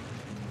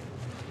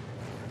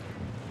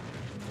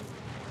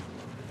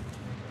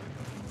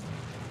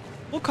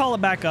 We'll call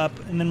it back up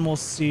and then we'll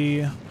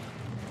see.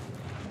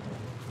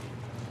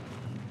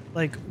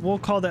 Like, we'll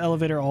call the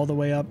elevator all the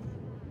way up.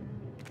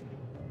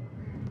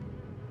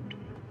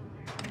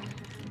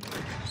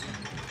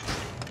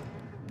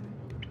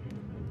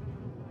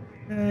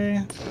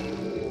 Okay.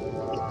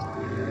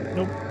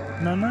 Nope.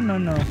 No, no, no,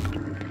 no.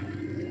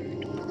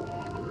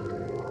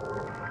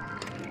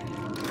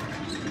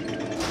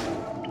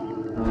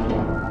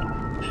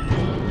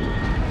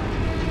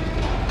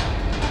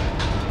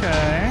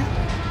 Okay.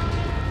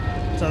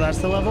 So that's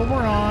the level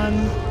we're on.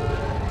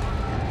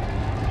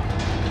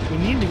 We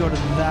need to go to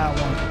that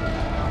one.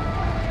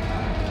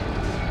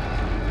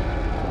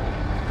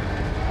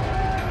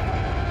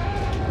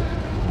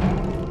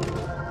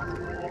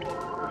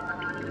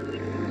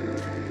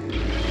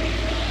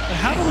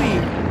 How do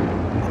we...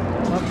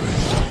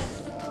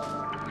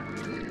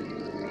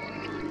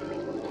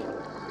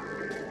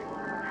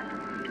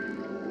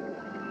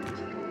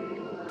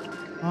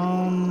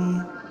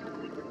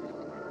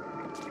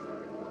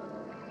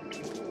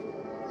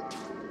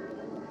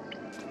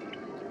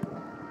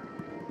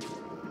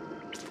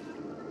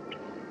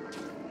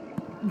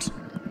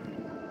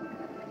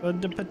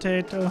 Good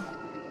potato.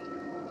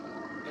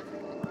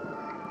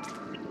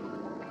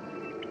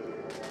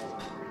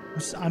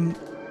 I'm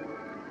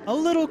a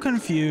little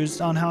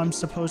confused on how I'm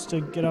supposed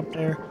to get up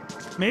there.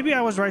 Maybe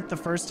I was right the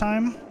first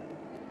time.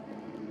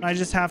 I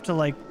just have to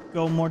like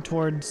go more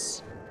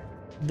towards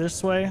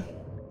this way.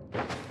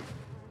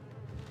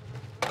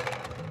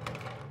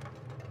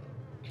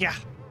 Yeah.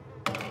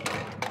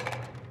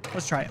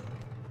 Let's try it.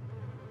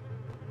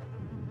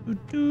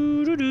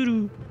 Do, do, do,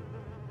 do.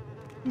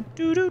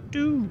 Do, do,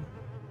 do.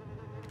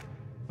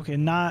 Okay,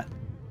 we're not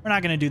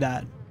gonna do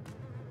that.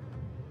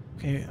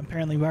 Okay,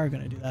 apparently we are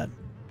gonna do that.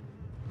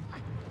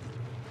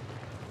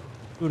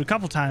 Do it a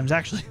couple times,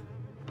 actually.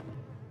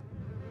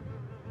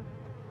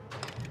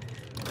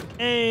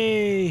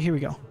 Hey, here we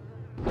go.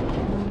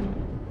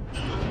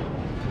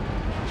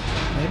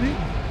 Maybe?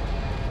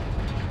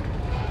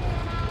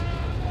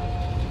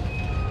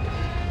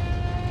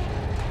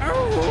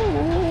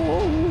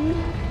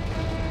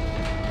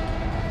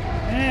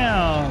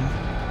 Damn.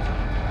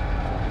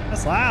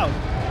 That's loud.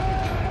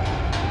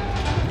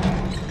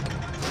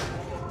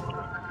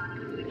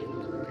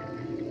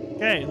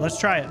 Okay, let's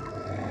try it.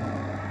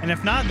 And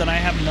if not, then I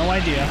have no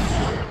idea.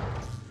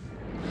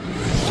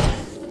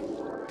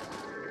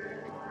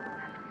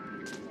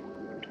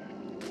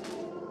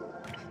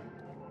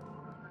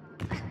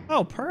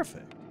 Oh,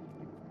 perfect.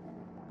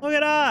 Look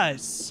at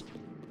us.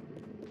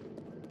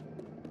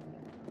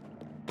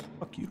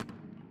 Fuck you.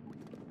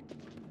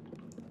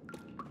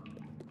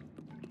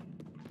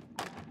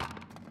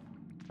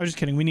 I'm just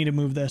kidding. We need to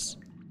move this.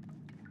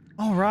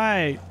 All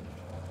right.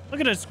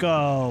 Look at us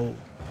go.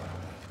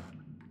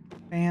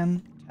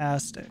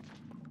 Fantastic.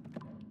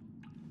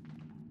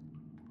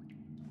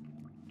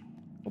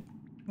 Oh,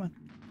 come on.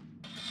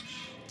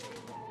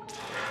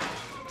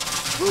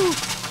 Woo.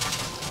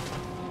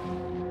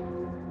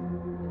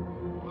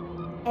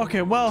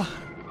 Okay, well,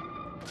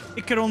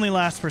 it could only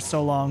last for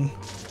so long.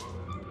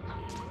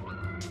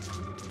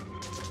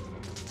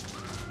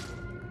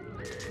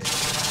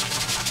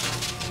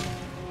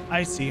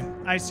 I see.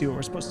 I see what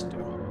we're supposed to do.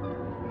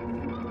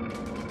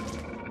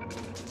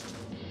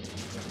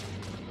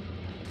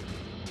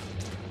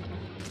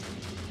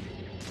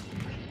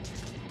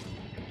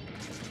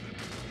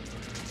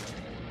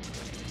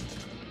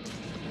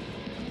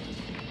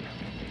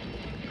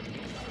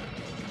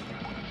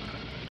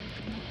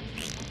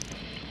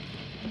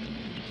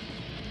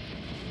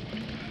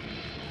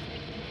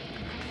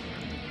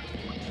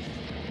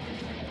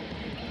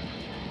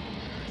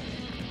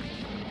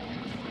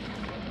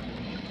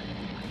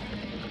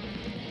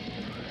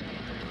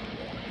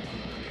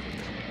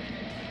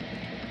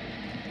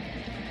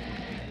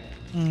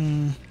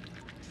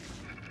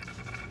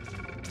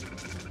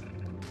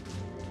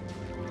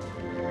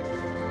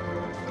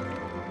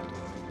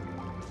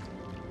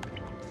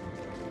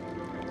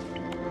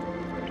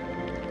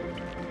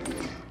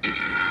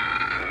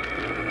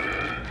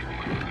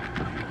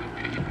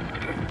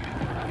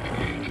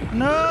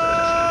 No!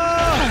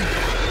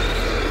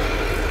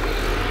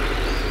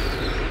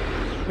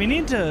 We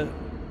need to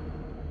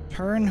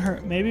turn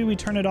her. Maybe we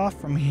turn it off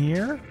from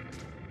here?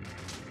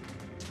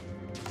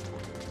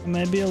 I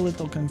may be a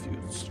little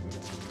confused.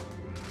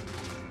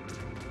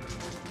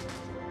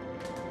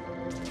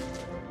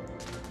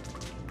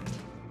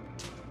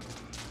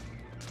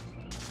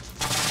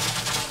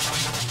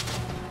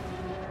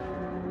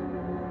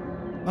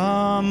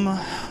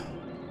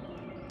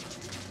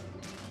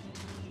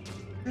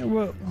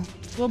 We're a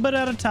little bit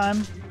at a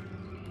time.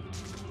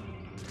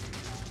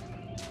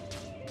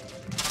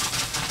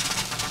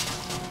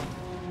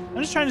 I'm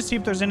just trying to see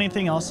if there's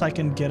anything else I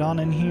can get on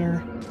in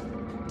here.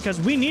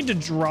 Because we need to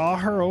draw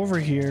her over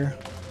here.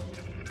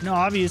 No,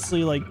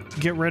 obviously, like,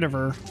 get rid of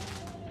her.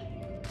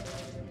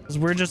 Because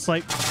we're just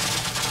like...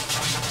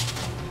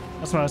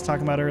 That's what I was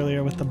talking about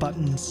earlier with the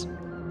buttons.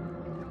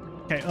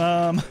 Okay,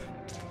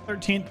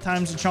 13th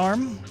time's a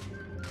charm.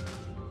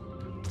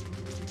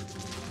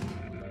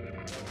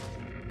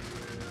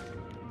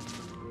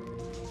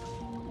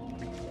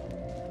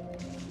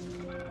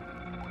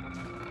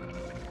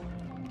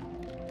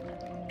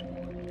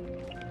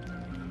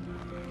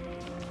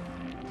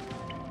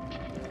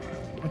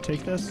 I'll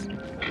take this.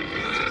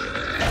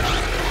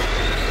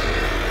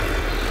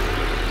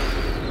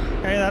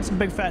 Okay, that's a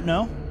big fat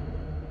no.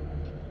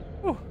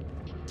 Whew.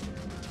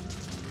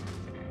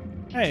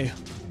 Hey.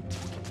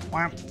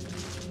 Wow.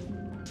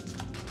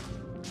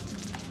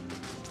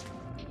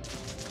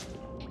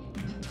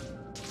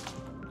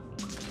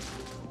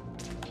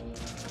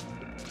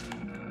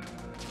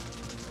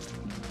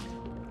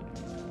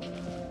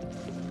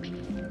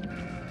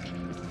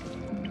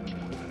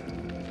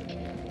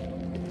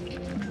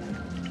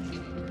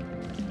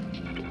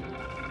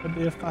 Could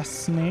be a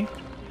fast snake.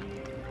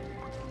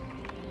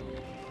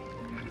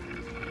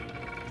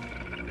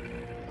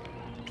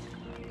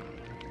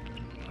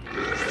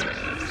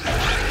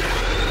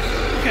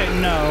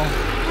 No.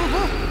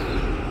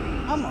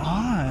 Come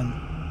on.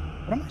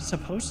 What am I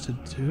supposed to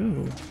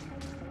do?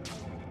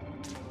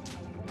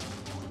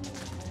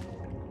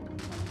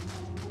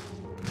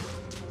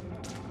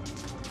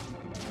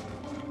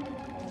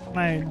 Can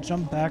I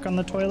jump back on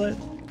the toilet?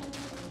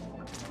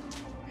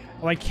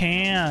 Oh, I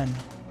can.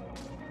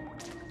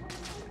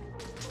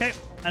 Okay,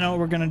 I know what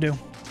we're gonna do.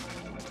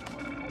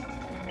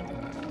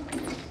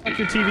 Fuck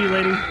your TV,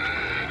 lady.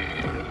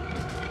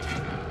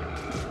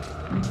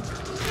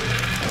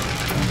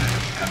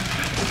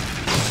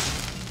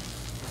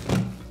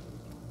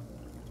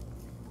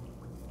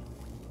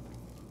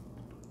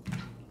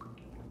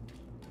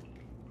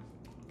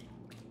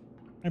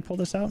 Can I pull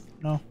this out?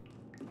 No.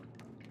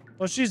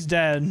 Well, she's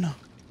dead.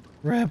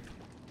 Rip.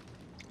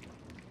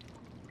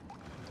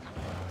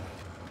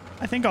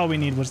 I think all we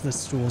need was this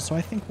stool, so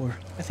I think we're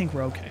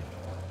okay.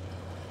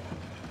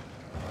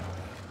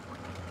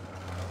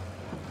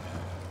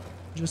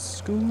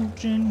 Just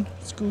scooching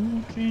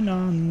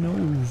on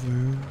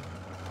over.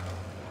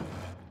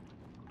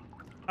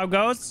 How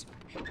goes?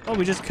 Oh,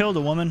 we just killed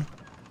a woman.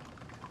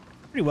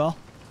 Pretty well.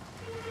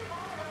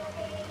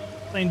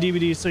 Playing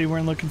DVD so you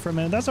weren't looking for a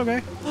minute. That's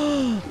okay.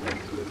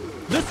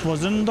 This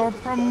wasn't our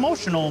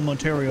promotional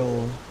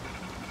material.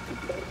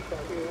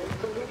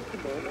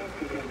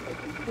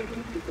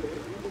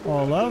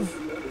 Oh, love.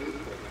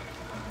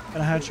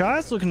 Gonna have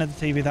shots looking at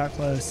the TV that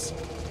close.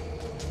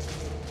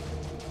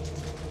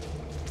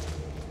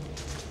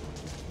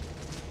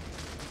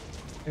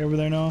 Hey, over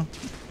there, Noah.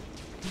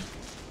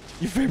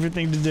 Your favorite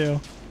thing to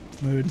do.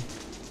 Mood.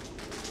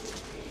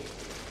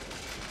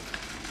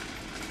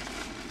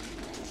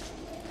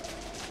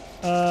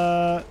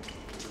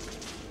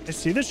 I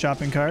see the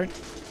shopping cart.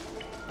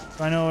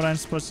 Do I know what I'm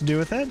supposed to do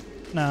with it?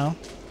 No.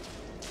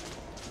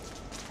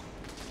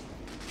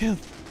 Kill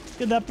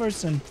that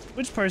person.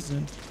 Which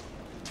person?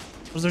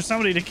 Was there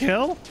somebody to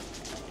kill?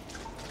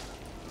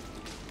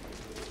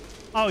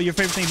 Oh, your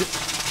favorite thing to...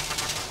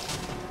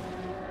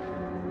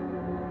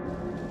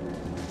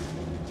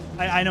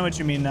 I know what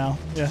you mean now.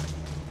 Yeah.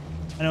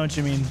 I know what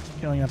you mean.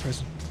 Killing that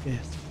person.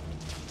 Yes.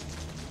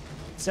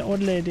 It's an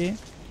old lady.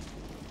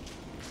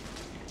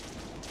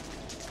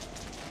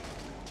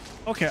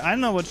 Okay, I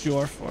know what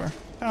you're for.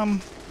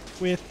 Come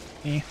with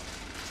me.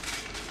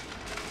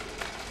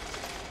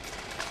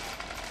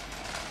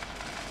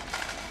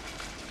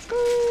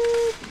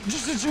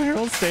 Just a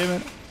general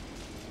statement.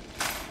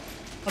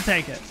 I'll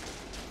take it.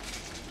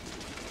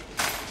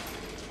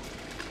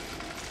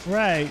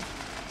 Right.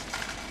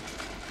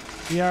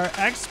 We are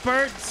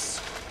experts.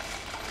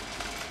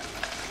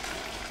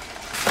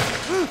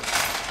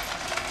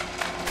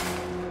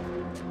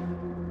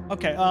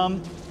 Okay,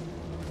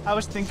 I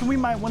was thinking we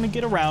might want to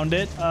get around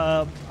it.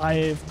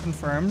 I've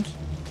confirmed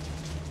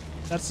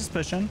that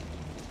suspicion.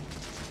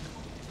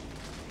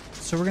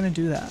 So we're going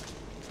to do that.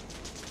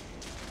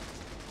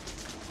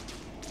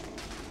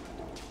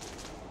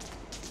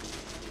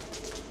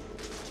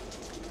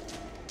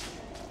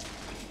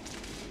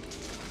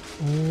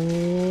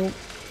 Oh.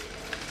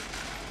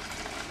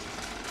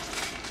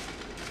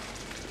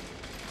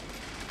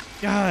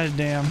 God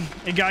damn.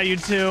 It got you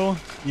too.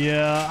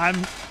 Yeah,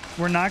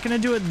 we're not going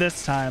to do it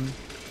this time.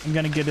 I'm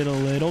going to get it a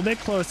little bit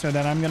closer,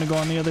 then I'm going to go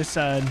on the other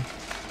side.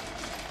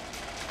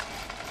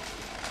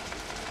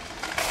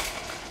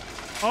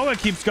 Oh, it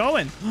keeps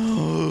going.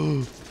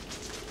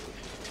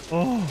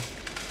 Oh.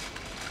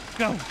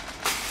 Go.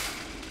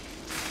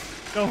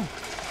 Go.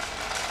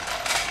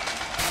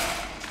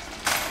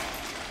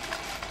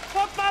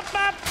 Bop, bop,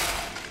 bop.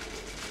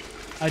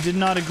 I did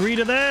not agree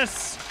to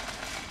this.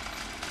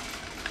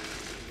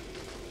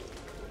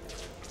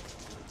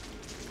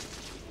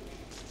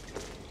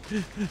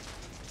 Can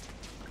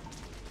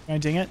I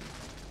ding it?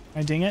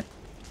 Can I ding it?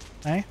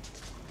 Hey?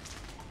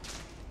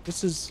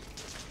 This is...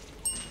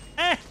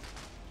 Eh!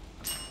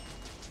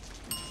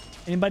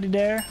 Anybody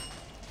there?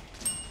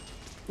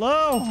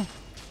 Hello?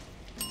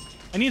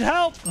 I need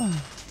help!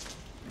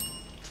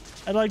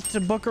 I'd like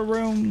to book a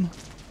room.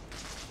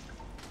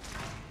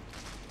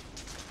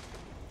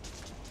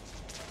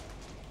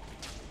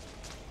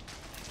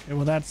 Okay,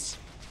 well that's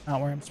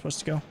not where I'm supposed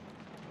to go.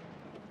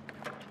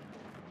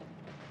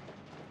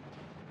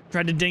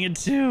 Tried to ding it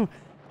too.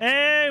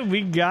 Hey,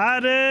 we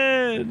got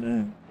it.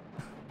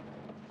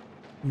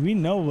 We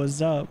know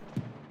what's up.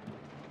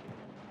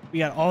 We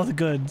got all the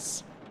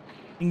goods.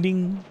 Ding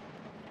ding.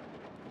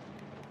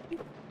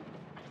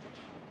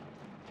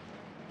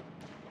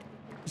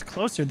 It's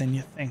closer than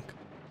you think.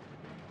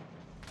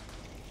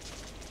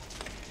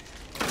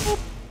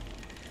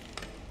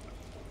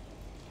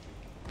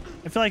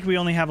 I feel like we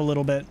only have a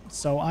little bit,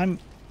 so I'm...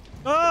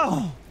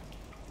 Oh!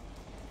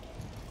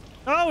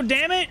 Oh,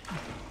 damn it!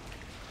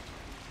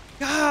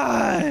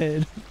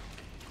 God!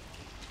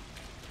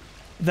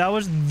 That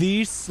was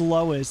the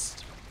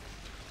slowest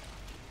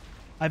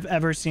I've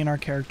ever seen our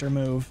character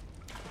move.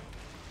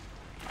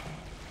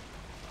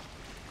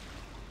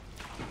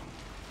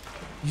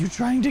 You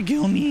trying to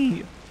kill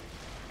me?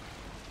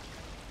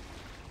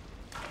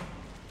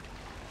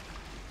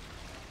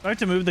 Do I have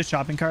to move the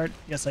shopping cart?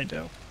 Yes, I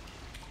do.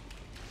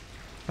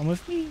 Come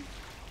with me.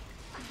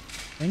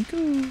 Thank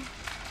you.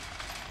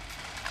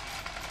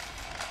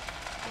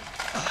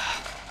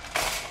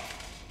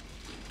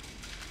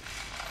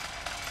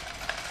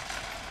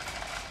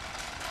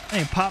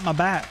 Hey, pop my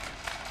back.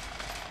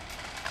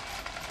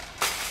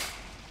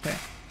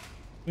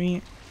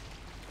 Okay.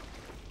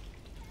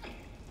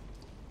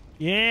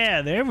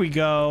 Yeah, there we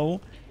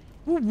go.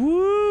 Woo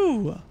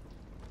woo.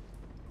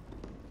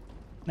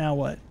 Now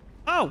what?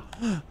 Oh!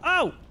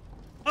 Oh!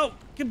 Oh!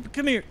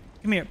 Come here.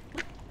 Come here.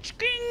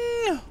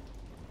 Ching!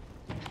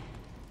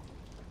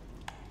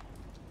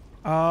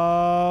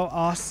 Oh,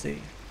 I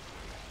see.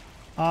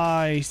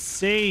 I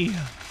see.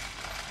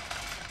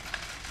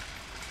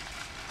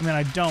 I mean,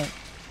 I don't.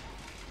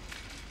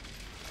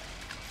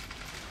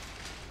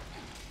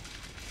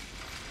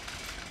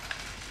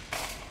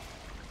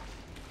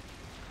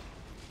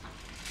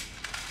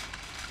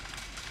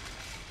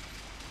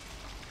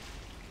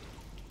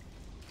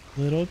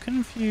 Little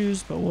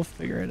confused, but we'll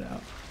figure it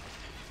out.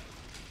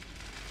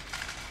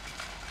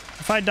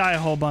 If I die a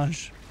whole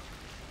bunch.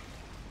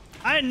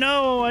 I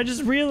know, I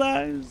just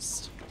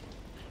realized.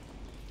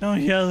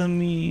 Don't yell at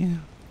me.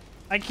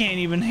 I can't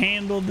even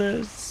handle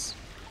this.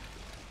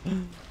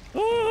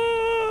 Oh.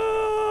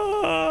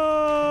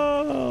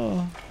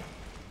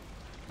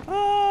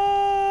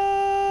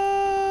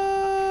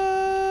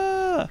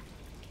 Ah.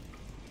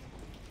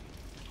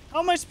 How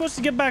am I supposed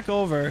to get back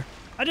over?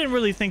 I didn't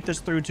really think this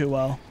through too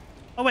well.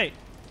 Oh, wait.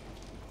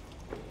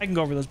 I can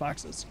go over those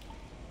boxes.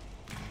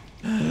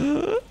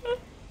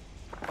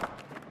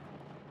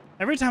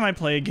 Every time I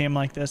play a game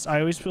like this,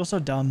 I always feel so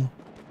dumb.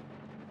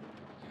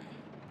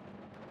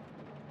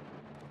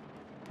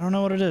 I don't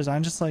know what it is.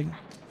 I'm just like...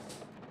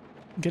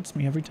 It gets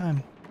me every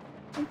time.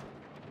 Here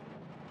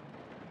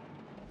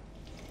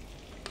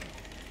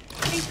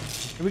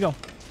we go.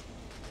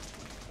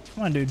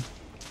 Come on, dude.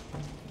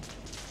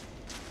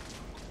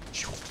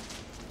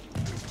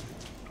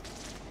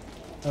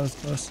 That was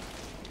close.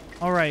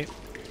 All right.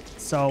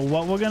 So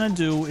what we're going to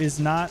do is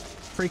not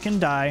freaking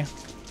die.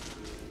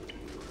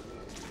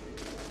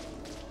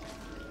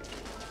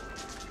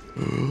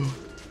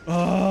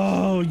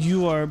 Oh,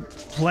 you are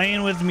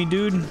playing with me,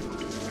 dude.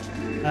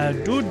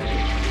 Dude.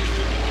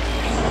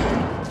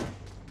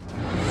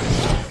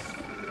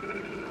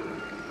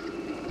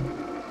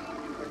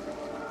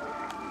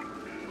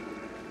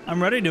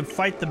 I'm ready to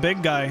fight the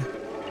big guy.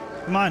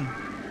 Come on.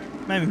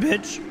 Come at me,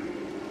 bitch.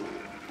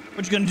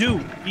 What you gonna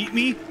do? Eat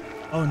me?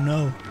 Oh,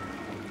 no.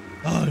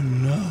 Oh,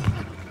 no.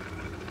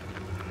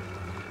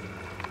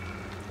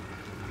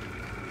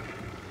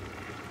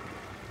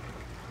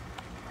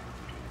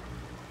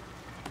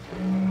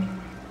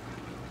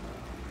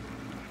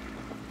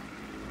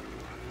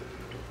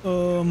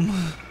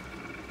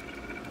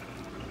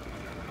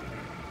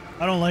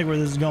 I don't like where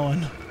this is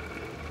going.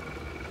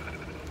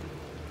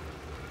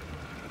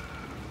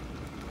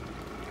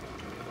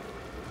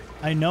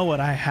 I know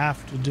what I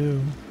have to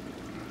do.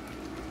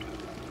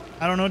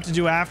 I don't know what to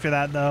do after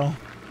that, though.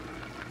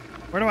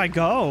 Where do I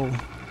go?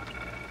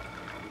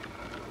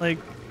 Like...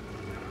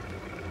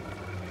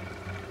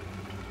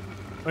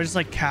 Do I just,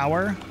 like,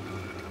 cower?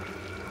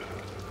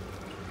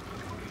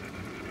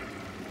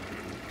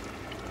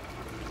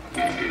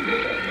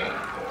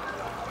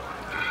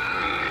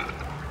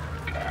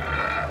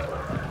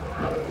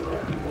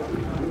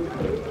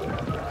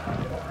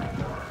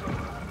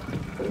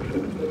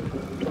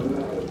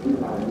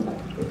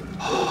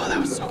 Oh, that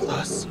was so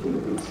close.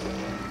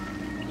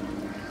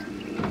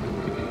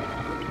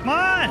 Come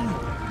on!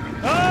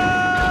 Oh!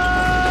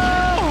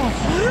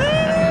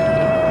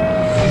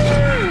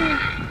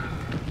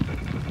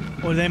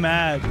 Oh, they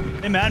mad.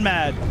 They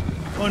mad.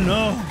 Oh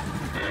no.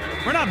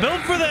 We're not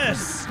built for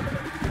this.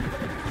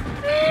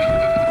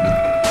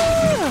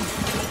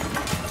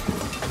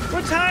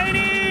 We're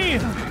tiny!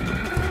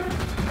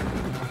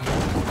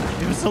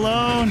 Leave us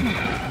alone.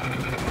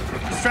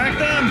 Distract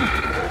them.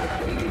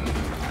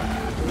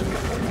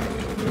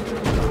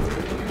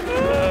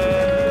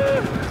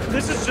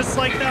 This is just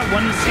like that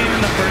one scene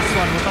in the first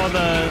one with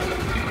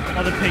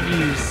all the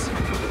piggies.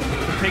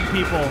 The pig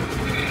people.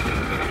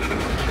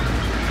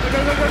 Go,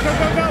 go, go, go,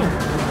 go, go!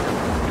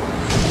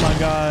 Oh my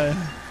god.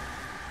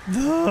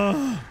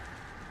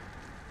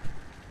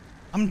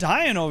 I'm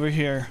dying over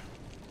here.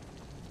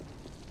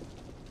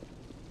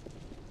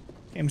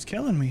 Game's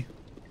killing me.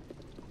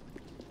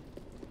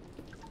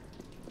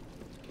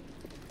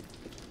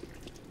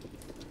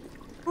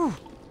 Whew.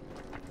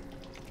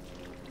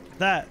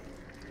 That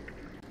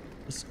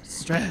was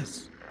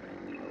stress.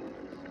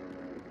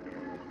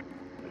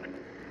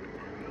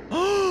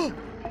 Oh!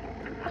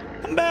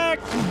 I'm back!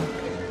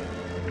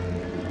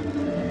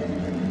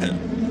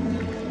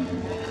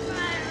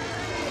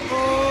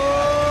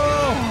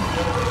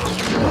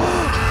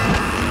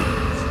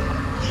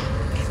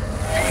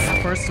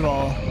 First of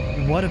all,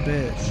 what a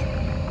bitch.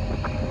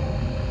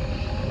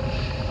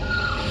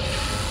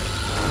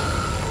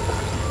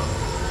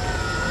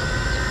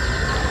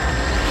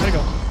 Gotta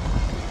go.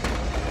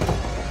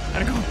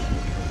 Gotta go.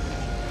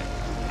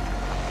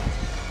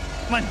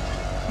 Come on.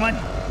 Come on.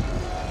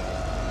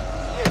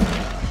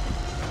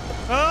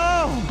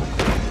 Oh!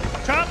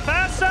 Chop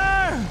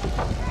faster!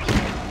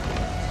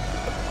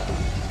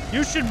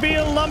 You should be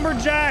a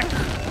lumberjack.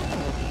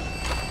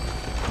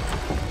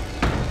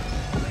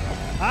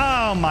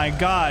 Oh my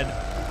god.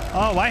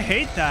 Oh, I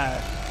hate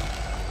that.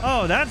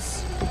 Oh,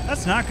 that's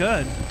not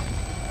good.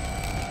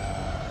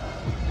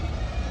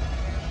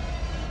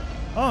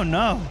 Oh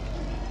no.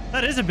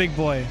 That is a big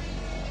boy.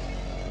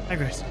 Hi,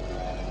 Grace.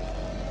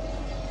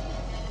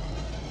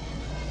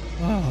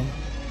 Oh.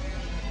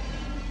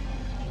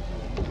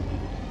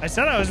 I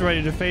said I was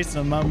ready to face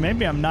him.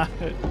 Maybe I'm not.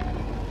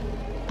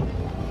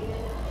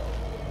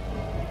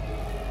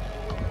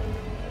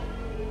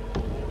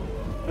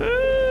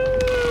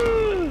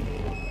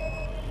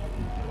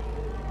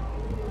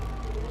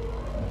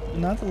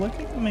 Not to look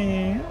at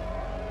me.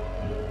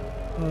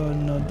 Oh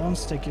no, don't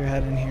stick your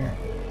head in here.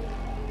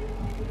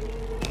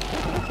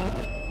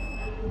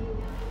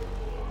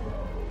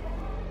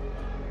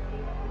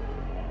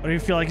 What do you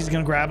feel like he's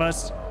gonna grab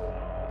us?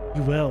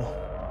 He will.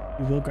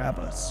 He will grab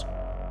us.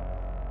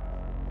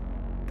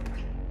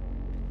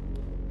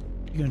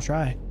 You gonna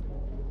try?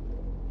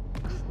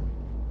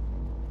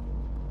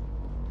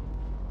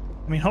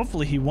 I mean,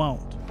 hopefully he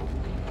won't.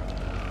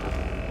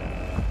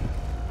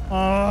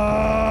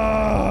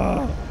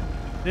 Oh,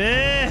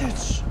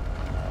 bitch!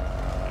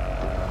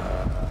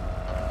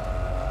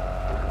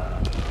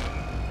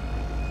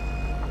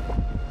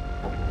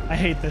 I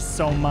hate this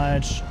so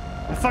much.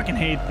 I fucking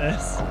hate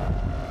this.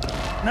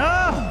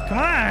 No, come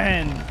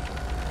on!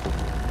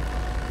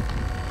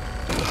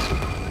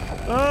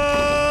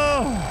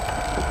 Oh,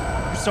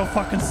 you're so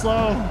fucking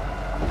slow.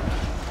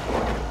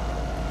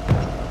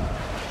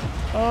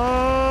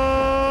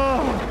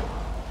 Oh,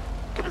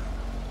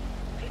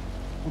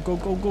 go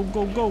go go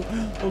go go go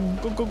go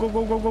go go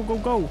go go go go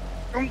go.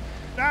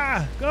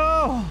 Ah,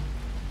 go.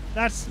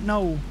 That's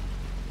no.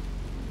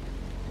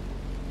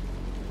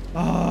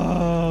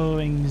 Oh,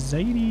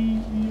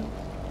 anxiety.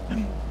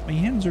 My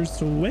hands are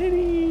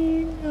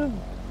sweating.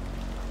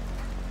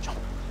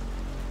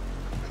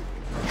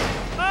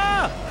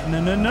 Ah!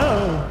 No, no,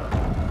 no.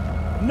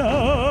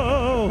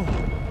 No.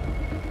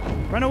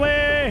 Run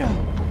away.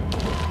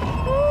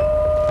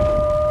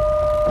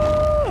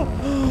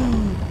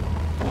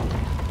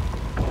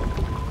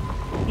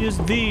 He is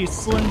the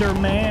Slender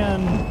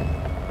Man.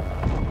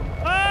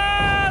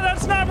 Ah,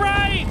 that's not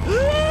right.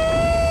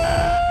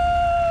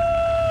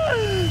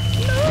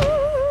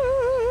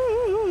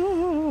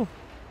 No.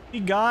 He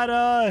got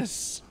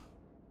us.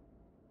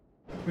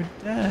 We're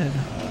dead.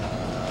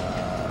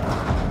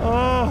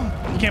 Oh,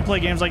 you can't play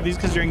games like these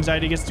because your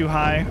anxiety gets too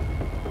high.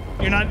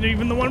 You're not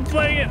even the one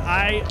playing it.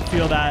 I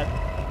feel that.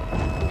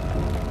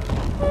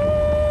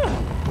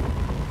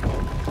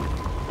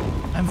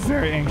 I'm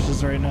very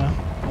anxious right now.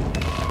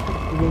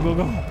 Go, go,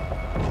 go.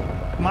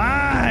 Come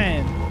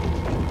on.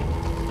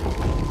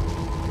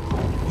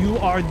 You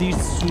are the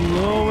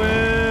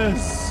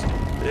slowest.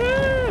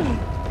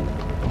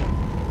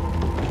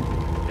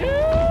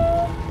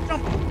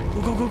 Jump.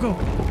 Go, go, go, go.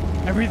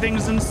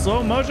 Everything's in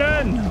slow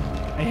motion.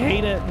 I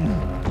hate it.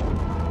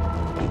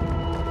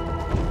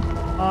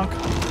 Honk.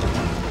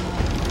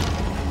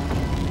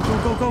 Go,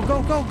 go, go,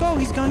 go, go, go.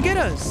 He's gonna get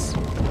us.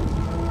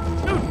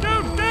 Dude,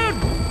 dude, dude.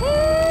 Woo!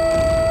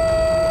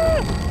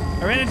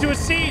 I ran into a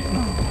seat.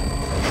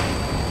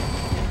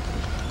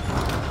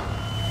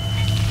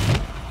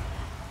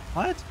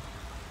 What?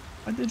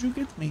 Why did you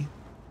get me?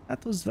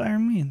 That was very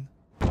mean.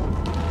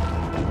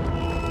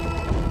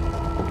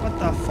 What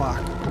the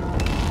fuck?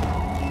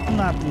 Do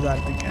not do that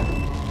again.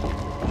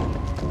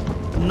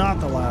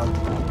 Not allowed.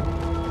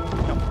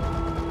 No.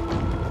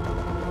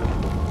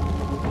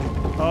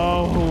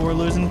 Oh, we're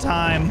losing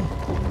time.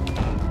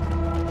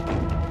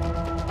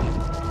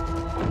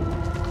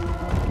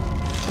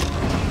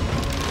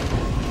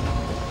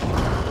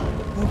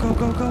 go,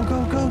 go, go,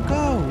 go, go,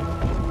 go.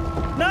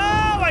 No,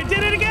 I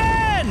did it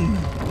again.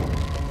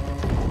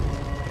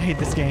 I hate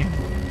this game.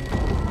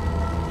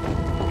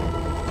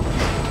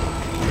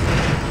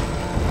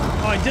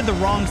 Oh, I did the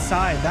wrong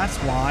side. That's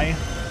why.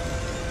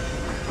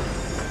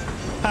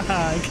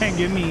 Haha, it can't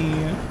get me.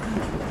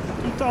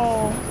 Too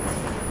tall.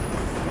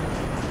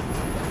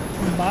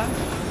 Bye.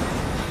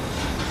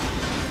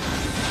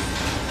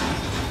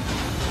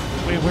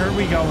 Wait, where are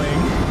we going?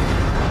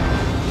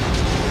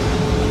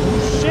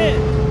 Oh, shit.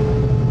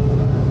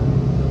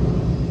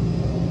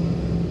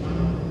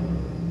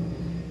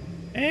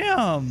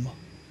 Damn.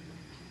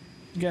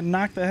 You got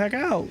knocked the heck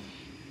out. Is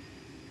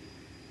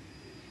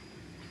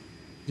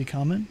he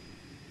coming?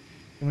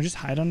 Can we just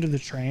hide under the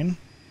train?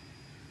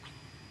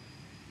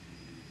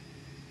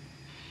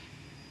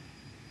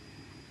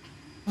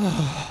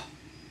 Oh.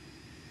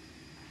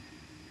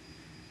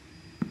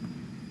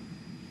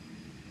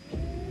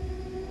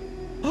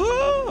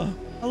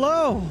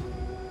 Hello.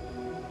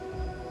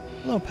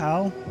 Hello,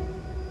 pal.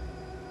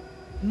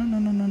 No, no,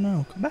 no, no,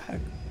 no. Come back.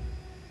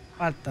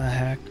 What the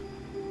heck?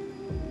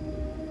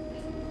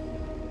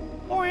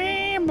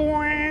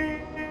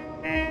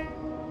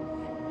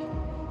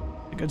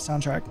 A good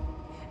soundtrack.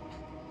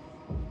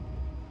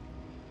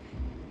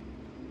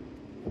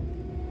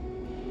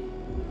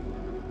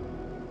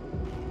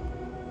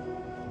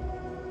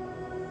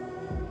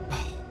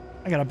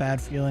 I got a bad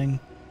feeling.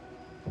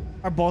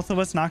 Are both of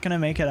us not gonna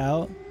make it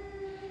out?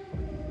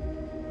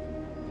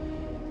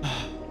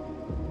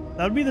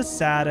 That would be the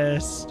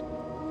saddest.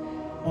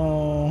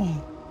 Oh.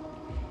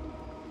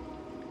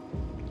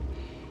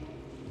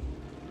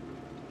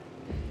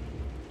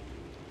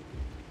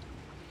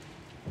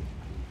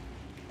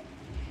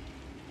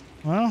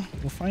 Well,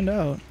 we'll find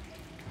out.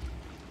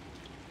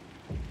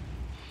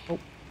 Oh,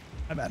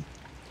 my bad.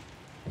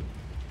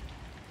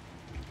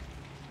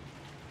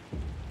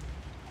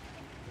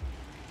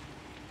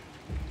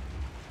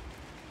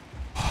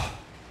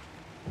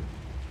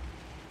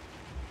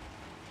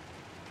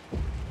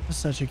 That's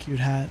such a cute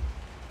hat.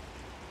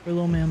 For a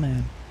little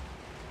mailman.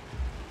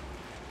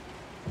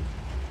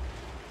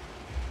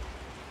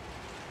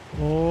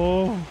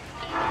 Oh.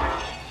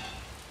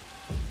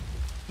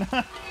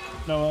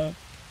 Noah.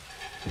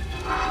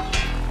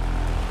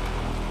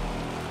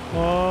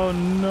 Oh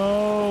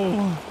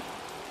no.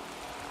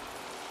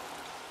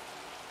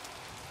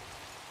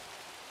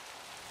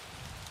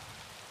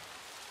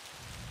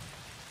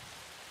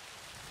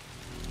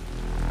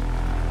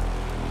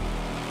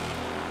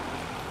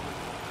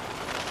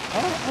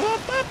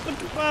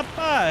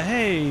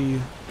 Hey,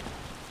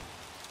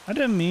 I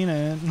didn't mean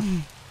it.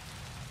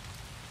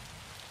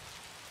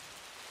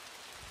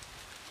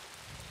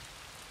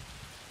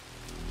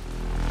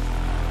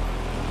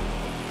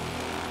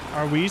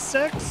 Are we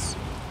 6?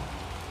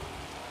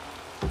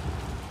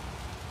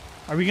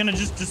 Are we gonna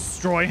just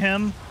destroy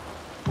him?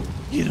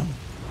 Get him.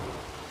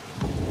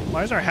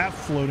 Why is our hat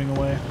floating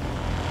away?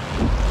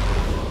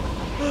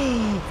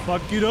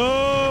 Fuck it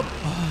up.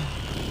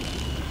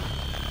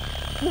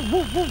 Woo,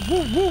 woo, woo,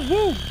 woo, woo,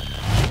 woo.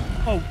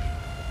 Oh.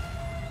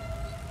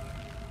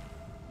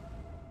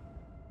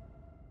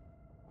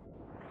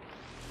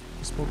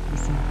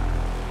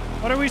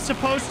 What are we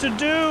supposed to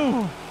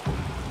do?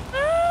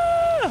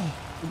 Ah!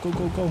 Go,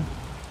 go, go.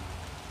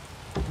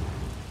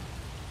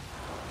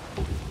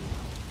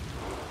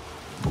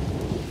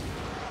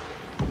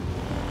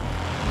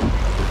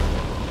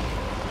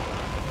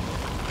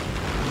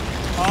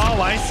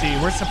 Oh, I see.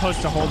 We're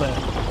supposed to hold it.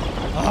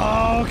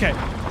 Oh, okay.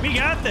 We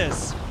got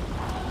this.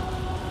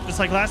 Just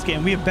like last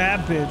game, we have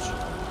bad bitch.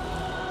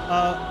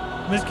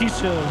 Miss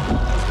Keisha.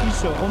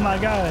 Miss Keisha. Oh my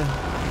god.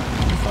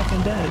 You're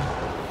fucking dead.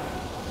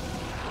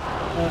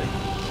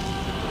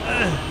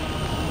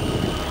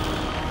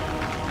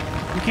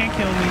 You can't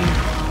kill me.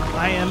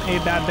 I am a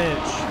bad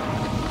bitch.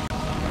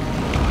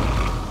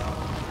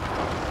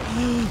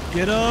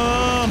 Get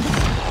him.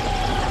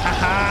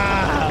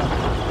 Haha.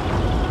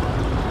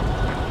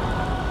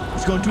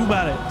 What's gonna do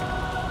about it?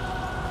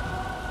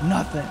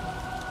 Nothing.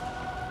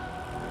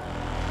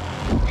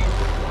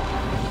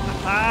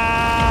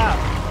 Ah!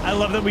 I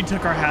love that we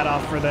took our hat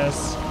off for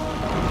this.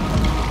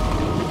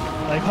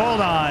 Like,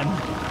 hold on.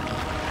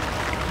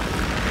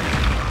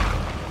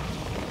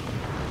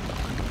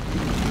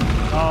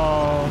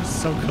 Oh,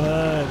 so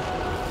good.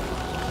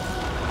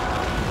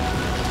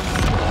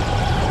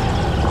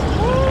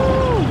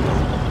 Woo!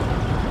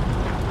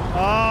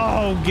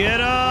 Oh, get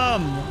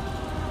him!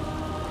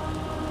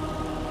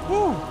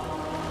 Woo!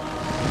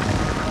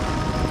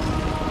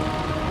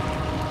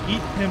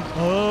 Eat him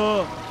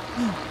up.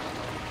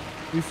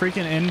 We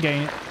freaking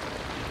endgame.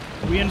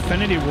 We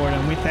Infinity Ward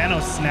him. We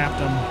Thanos snapped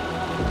him.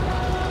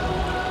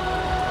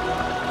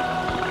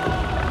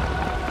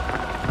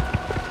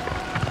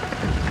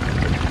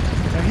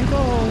 There he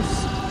goes.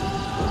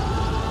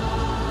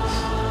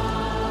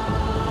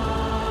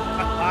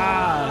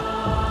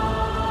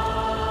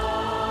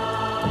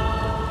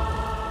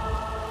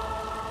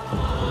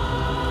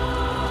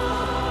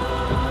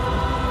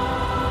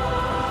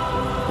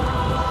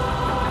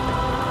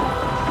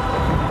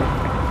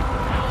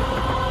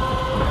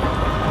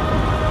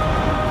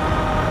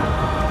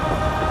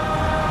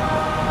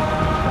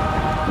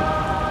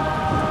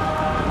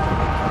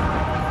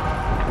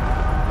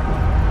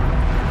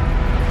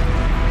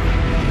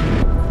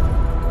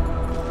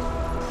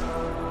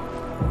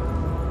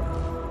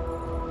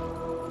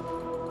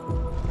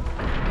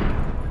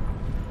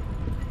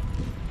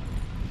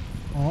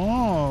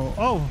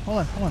 Whoa, hold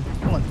on, hold on,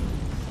 hold on.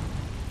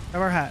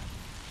 Grab our hat.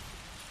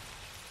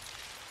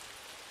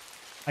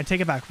 I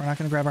take it back. We're not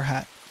going to grab our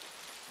hat.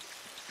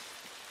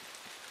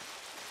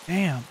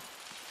 Damn.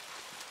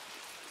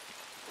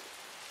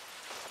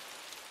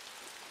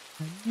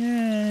 Let me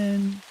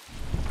in.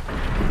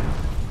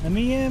 Let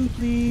me in,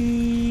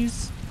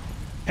 please.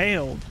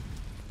 Hailed.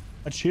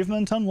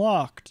 Achievement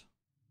unlocked.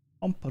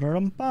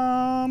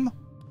 Bum.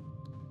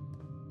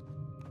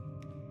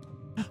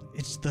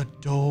 It's the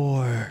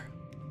door.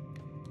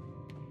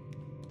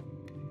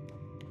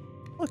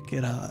 Look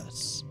at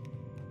us.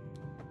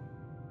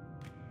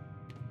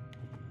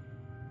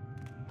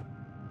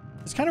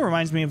 This kind of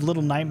reminds me of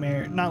Little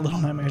Nightmare. Not Little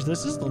Nightmares.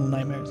 This is Little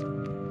Nightmares.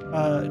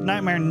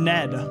 Nightmare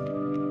Ned.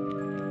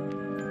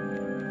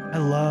 I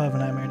love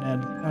Nightmare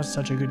Ned. That was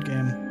such a good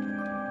game.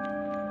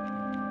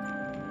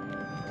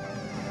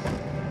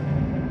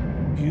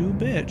 You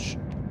bitch.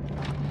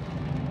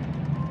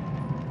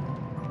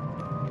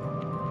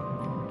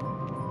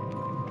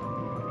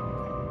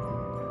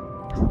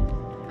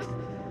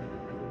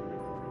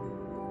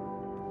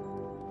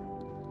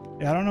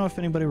 Yeah, I don't know if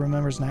anybody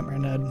remembers Nightmare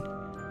Ned,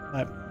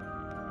 but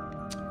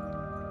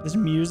this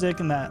music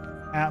and that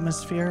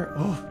atmosphere,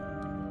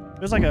 oh,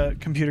 it was like a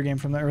computer game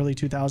from the early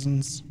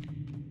 2000s.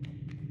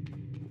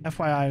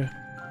 FYI.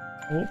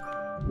 Oh.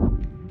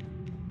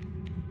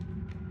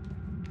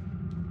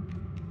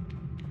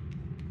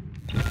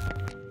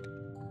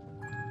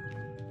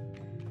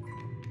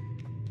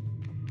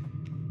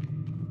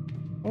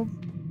 Oh.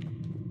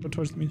 Go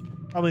towards the music.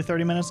 Probably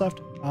 30 minutes left.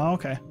 Oh,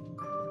 okay.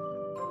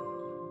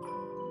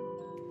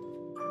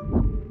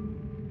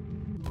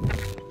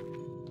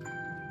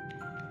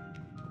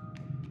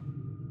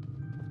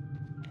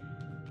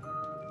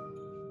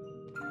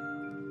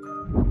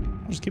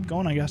 I'll just keep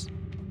going, I guess.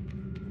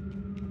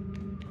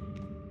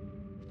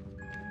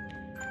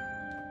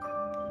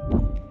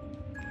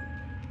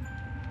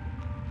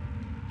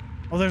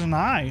 Oh, there's an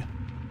eye.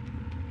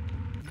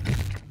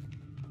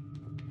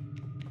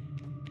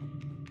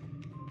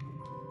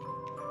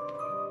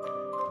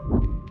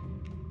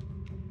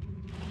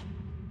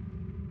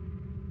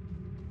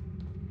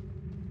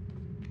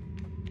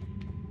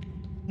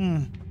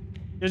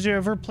 Did you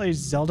ever play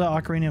Zelda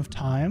Ocarina of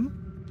Time?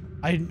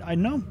 I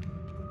know.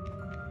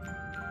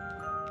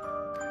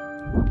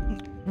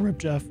 Rip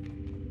Jeff.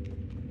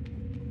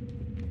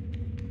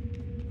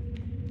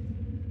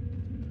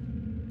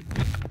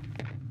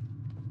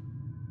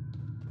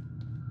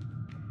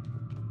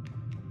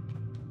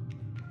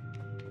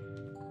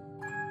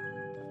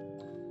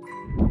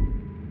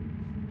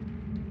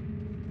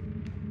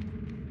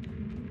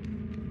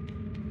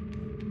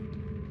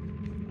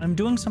 I'm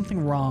doing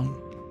something wrong.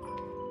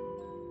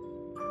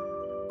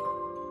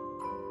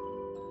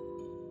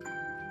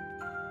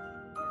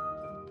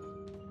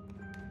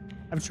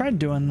 I've tried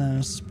doing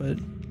this, but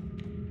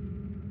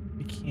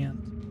I can't.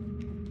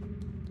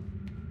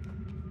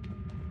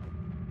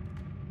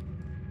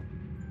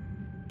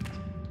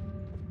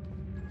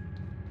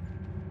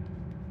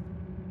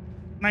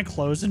 Can I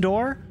close the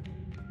door?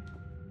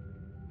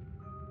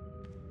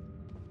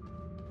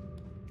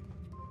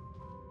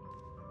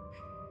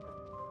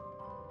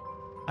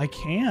 I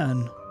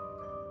can.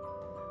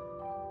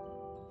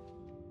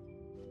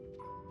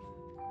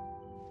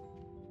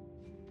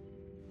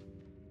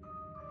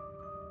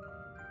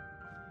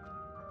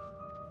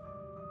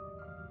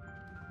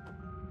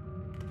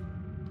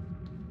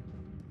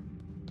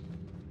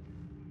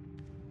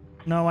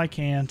 No, I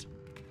can't. Do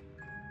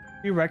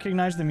you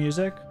recognize the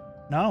music?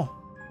 No.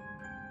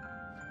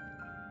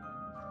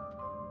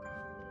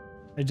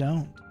 I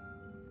don't.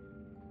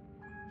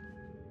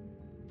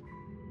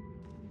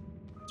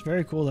 It's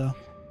very cool, though.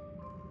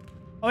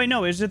 Oh, wait,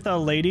 no. Is it the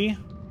lady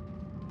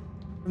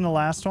from the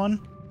last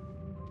one?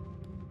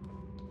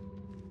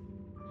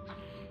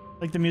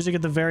 Like the music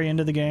at the very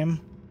end of the game?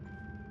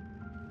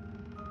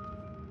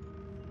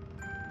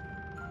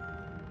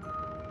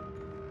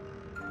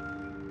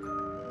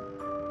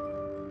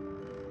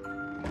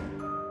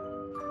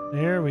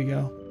 There we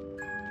go.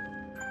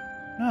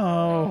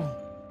 No.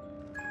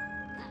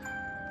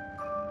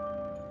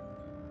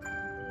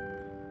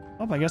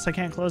 Oh, I guess I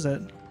can't close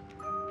it.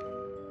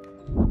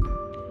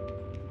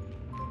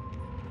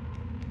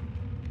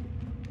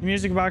 The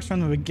music box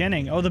from the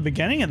beginning. Oh, the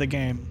beginning of the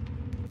game.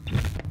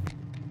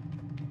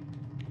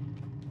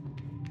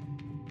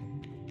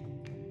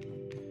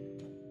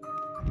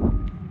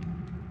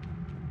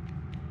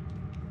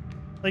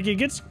 Like, it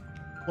gets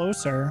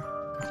closer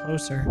and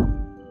closer.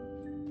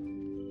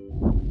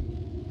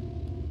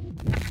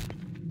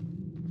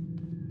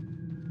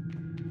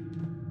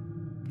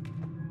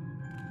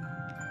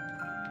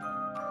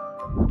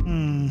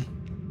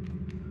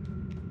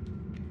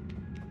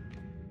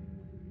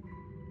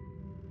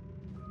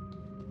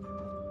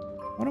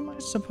 What am I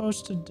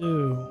supposed to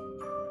do?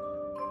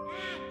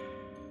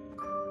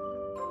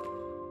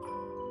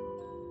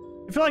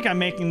 I feel like I'm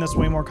making this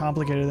way more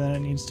complicated than it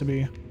needs to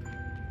be.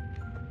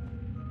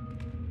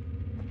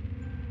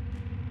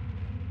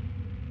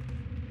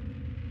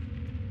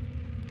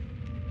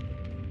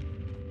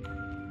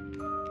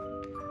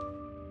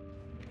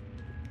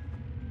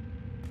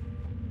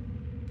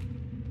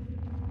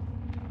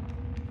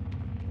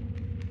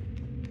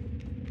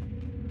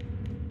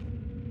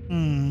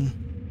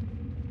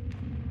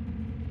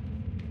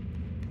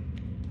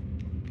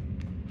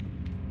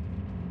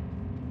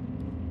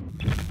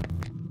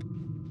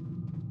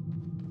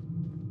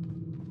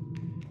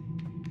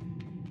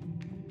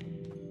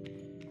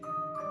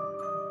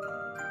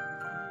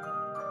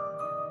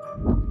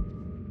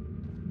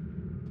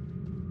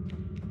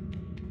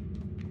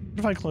 What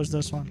if I close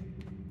this one?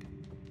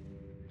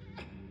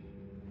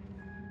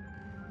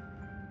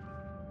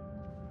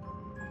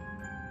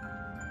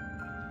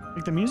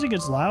 Like the music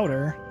gets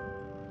louder.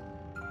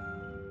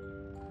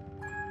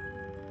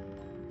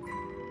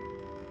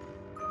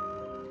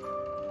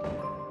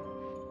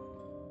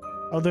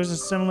 Oh, there's a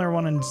similar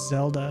one in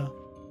Zelda.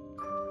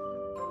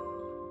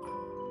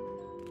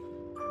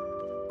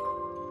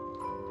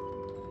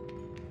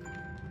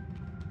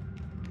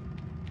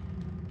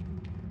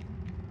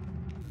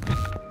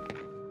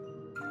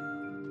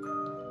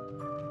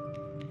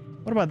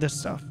 What about this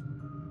stuff?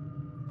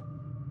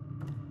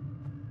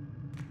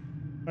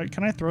 All right,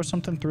 can I throw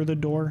something through the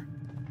door?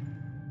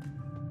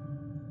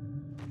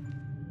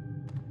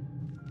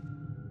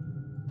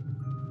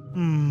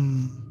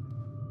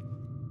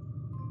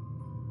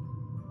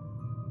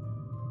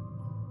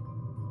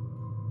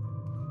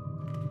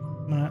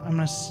 I'm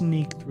gonna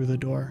sneak through the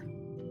door.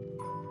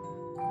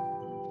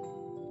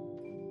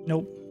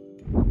 Nope.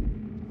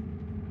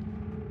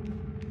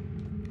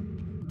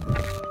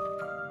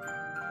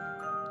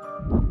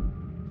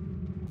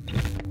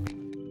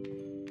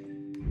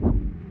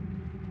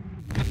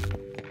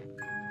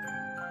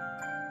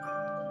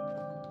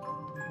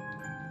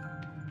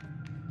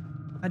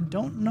 I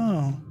don't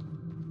know.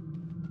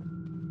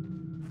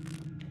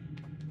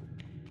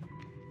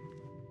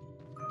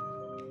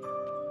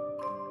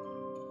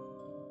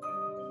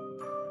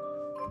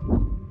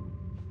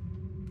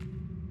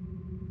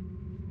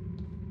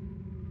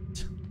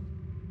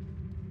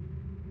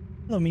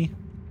 Hello, me.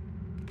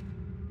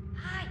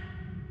 Hi.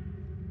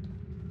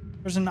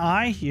 There's an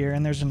eye here,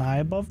 and there's an eye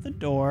above the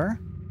door.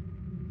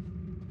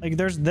 Like,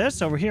 there's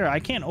this over here. I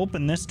can't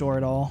open this door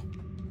at all.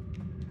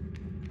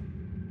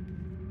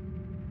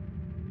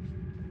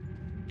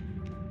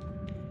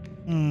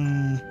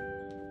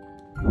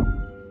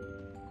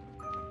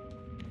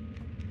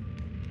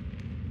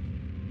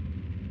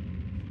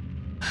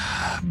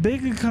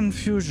 Big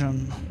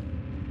confusion.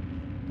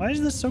 Why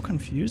is this so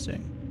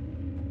confusing?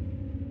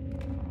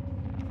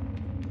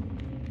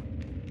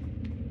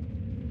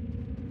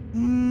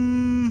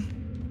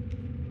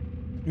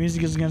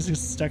 Music is gonna get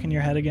stuck in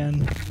your head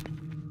again.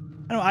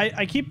 I don't know,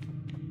 I keep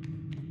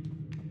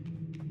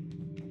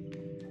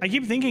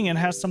thinking it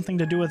has something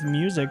to do with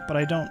music, but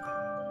I don't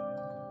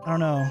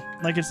know.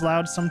 Like it's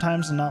loud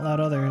sometimes and not loud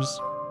others.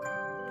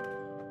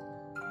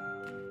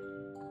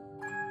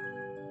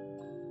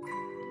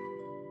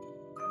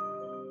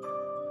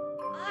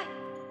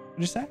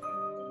 What'd you say?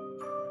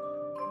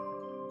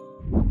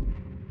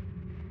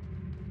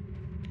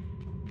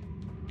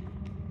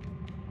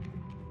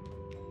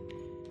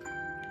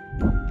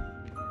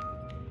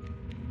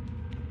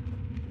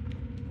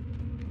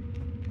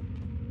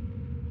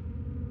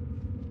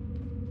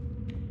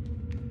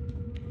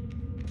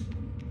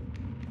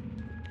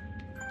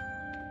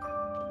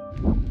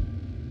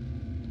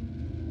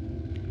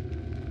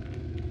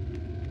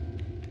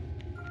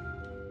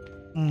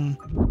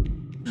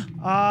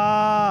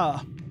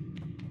 Ah.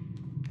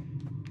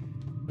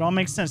 It all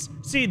makes sense.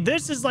 See,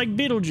 this is like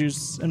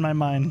Beetlejuice in my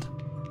mind.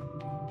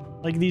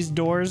 Like these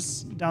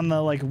doors down the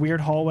like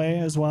weird hallway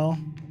as well.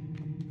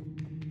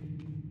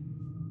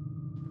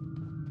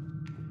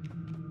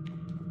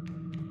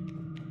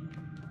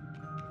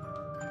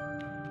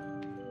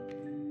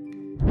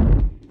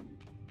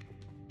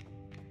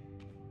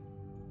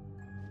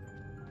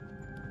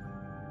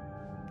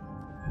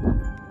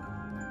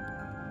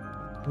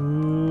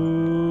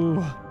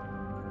 Ooh.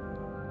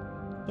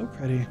 So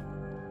pretty.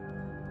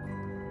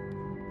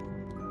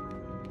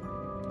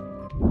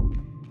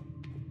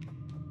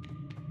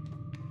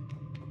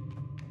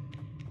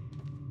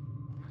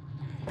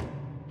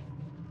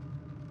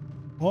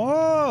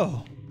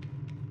 Whoa!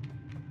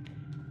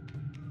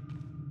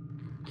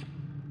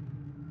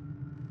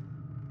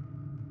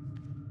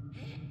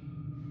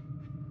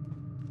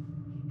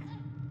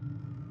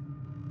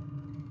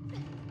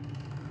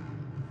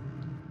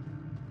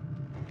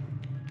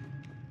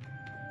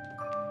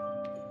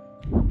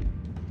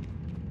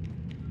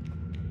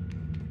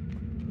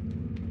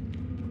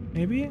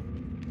 Maybe?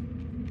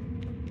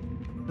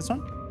 This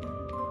one?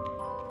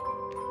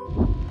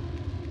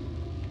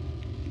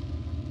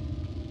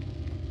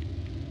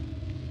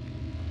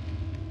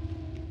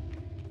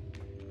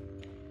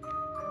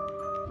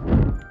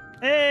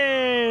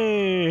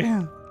 Hey!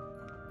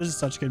 This is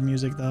such good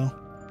music, though.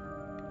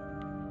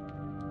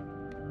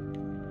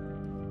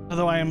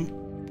 Although I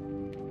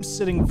am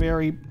sitting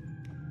very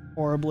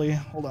horribly.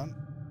 Hold on.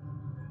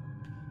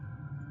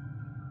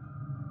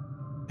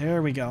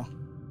 There we go.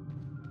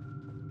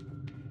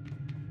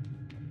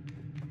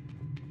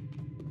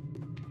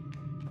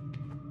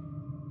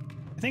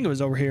 I think it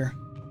was over here.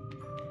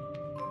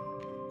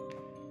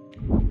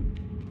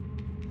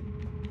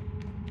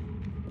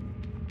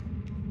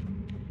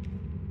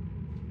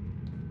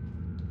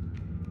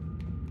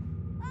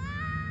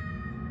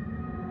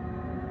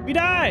 We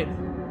died!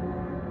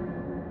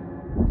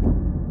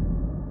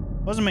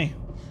 Wasn't me.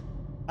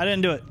 I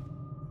didn't do it.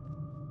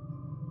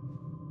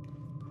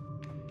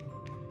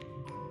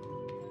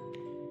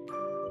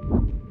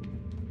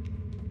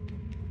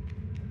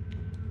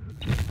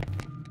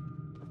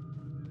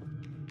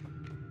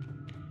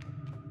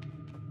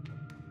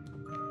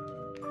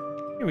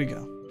 Here we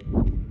go.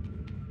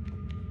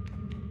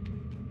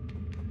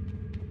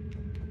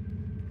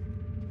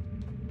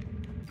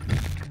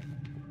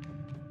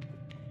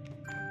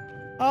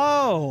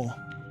 Oh.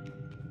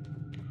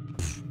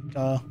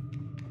 Duh.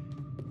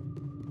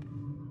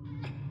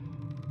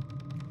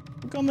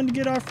 We're coming to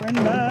get our friend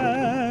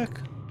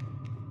back.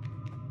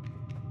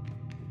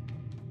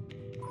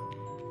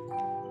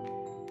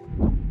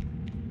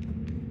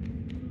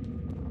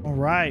 All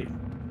right.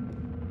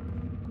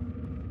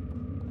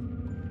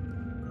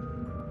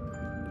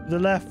 To the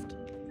left.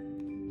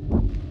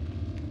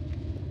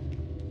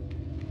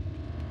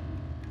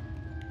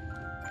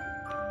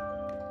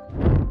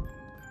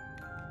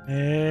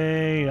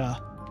 Hey.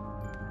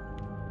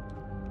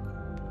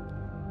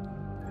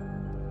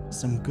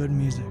 Some good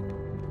music.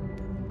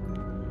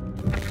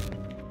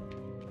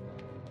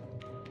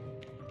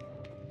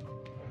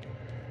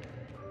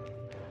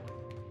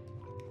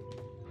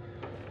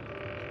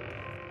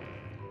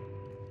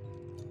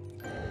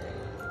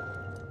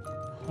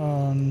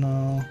 Oh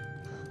no.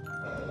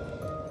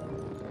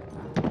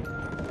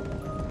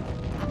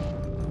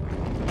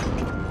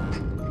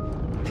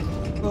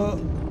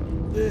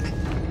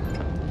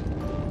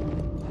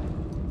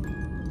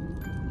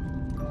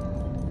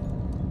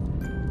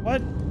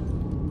 What?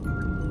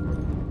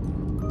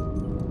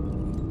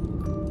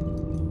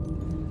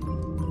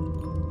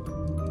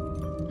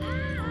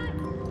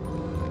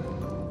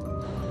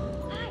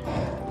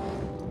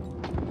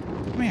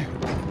 Come here.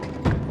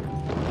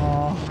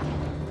 Oh.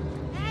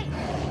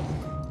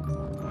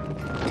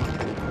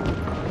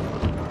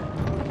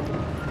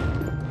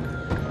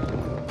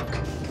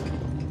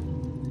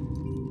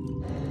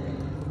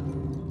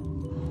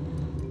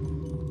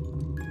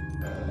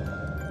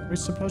 Are we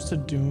supposed to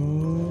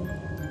do?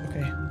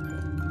 Okay.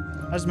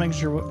 I was making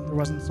sure there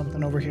wasn't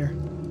something over here.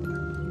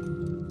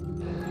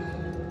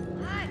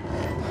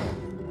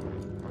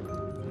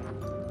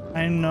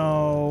 I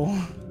know.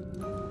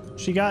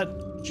 She got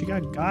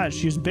God.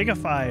 She was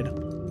bigified.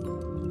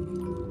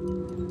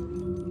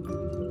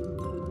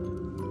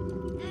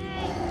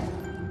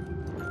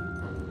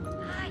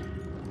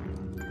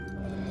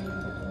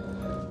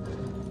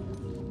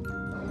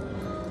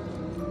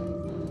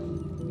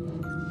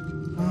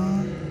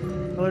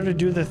 Tell her to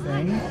do the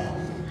thing.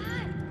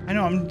 I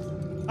know.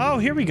 Oh,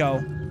 here we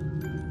go.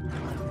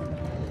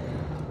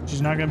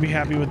 She's not gonna be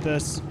happy with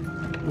this.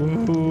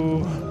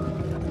 Ooh.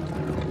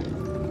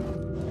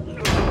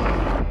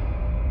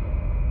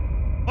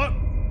 Oh.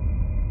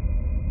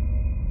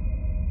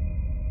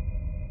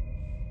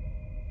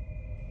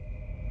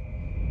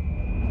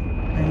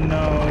 I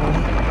know.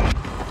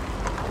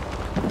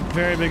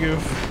 Very big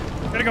oof.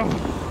 Gotta go.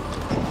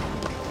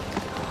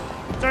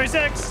 Sorry,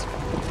 6.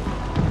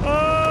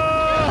 Oh.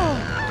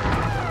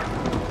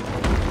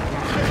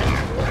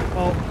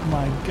 Oh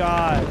my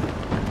God.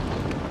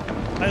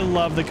 I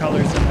love the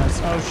colors in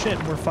this. Oh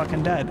shit, we're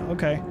fucking dead.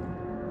 Okay.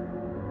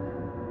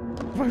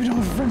 Why we don't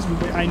have friends?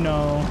 I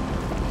know.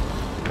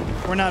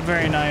 We're not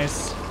very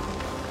nice.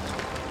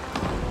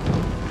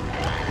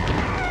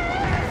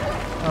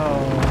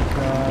 Oh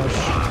gosh.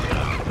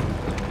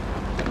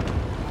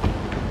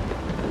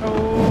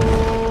 Oh.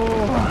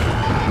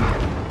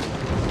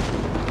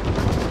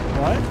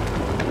 What?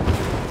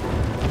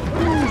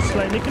 Ooh,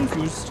 slightly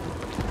confused.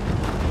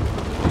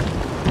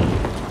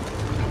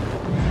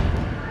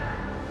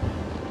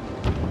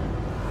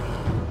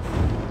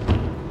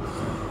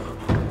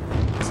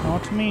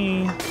 Not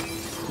me.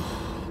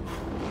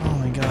 Oh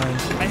my God.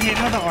 I hate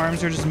how the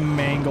arms are just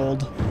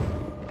mangled.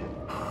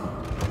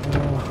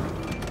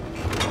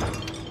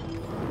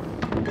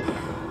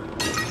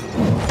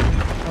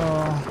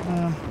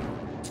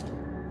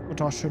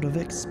 What I should have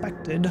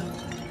expected.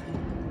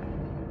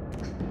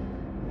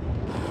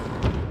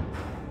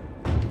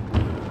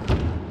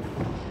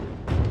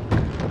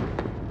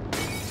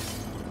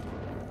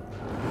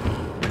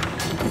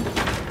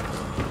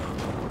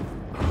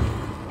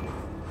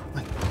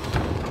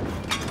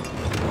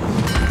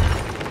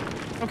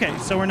 Okay,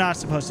 so we're not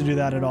supposed to do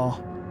that at all.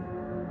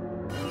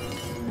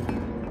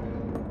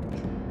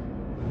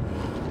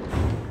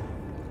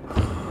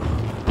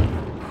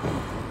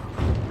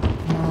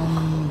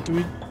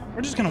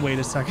 We're just gonna wait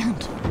a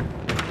second.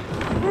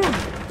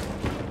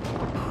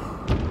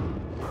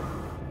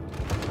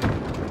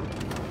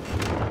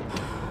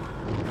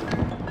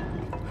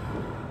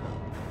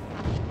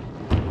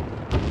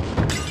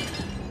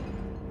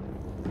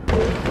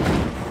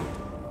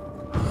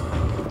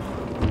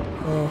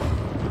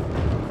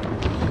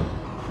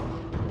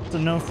 It's a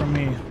no from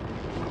me.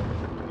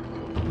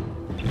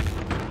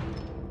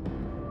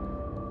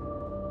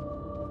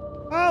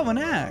 Oh, an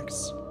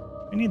axe.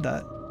 I need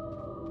that.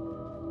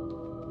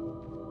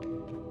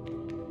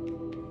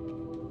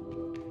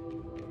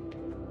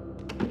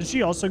 Did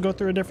she also go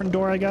through a different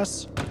door, I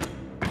guess?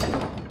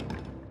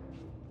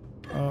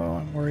 Oh,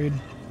 I'm worried.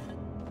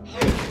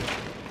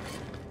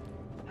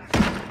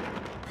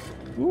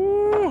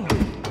 Ooh. Oh,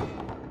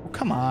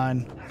 come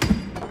on.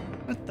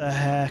 What the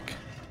heck?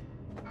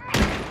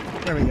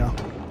 There we go.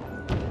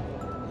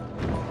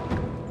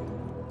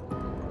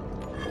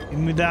 Give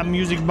me that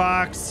music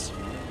box.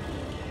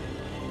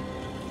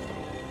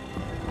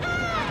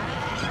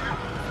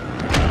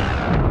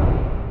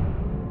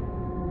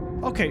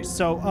 Okay,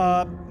 so,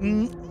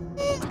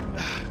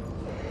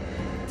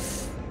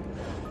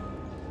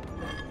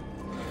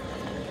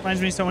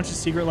 reminds me so much of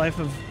Secret Life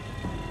of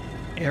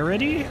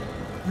Arity?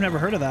 I've never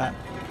heard of that.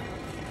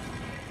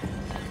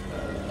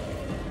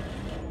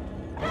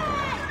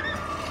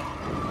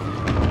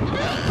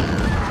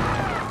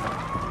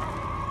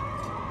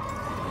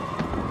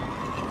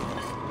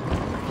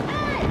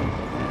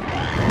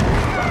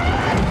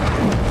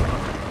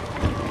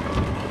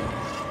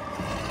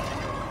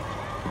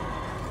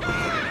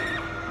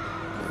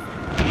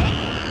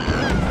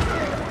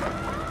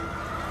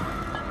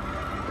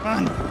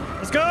 Come on,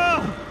 let's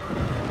go!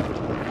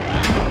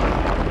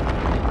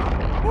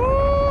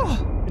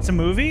 Woo! It's a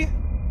movie?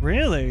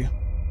 Really?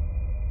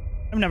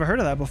 I've never heard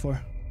of that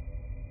before.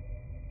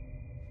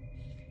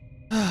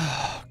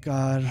 Oh,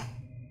 God.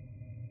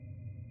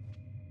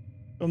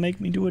 Don't make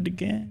me do it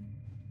again.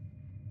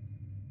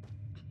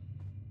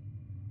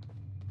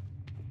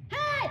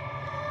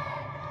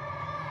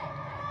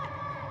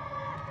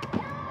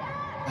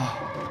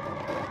 Oh.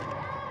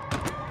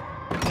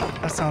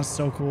 That sounds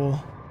so cool.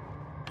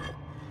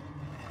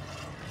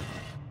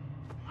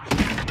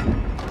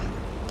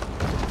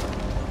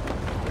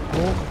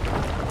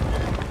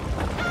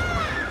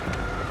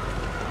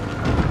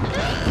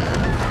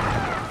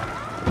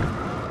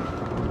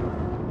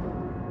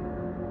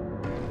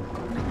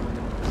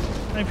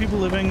 People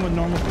living with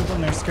normal people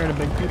and they're scared of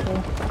big people.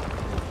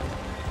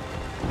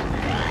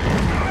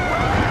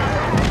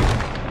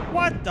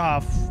 What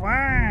the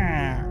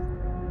fuck?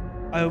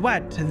 Oh,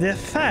 what the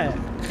fuck?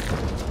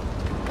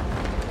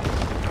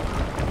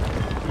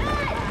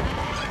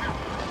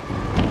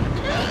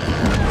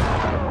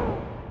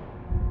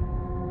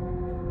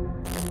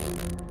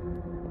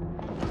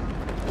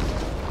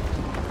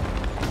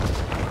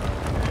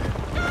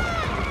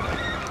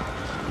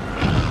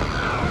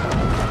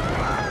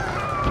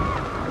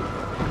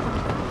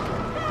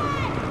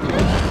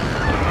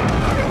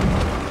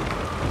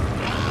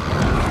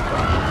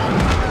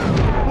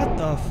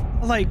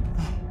 Like,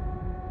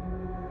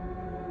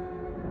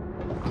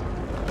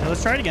 okay,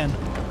 let's try it again.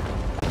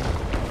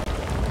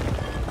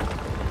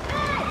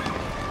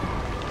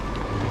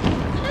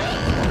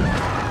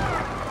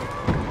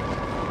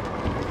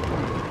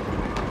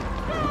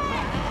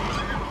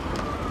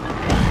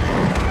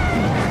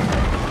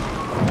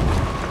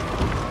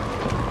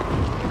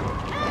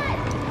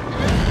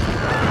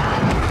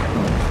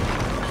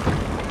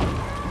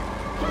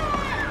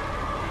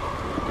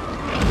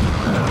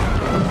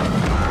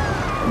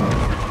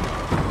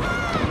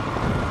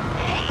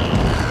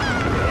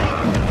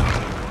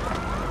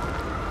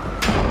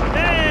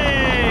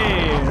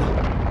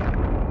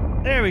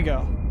 There we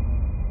go.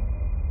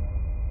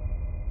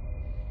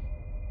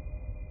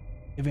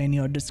 Giving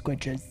you the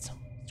squidges.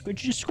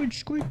 Squidgy,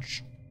 squidge,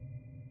 squidge.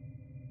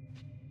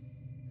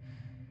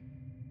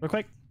 Real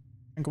quick.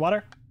 Drink of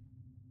water.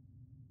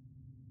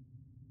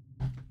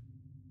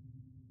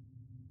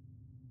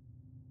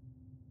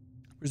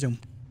 Resume.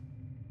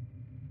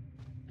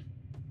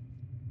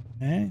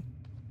 Hey.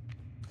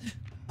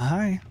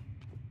 Hi.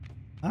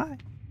 Hi.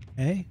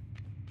 Hey.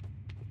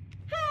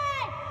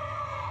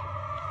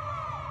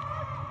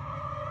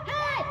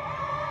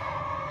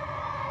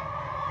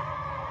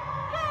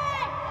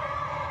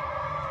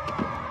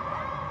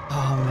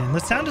 Oh man, the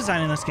sound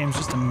design in this game is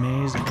just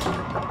amazing.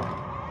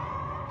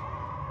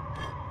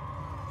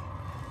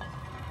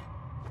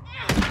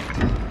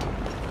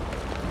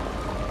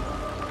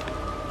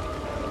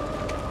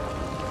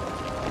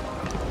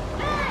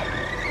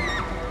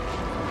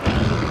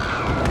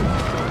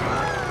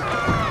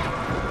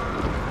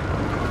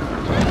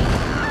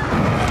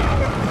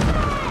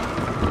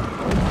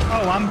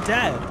 Oh, I'm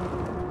dead.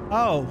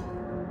 Oh.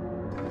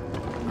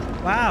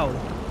 Wow.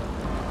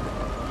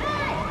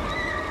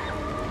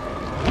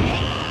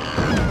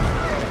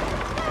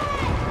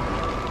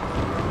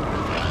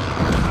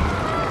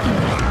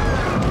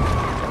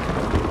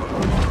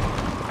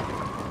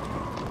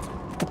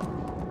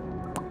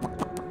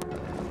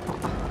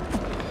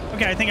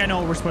 Okay, I think I know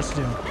what we're supposed to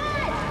do.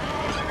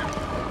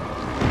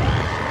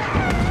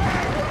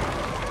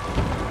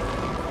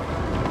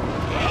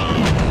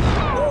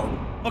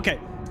 Okay.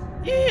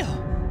 Yeah.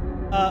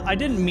 I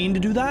didn't mean to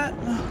do that,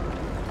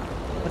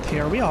 but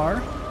here we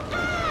are.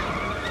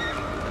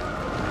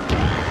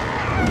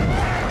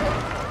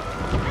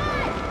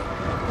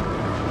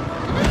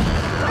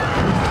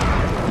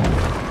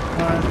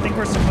 I think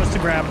we're supposed to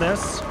grab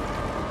this.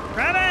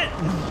 Grab it!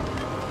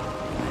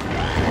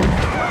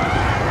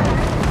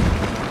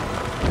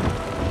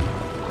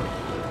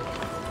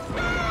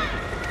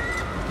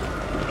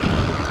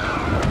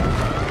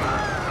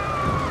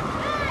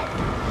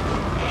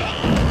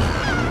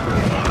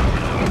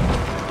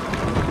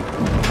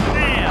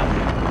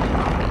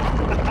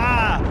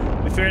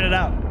 Figured it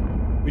out.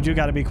 We do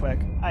gotta be quick.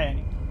 Hi,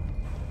 Annie.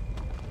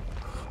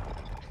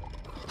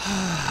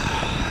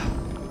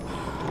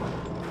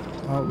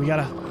 Oh, we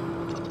gotta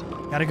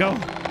go.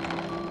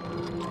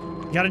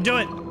 We gotta do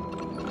it.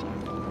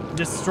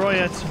 Destroy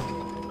it.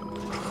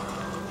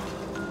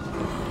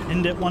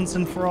 End it once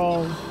and for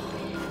all.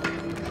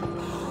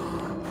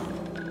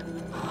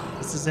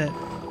 This is it.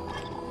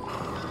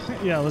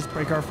 Yeah, let's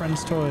break our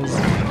friends' toys.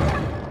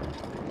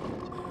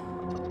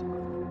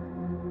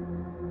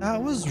 That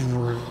was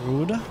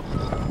rude.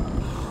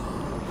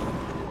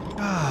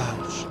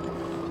 Gosh.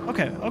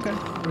 Okay, okay.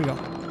 Here we go.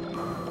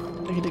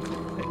 Click,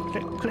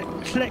 click, click,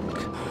 click.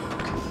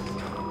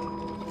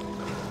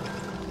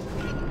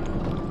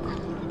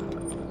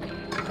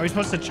 Are we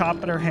supposed to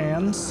chop at our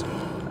hands?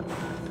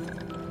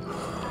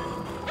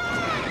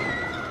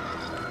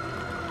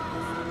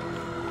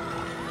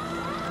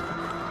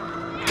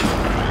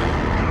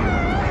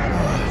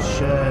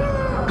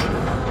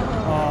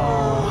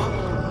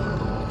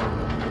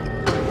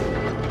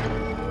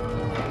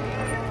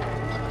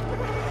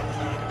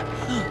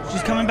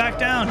 Back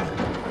down.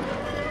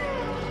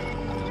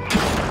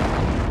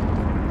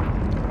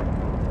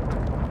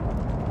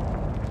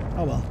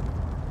 Oh well.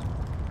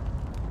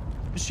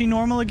 Is she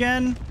normal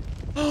again?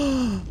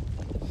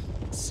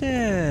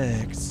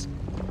 6.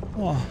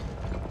 Oh,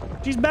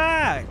 she's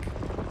back.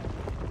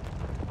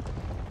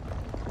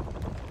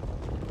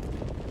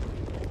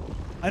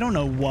 I don't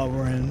know what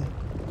we're in,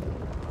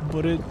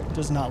 but it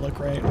does not look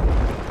right.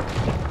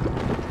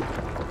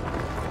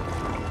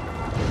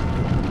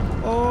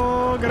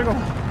 Oh, gotta go.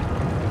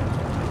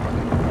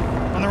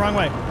 The wrong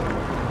way.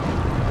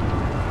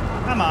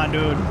 Come on,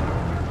 dude.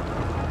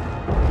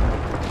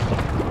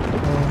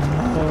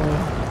 Oh.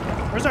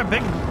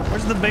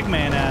 Where's the big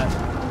man at?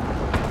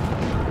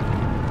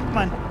 Come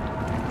on.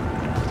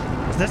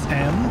 Is this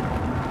him?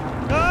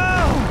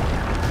 No!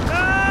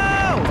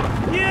 No!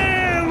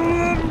 Yeah!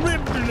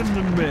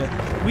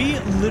 We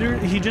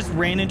literally, he just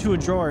ran into a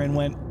drawer and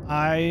went,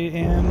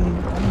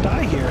 I'm gonna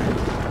die here.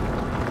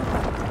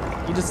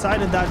 He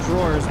decided that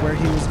drawer is where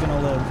he was gonna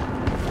live.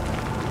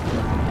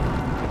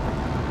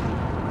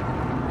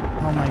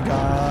 Oh my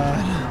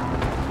god.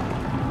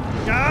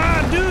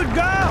 God, dude,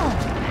 go!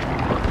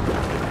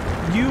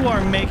 You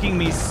are making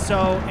me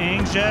so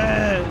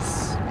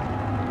anxious.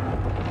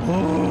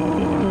 Oh.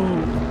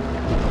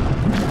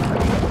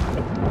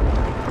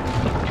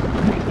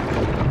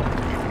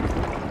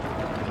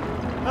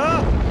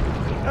 Oh!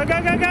 Go,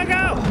 go, go, go,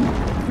 go!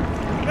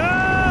 Go!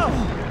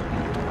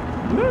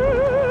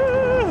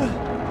 Woo!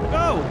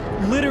 Go!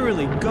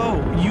 Literally, go.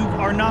 You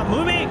are not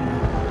moving.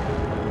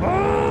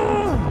 Oh!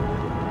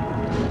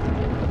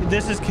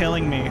 This is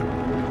killing me.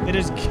 It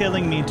is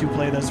killing me to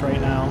play this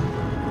right now.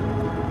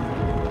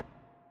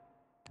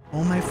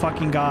 Oh my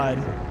fucking god.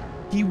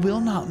 He will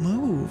not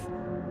move.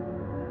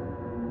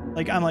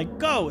 Like, I'm like,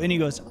 go! And he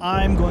goes,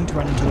 I'm going to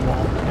run into the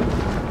wall.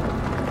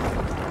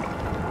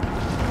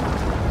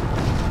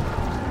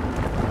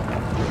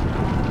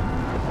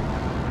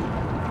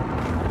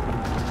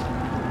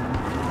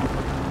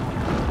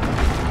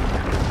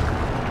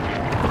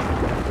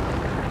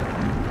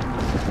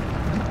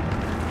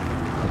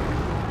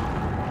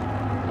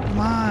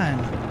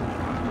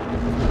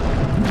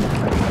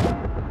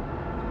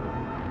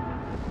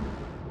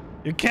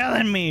 You're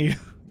killing me.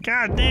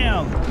 God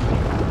damn.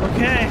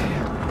 Okay.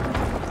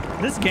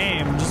 This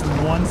game just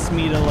wants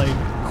me to like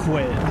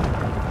quit.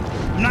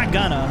 I'm not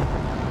gonna.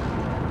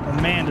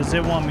 But man, does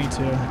it want me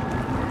to.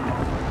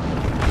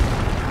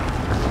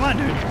 Come on,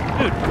 dude.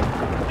 Dude.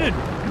 Dude.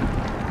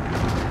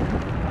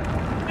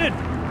 Dude.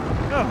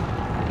 Go.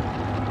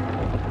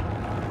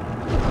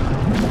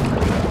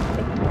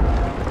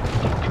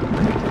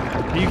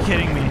 Are you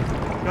kidding me?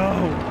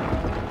 Go.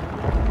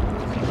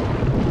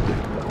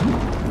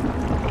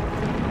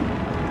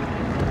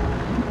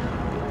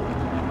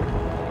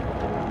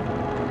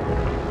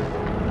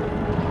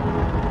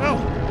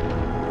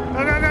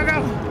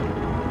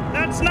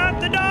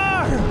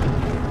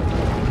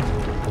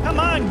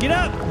 Get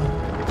up!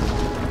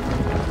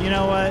 You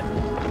know what?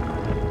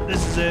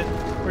 This is it.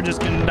 We're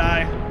just gonna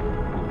die.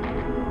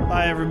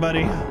 Bye,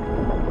 everybody.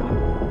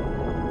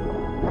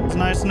 It's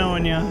nice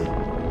knowing you.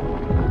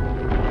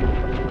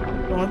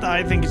 What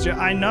I think it's.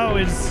 I know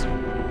it's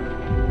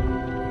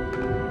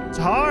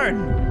hard.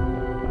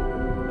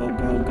 Go,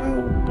 go,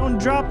 go! Don't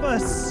drop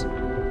us.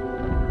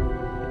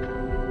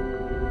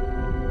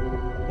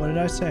 What did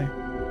I say?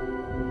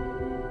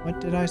 What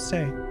did I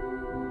say?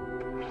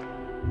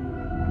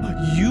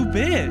 You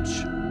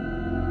bitch.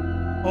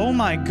 Oh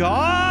my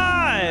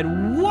god.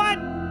 What?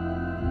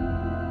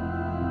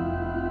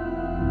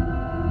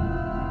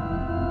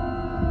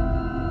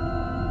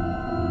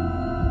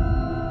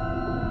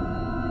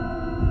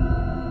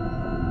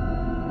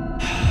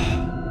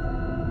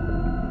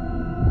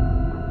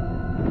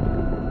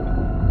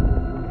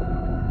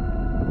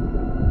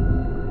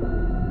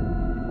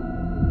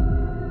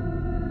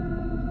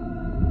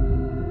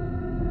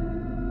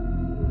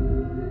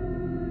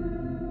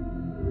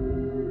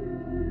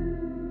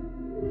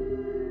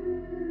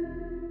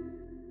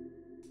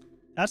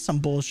 That's some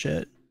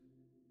bullshit.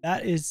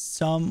 That is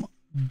some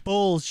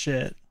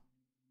bullshit.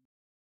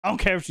 I don't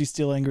care if she's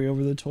still angry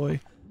over the toy.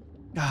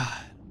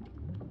 God.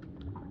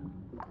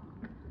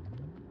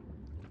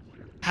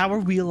 How are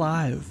we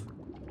alive?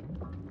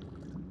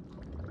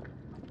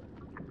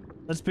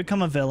 Let's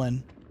become a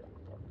villain.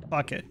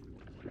 Fuck it.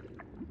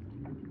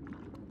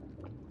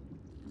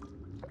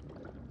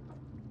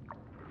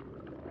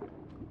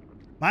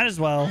 Might as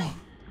well.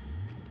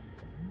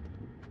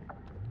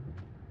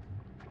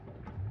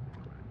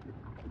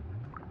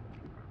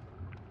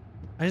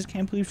 I just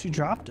can't believe she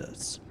dropped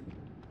us.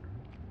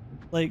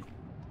 Like,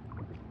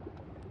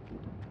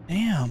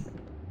 damn.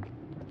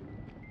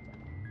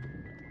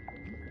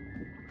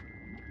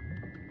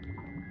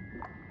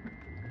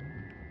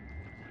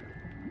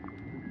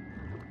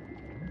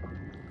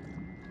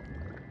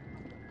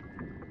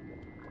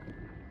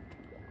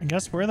 I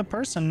guess we're the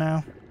person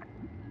now.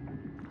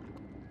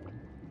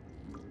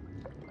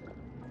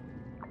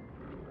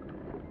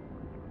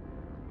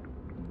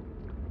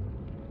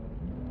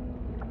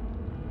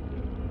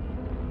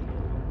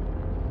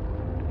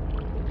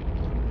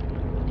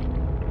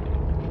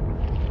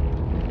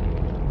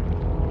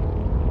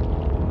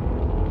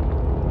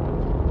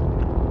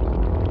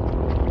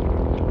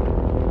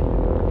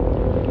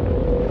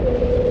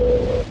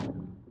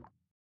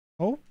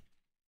 Oh.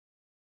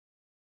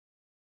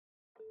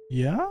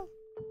 Yeah?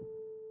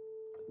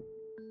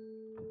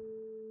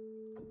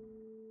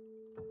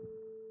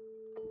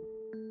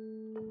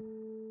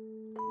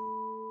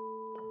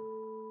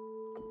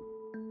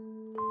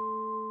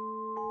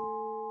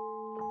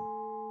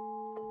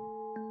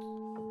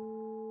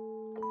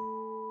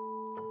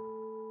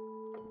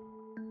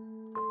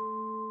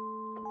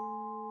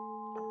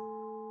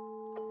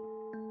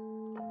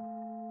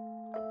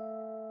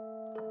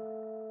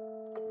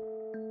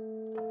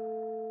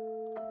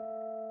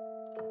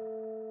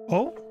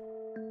 Oh.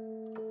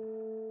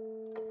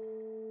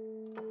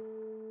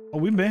 Oh,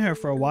 we've been here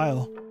for a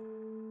while.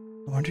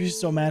 No wonder she's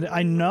so mad.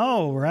 I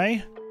know,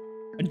 right?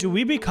 Do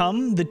we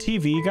become the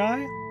TV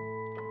guy?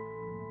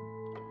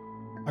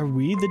 Are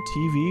we the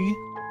TV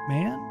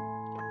man?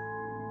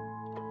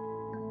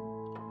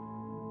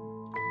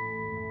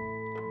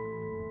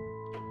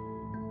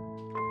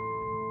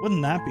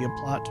 Wouldn't that be a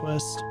plot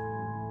twist?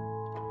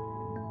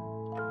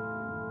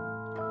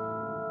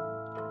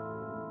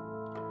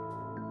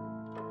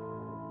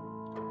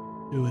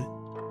 Do it.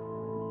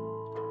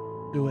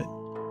 Do it.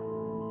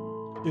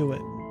 Do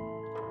it.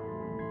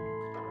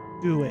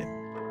 Do it.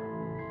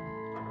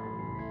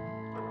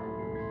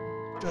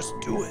 Just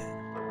do it.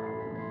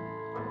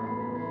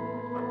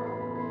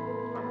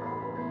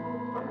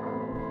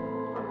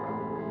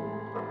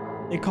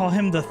 They call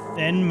him the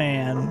Thin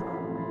Man.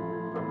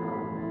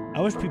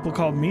 I wish people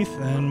called me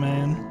Thin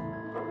Man.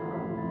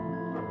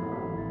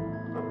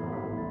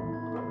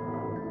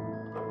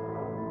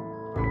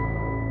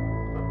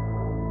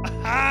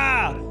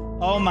 Aha!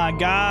 Oh my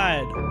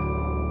God.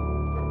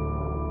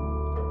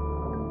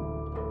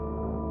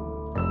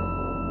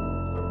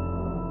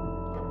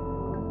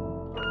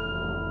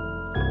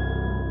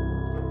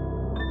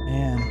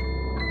 Man.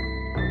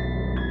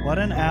 What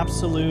an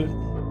absolute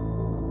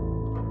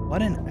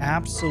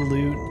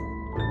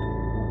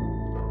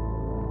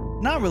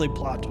not really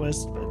plot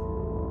twist, but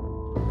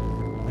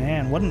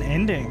man, what an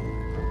ending.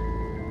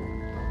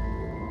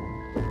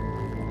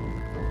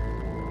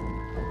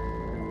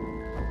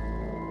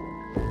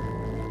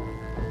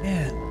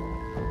 Man.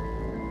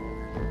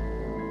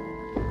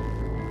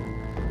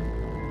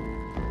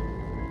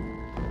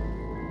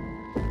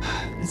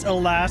 It's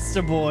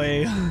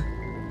Elastiboy.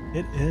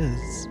 It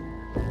is.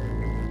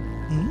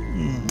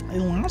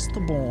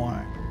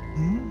 Elastiboy.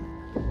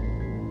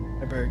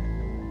 Hey, Berg.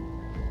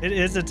 It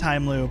is a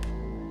time loop.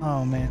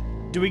 Oh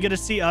man. Do we get to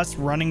see us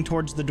running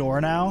towards the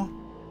door now?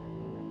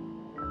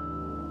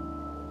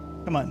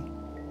 Come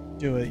on.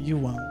 Do it. You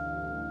won't.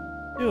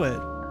 Do it.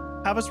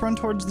 Have us run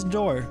towards the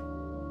door.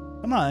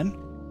 Come on.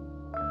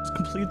 Just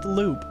complete the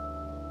loop.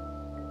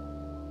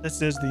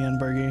 This is the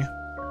end, Bergie.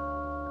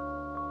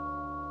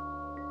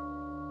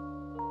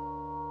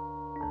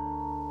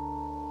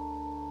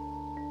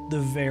 The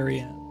very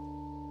end.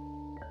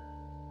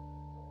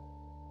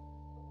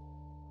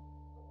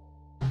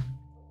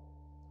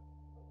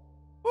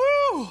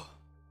 Woo!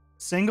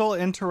 Single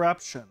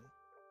interruption.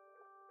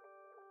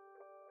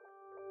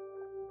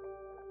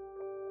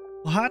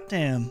 Well, hot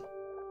damn.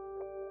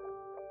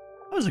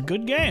 That was a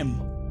good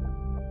game.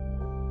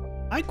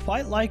 I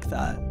quite like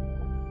that.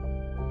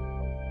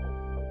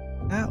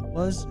 That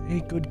was a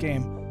good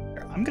game.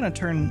 Here, I'm gonna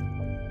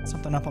turn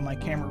something up on my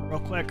camera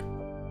real quick.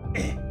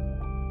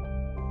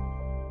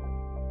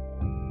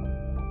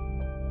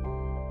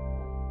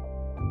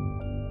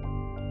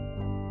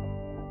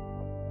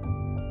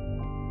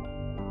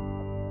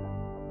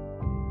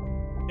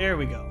 There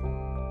we go.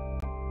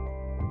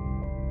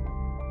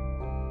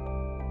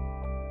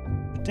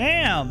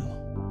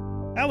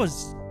 Damn. That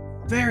was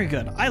very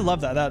good. I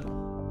love that. That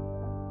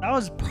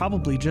was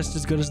probably just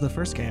as good as the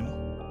first game.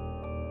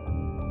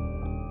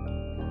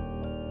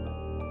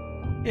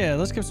 Yeah,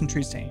 let's give some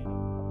tree stain.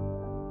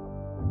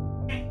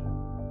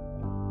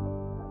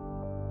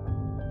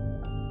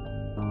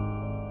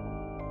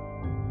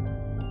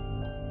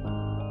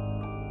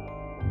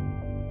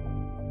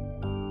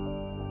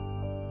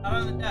 Not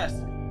on the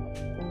desk.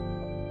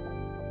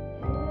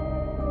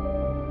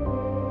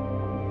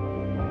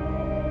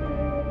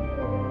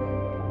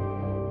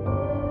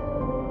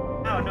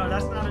 No,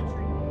 that's not a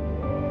tree.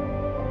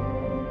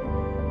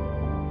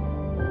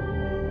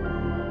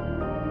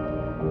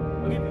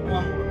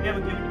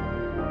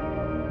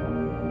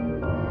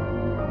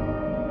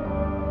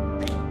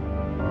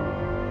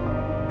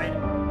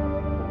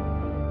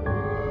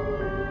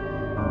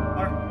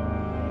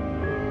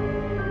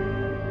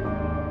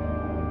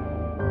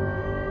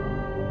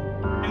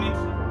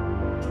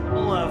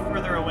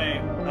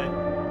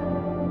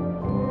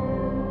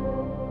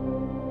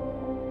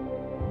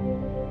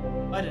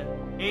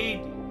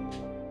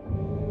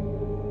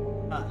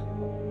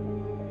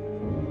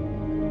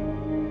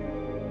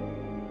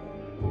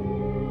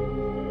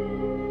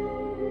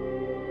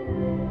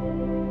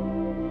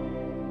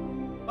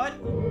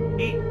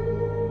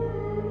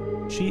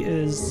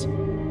 is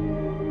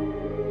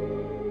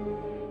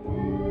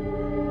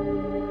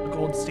the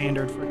gold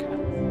standard for cats.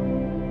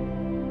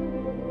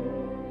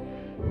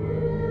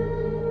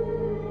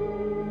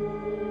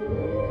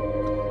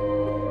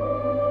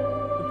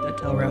 Flip that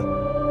tail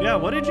around. Yeah,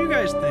 what did you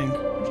guys think?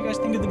 What did you guys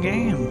think of the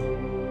game?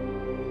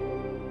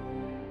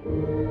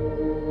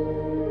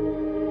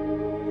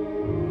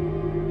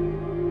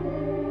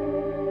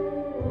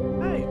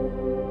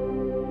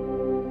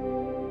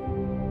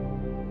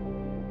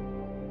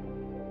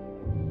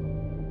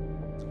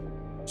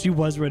 She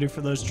was ready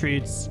for those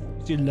treats.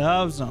 She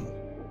loves them.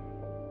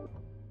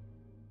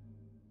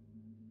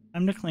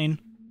 Time to clean.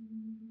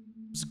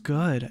 It was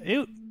good.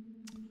 It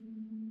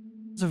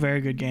was a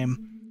very good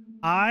game.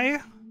 I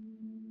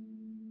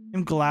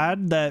am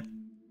glad that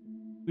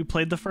we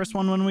played the first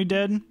one when we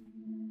did. I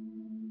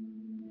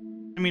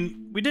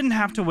mean, we didn't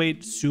have to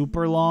wait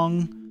super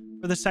long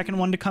for the second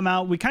one to come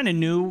out. We kind of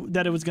knew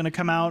that it was going to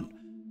come out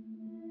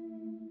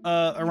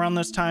around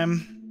this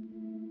time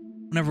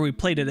whenever we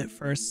played it at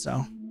first,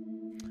 so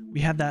we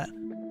had that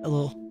a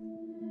little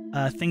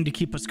thing to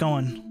keep us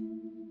going.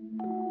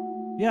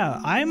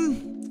 Yeah, I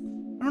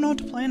don't know what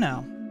to play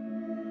now.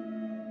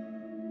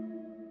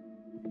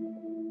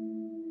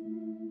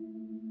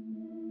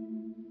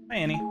 Hi,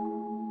 Annie.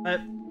 But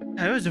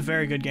it was a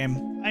very good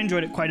game. I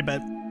enjoyed it quite a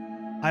bit.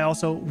 I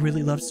also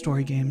really love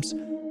story games.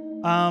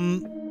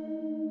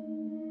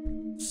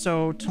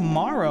 So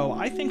tomorrow,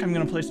 I think I'm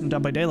gonna play some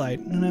Dead by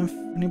Daylight, and if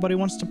anybody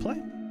wants to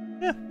play,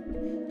 yeah,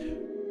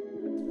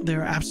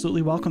 they're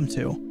absolutely welcome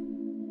to.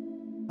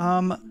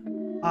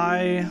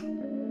 I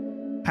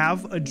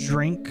have a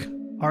drink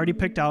already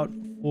picked out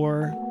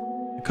for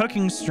the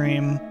cooking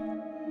stream.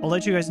 I'll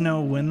let you guys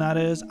know when that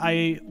is.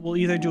 I will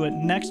either do it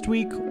next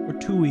week or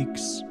 2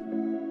 weeks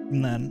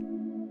from then.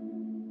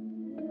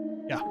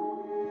 Yeah.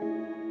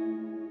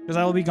 Because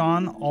I will be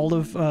gone all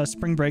of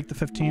spring break, the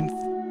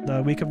 15th,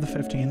 the week of the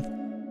 15th.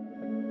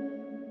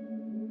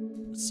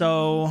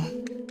 So,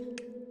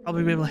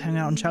 probably be able to hang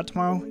out and chat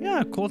tomorrow.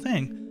 Yeah, cool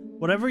thing.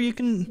 Whatever you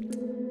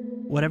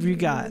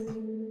got.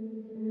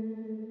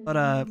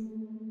 But,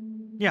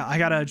 yeah, I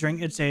got a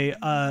drink. It's a,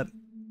 orange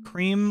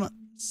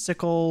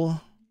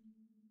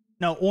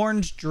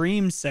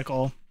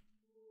dreamsicle.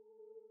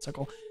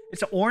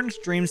 It's an orange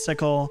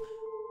dreamsicle,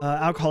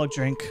 alcoholic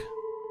drink.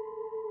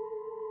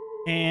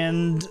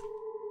 And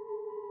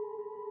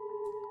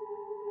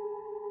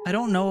I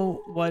don't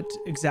know what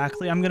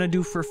exactly I'm going to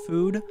do for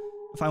food.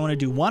 If I want to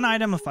do one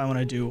item, if I want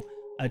to do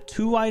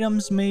 2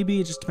 items,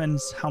 maybe. It just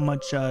depends how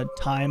much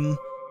time,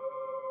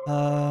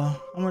 how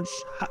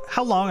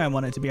long I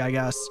want it to be, I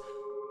guess.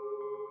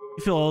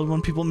 I feel old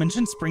when people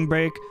mention spring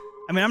break.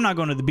 I mean, I'm not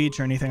going to the beach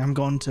or anything. I'm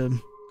going to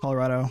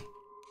Colorado.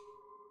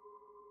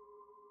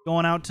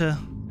 Going out to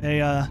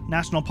a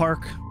national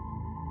park.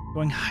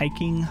 Going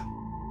hiking.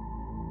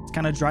 It's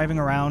kind of driving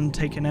around,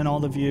 taking in all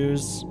the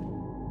views.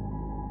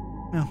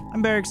 Yeah,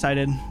 I'm very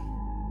excited.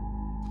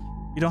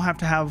 You don't have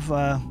to have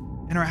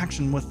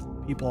interaction with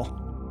people.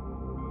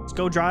 Just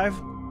go drive.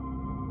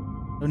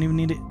 Don't even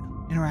need to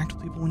interact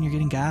with people when you're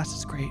getting gas.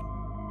 It's great.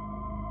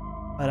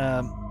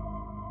 But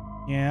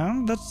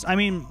yeah, that's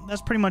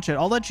pretty much it.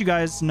 I'll let you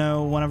guys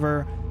know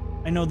whenever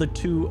I know the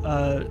 2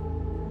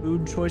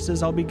 food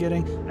choices I'll be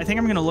getting. I think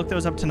I'm gonna look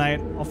those up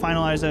tonight. I'll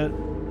finalize it,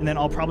 and then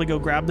I'll probably go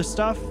grab the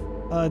stuff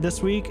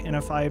this week. And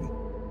if I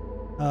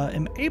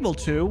am able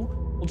to,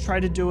 we'll try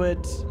to do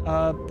it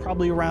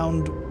probably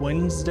around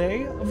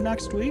Wednesday of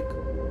next week.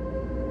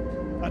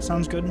 That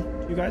sounds good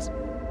to you guys.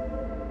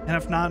 And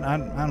if not,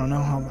 I don't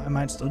know. I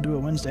might still do it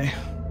Wednesday.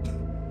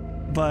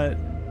 But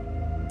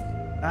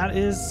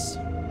that's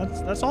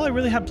all I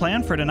really had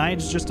planned for tonight,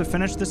 is just to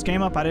finish this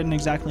game up. I didn't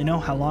exactly know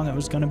how long it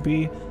was going to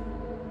be.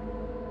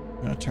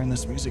 I'm going to turn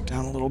this music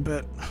down a little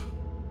bit.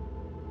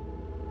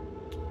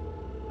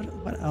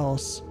 What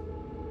else?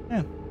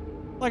 Yeah.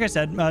 Like I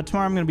said,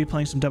 tomorrow I'm going to be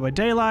playing some Dead by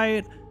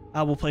Daylight.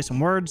 We'll play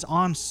some Words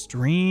on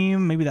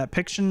stream. Maybe the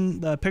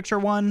picture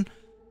one.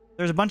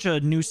 There's a bunch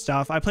of new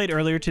stuff. I played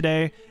earlier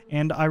today,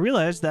 and I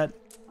realized that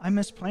I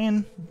miss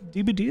playing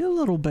DBD a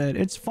little bit.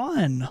 It's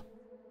fun.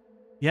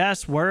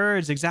 Yes,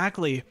 Words,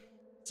 exactly.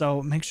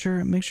 So make sure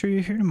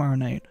you're here tomorrow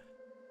night.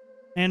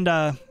 And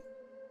I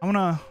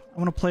wanna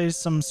play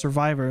some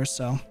Survivor.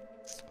 So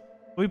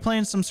we'll be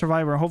playing some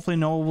Survivor. Hopefully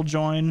Noah will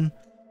join.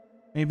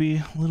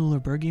 Maybe Little or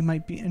Bergie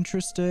might be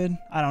interested.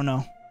 I don't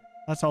know.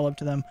 That's all up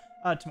to them.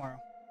 Tomorrow.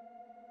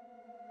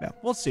 Yeah,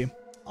 we'll see.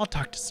 I'll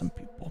talk to some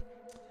people.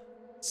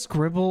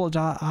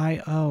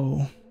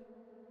 Scribble.io.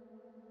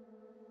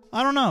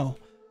 I don't know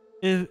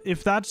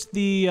if that's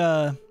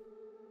the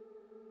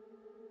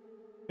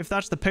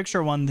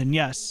picture one, then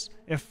yes.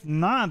 If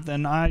not,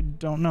 then I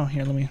don't know.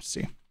 Here, let me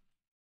see.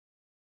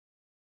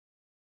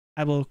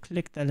 I will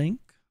click the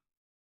link.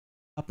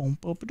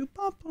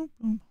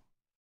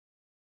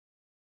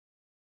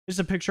 Is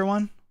a picture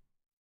one?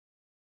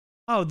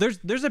 Oh,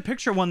 there's a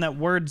picture one that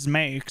Words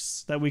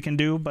makes that we can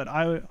do, but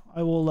I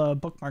will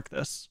bookmark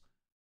this.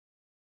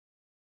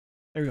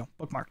 There we go,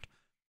 bookmarked.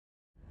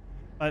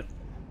 But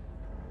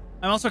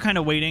I'm also kind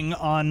of waiting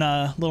on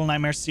Little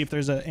Nightmares to see if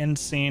there's an end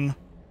scene.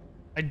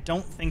 I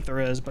don't think there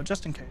is, but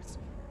just in case.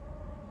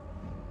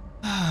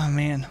 Oh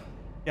man,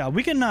 yeah,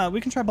 we can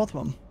try both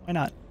of them. Why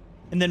not?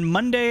 And then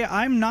Monday,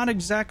 I'm not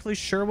exactly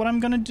sure what I'm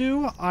gonna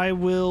do. I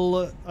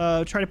will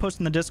try to post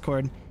in the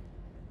Discord,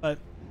 but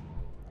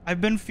I've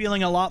been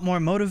feeling a lot more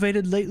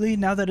motivated lately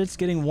now that it's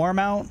getting warm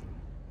out.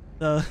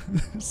 The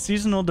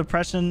seasonal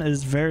depression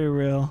is very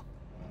real.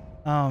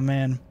 Oh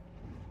man.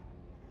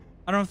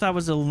 I don't know if that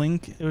was a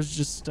link. It was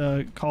just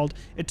called.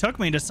 It took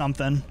me to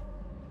something.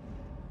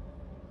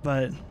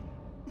 But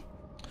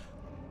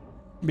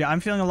yeah,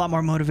 I'm feeling a lot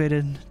more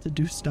motivated to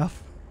do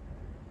stuff.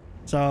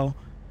 So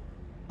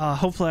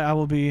hopefully I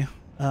will be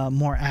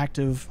more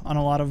active on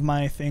a lot of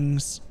my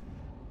things.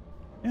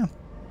 Yeah.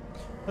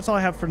 That's all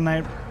I have for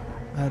tonight.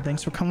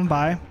 Thanks for coming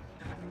by.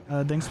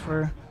 Thanks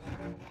for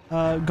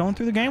going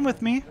through the game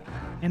with me.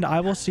 And I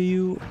will see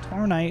you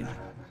tomorrow night.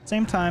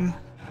 Same time.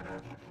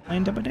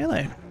 Playing Dead by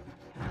Daylight.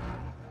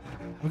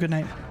 Have a good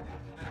night.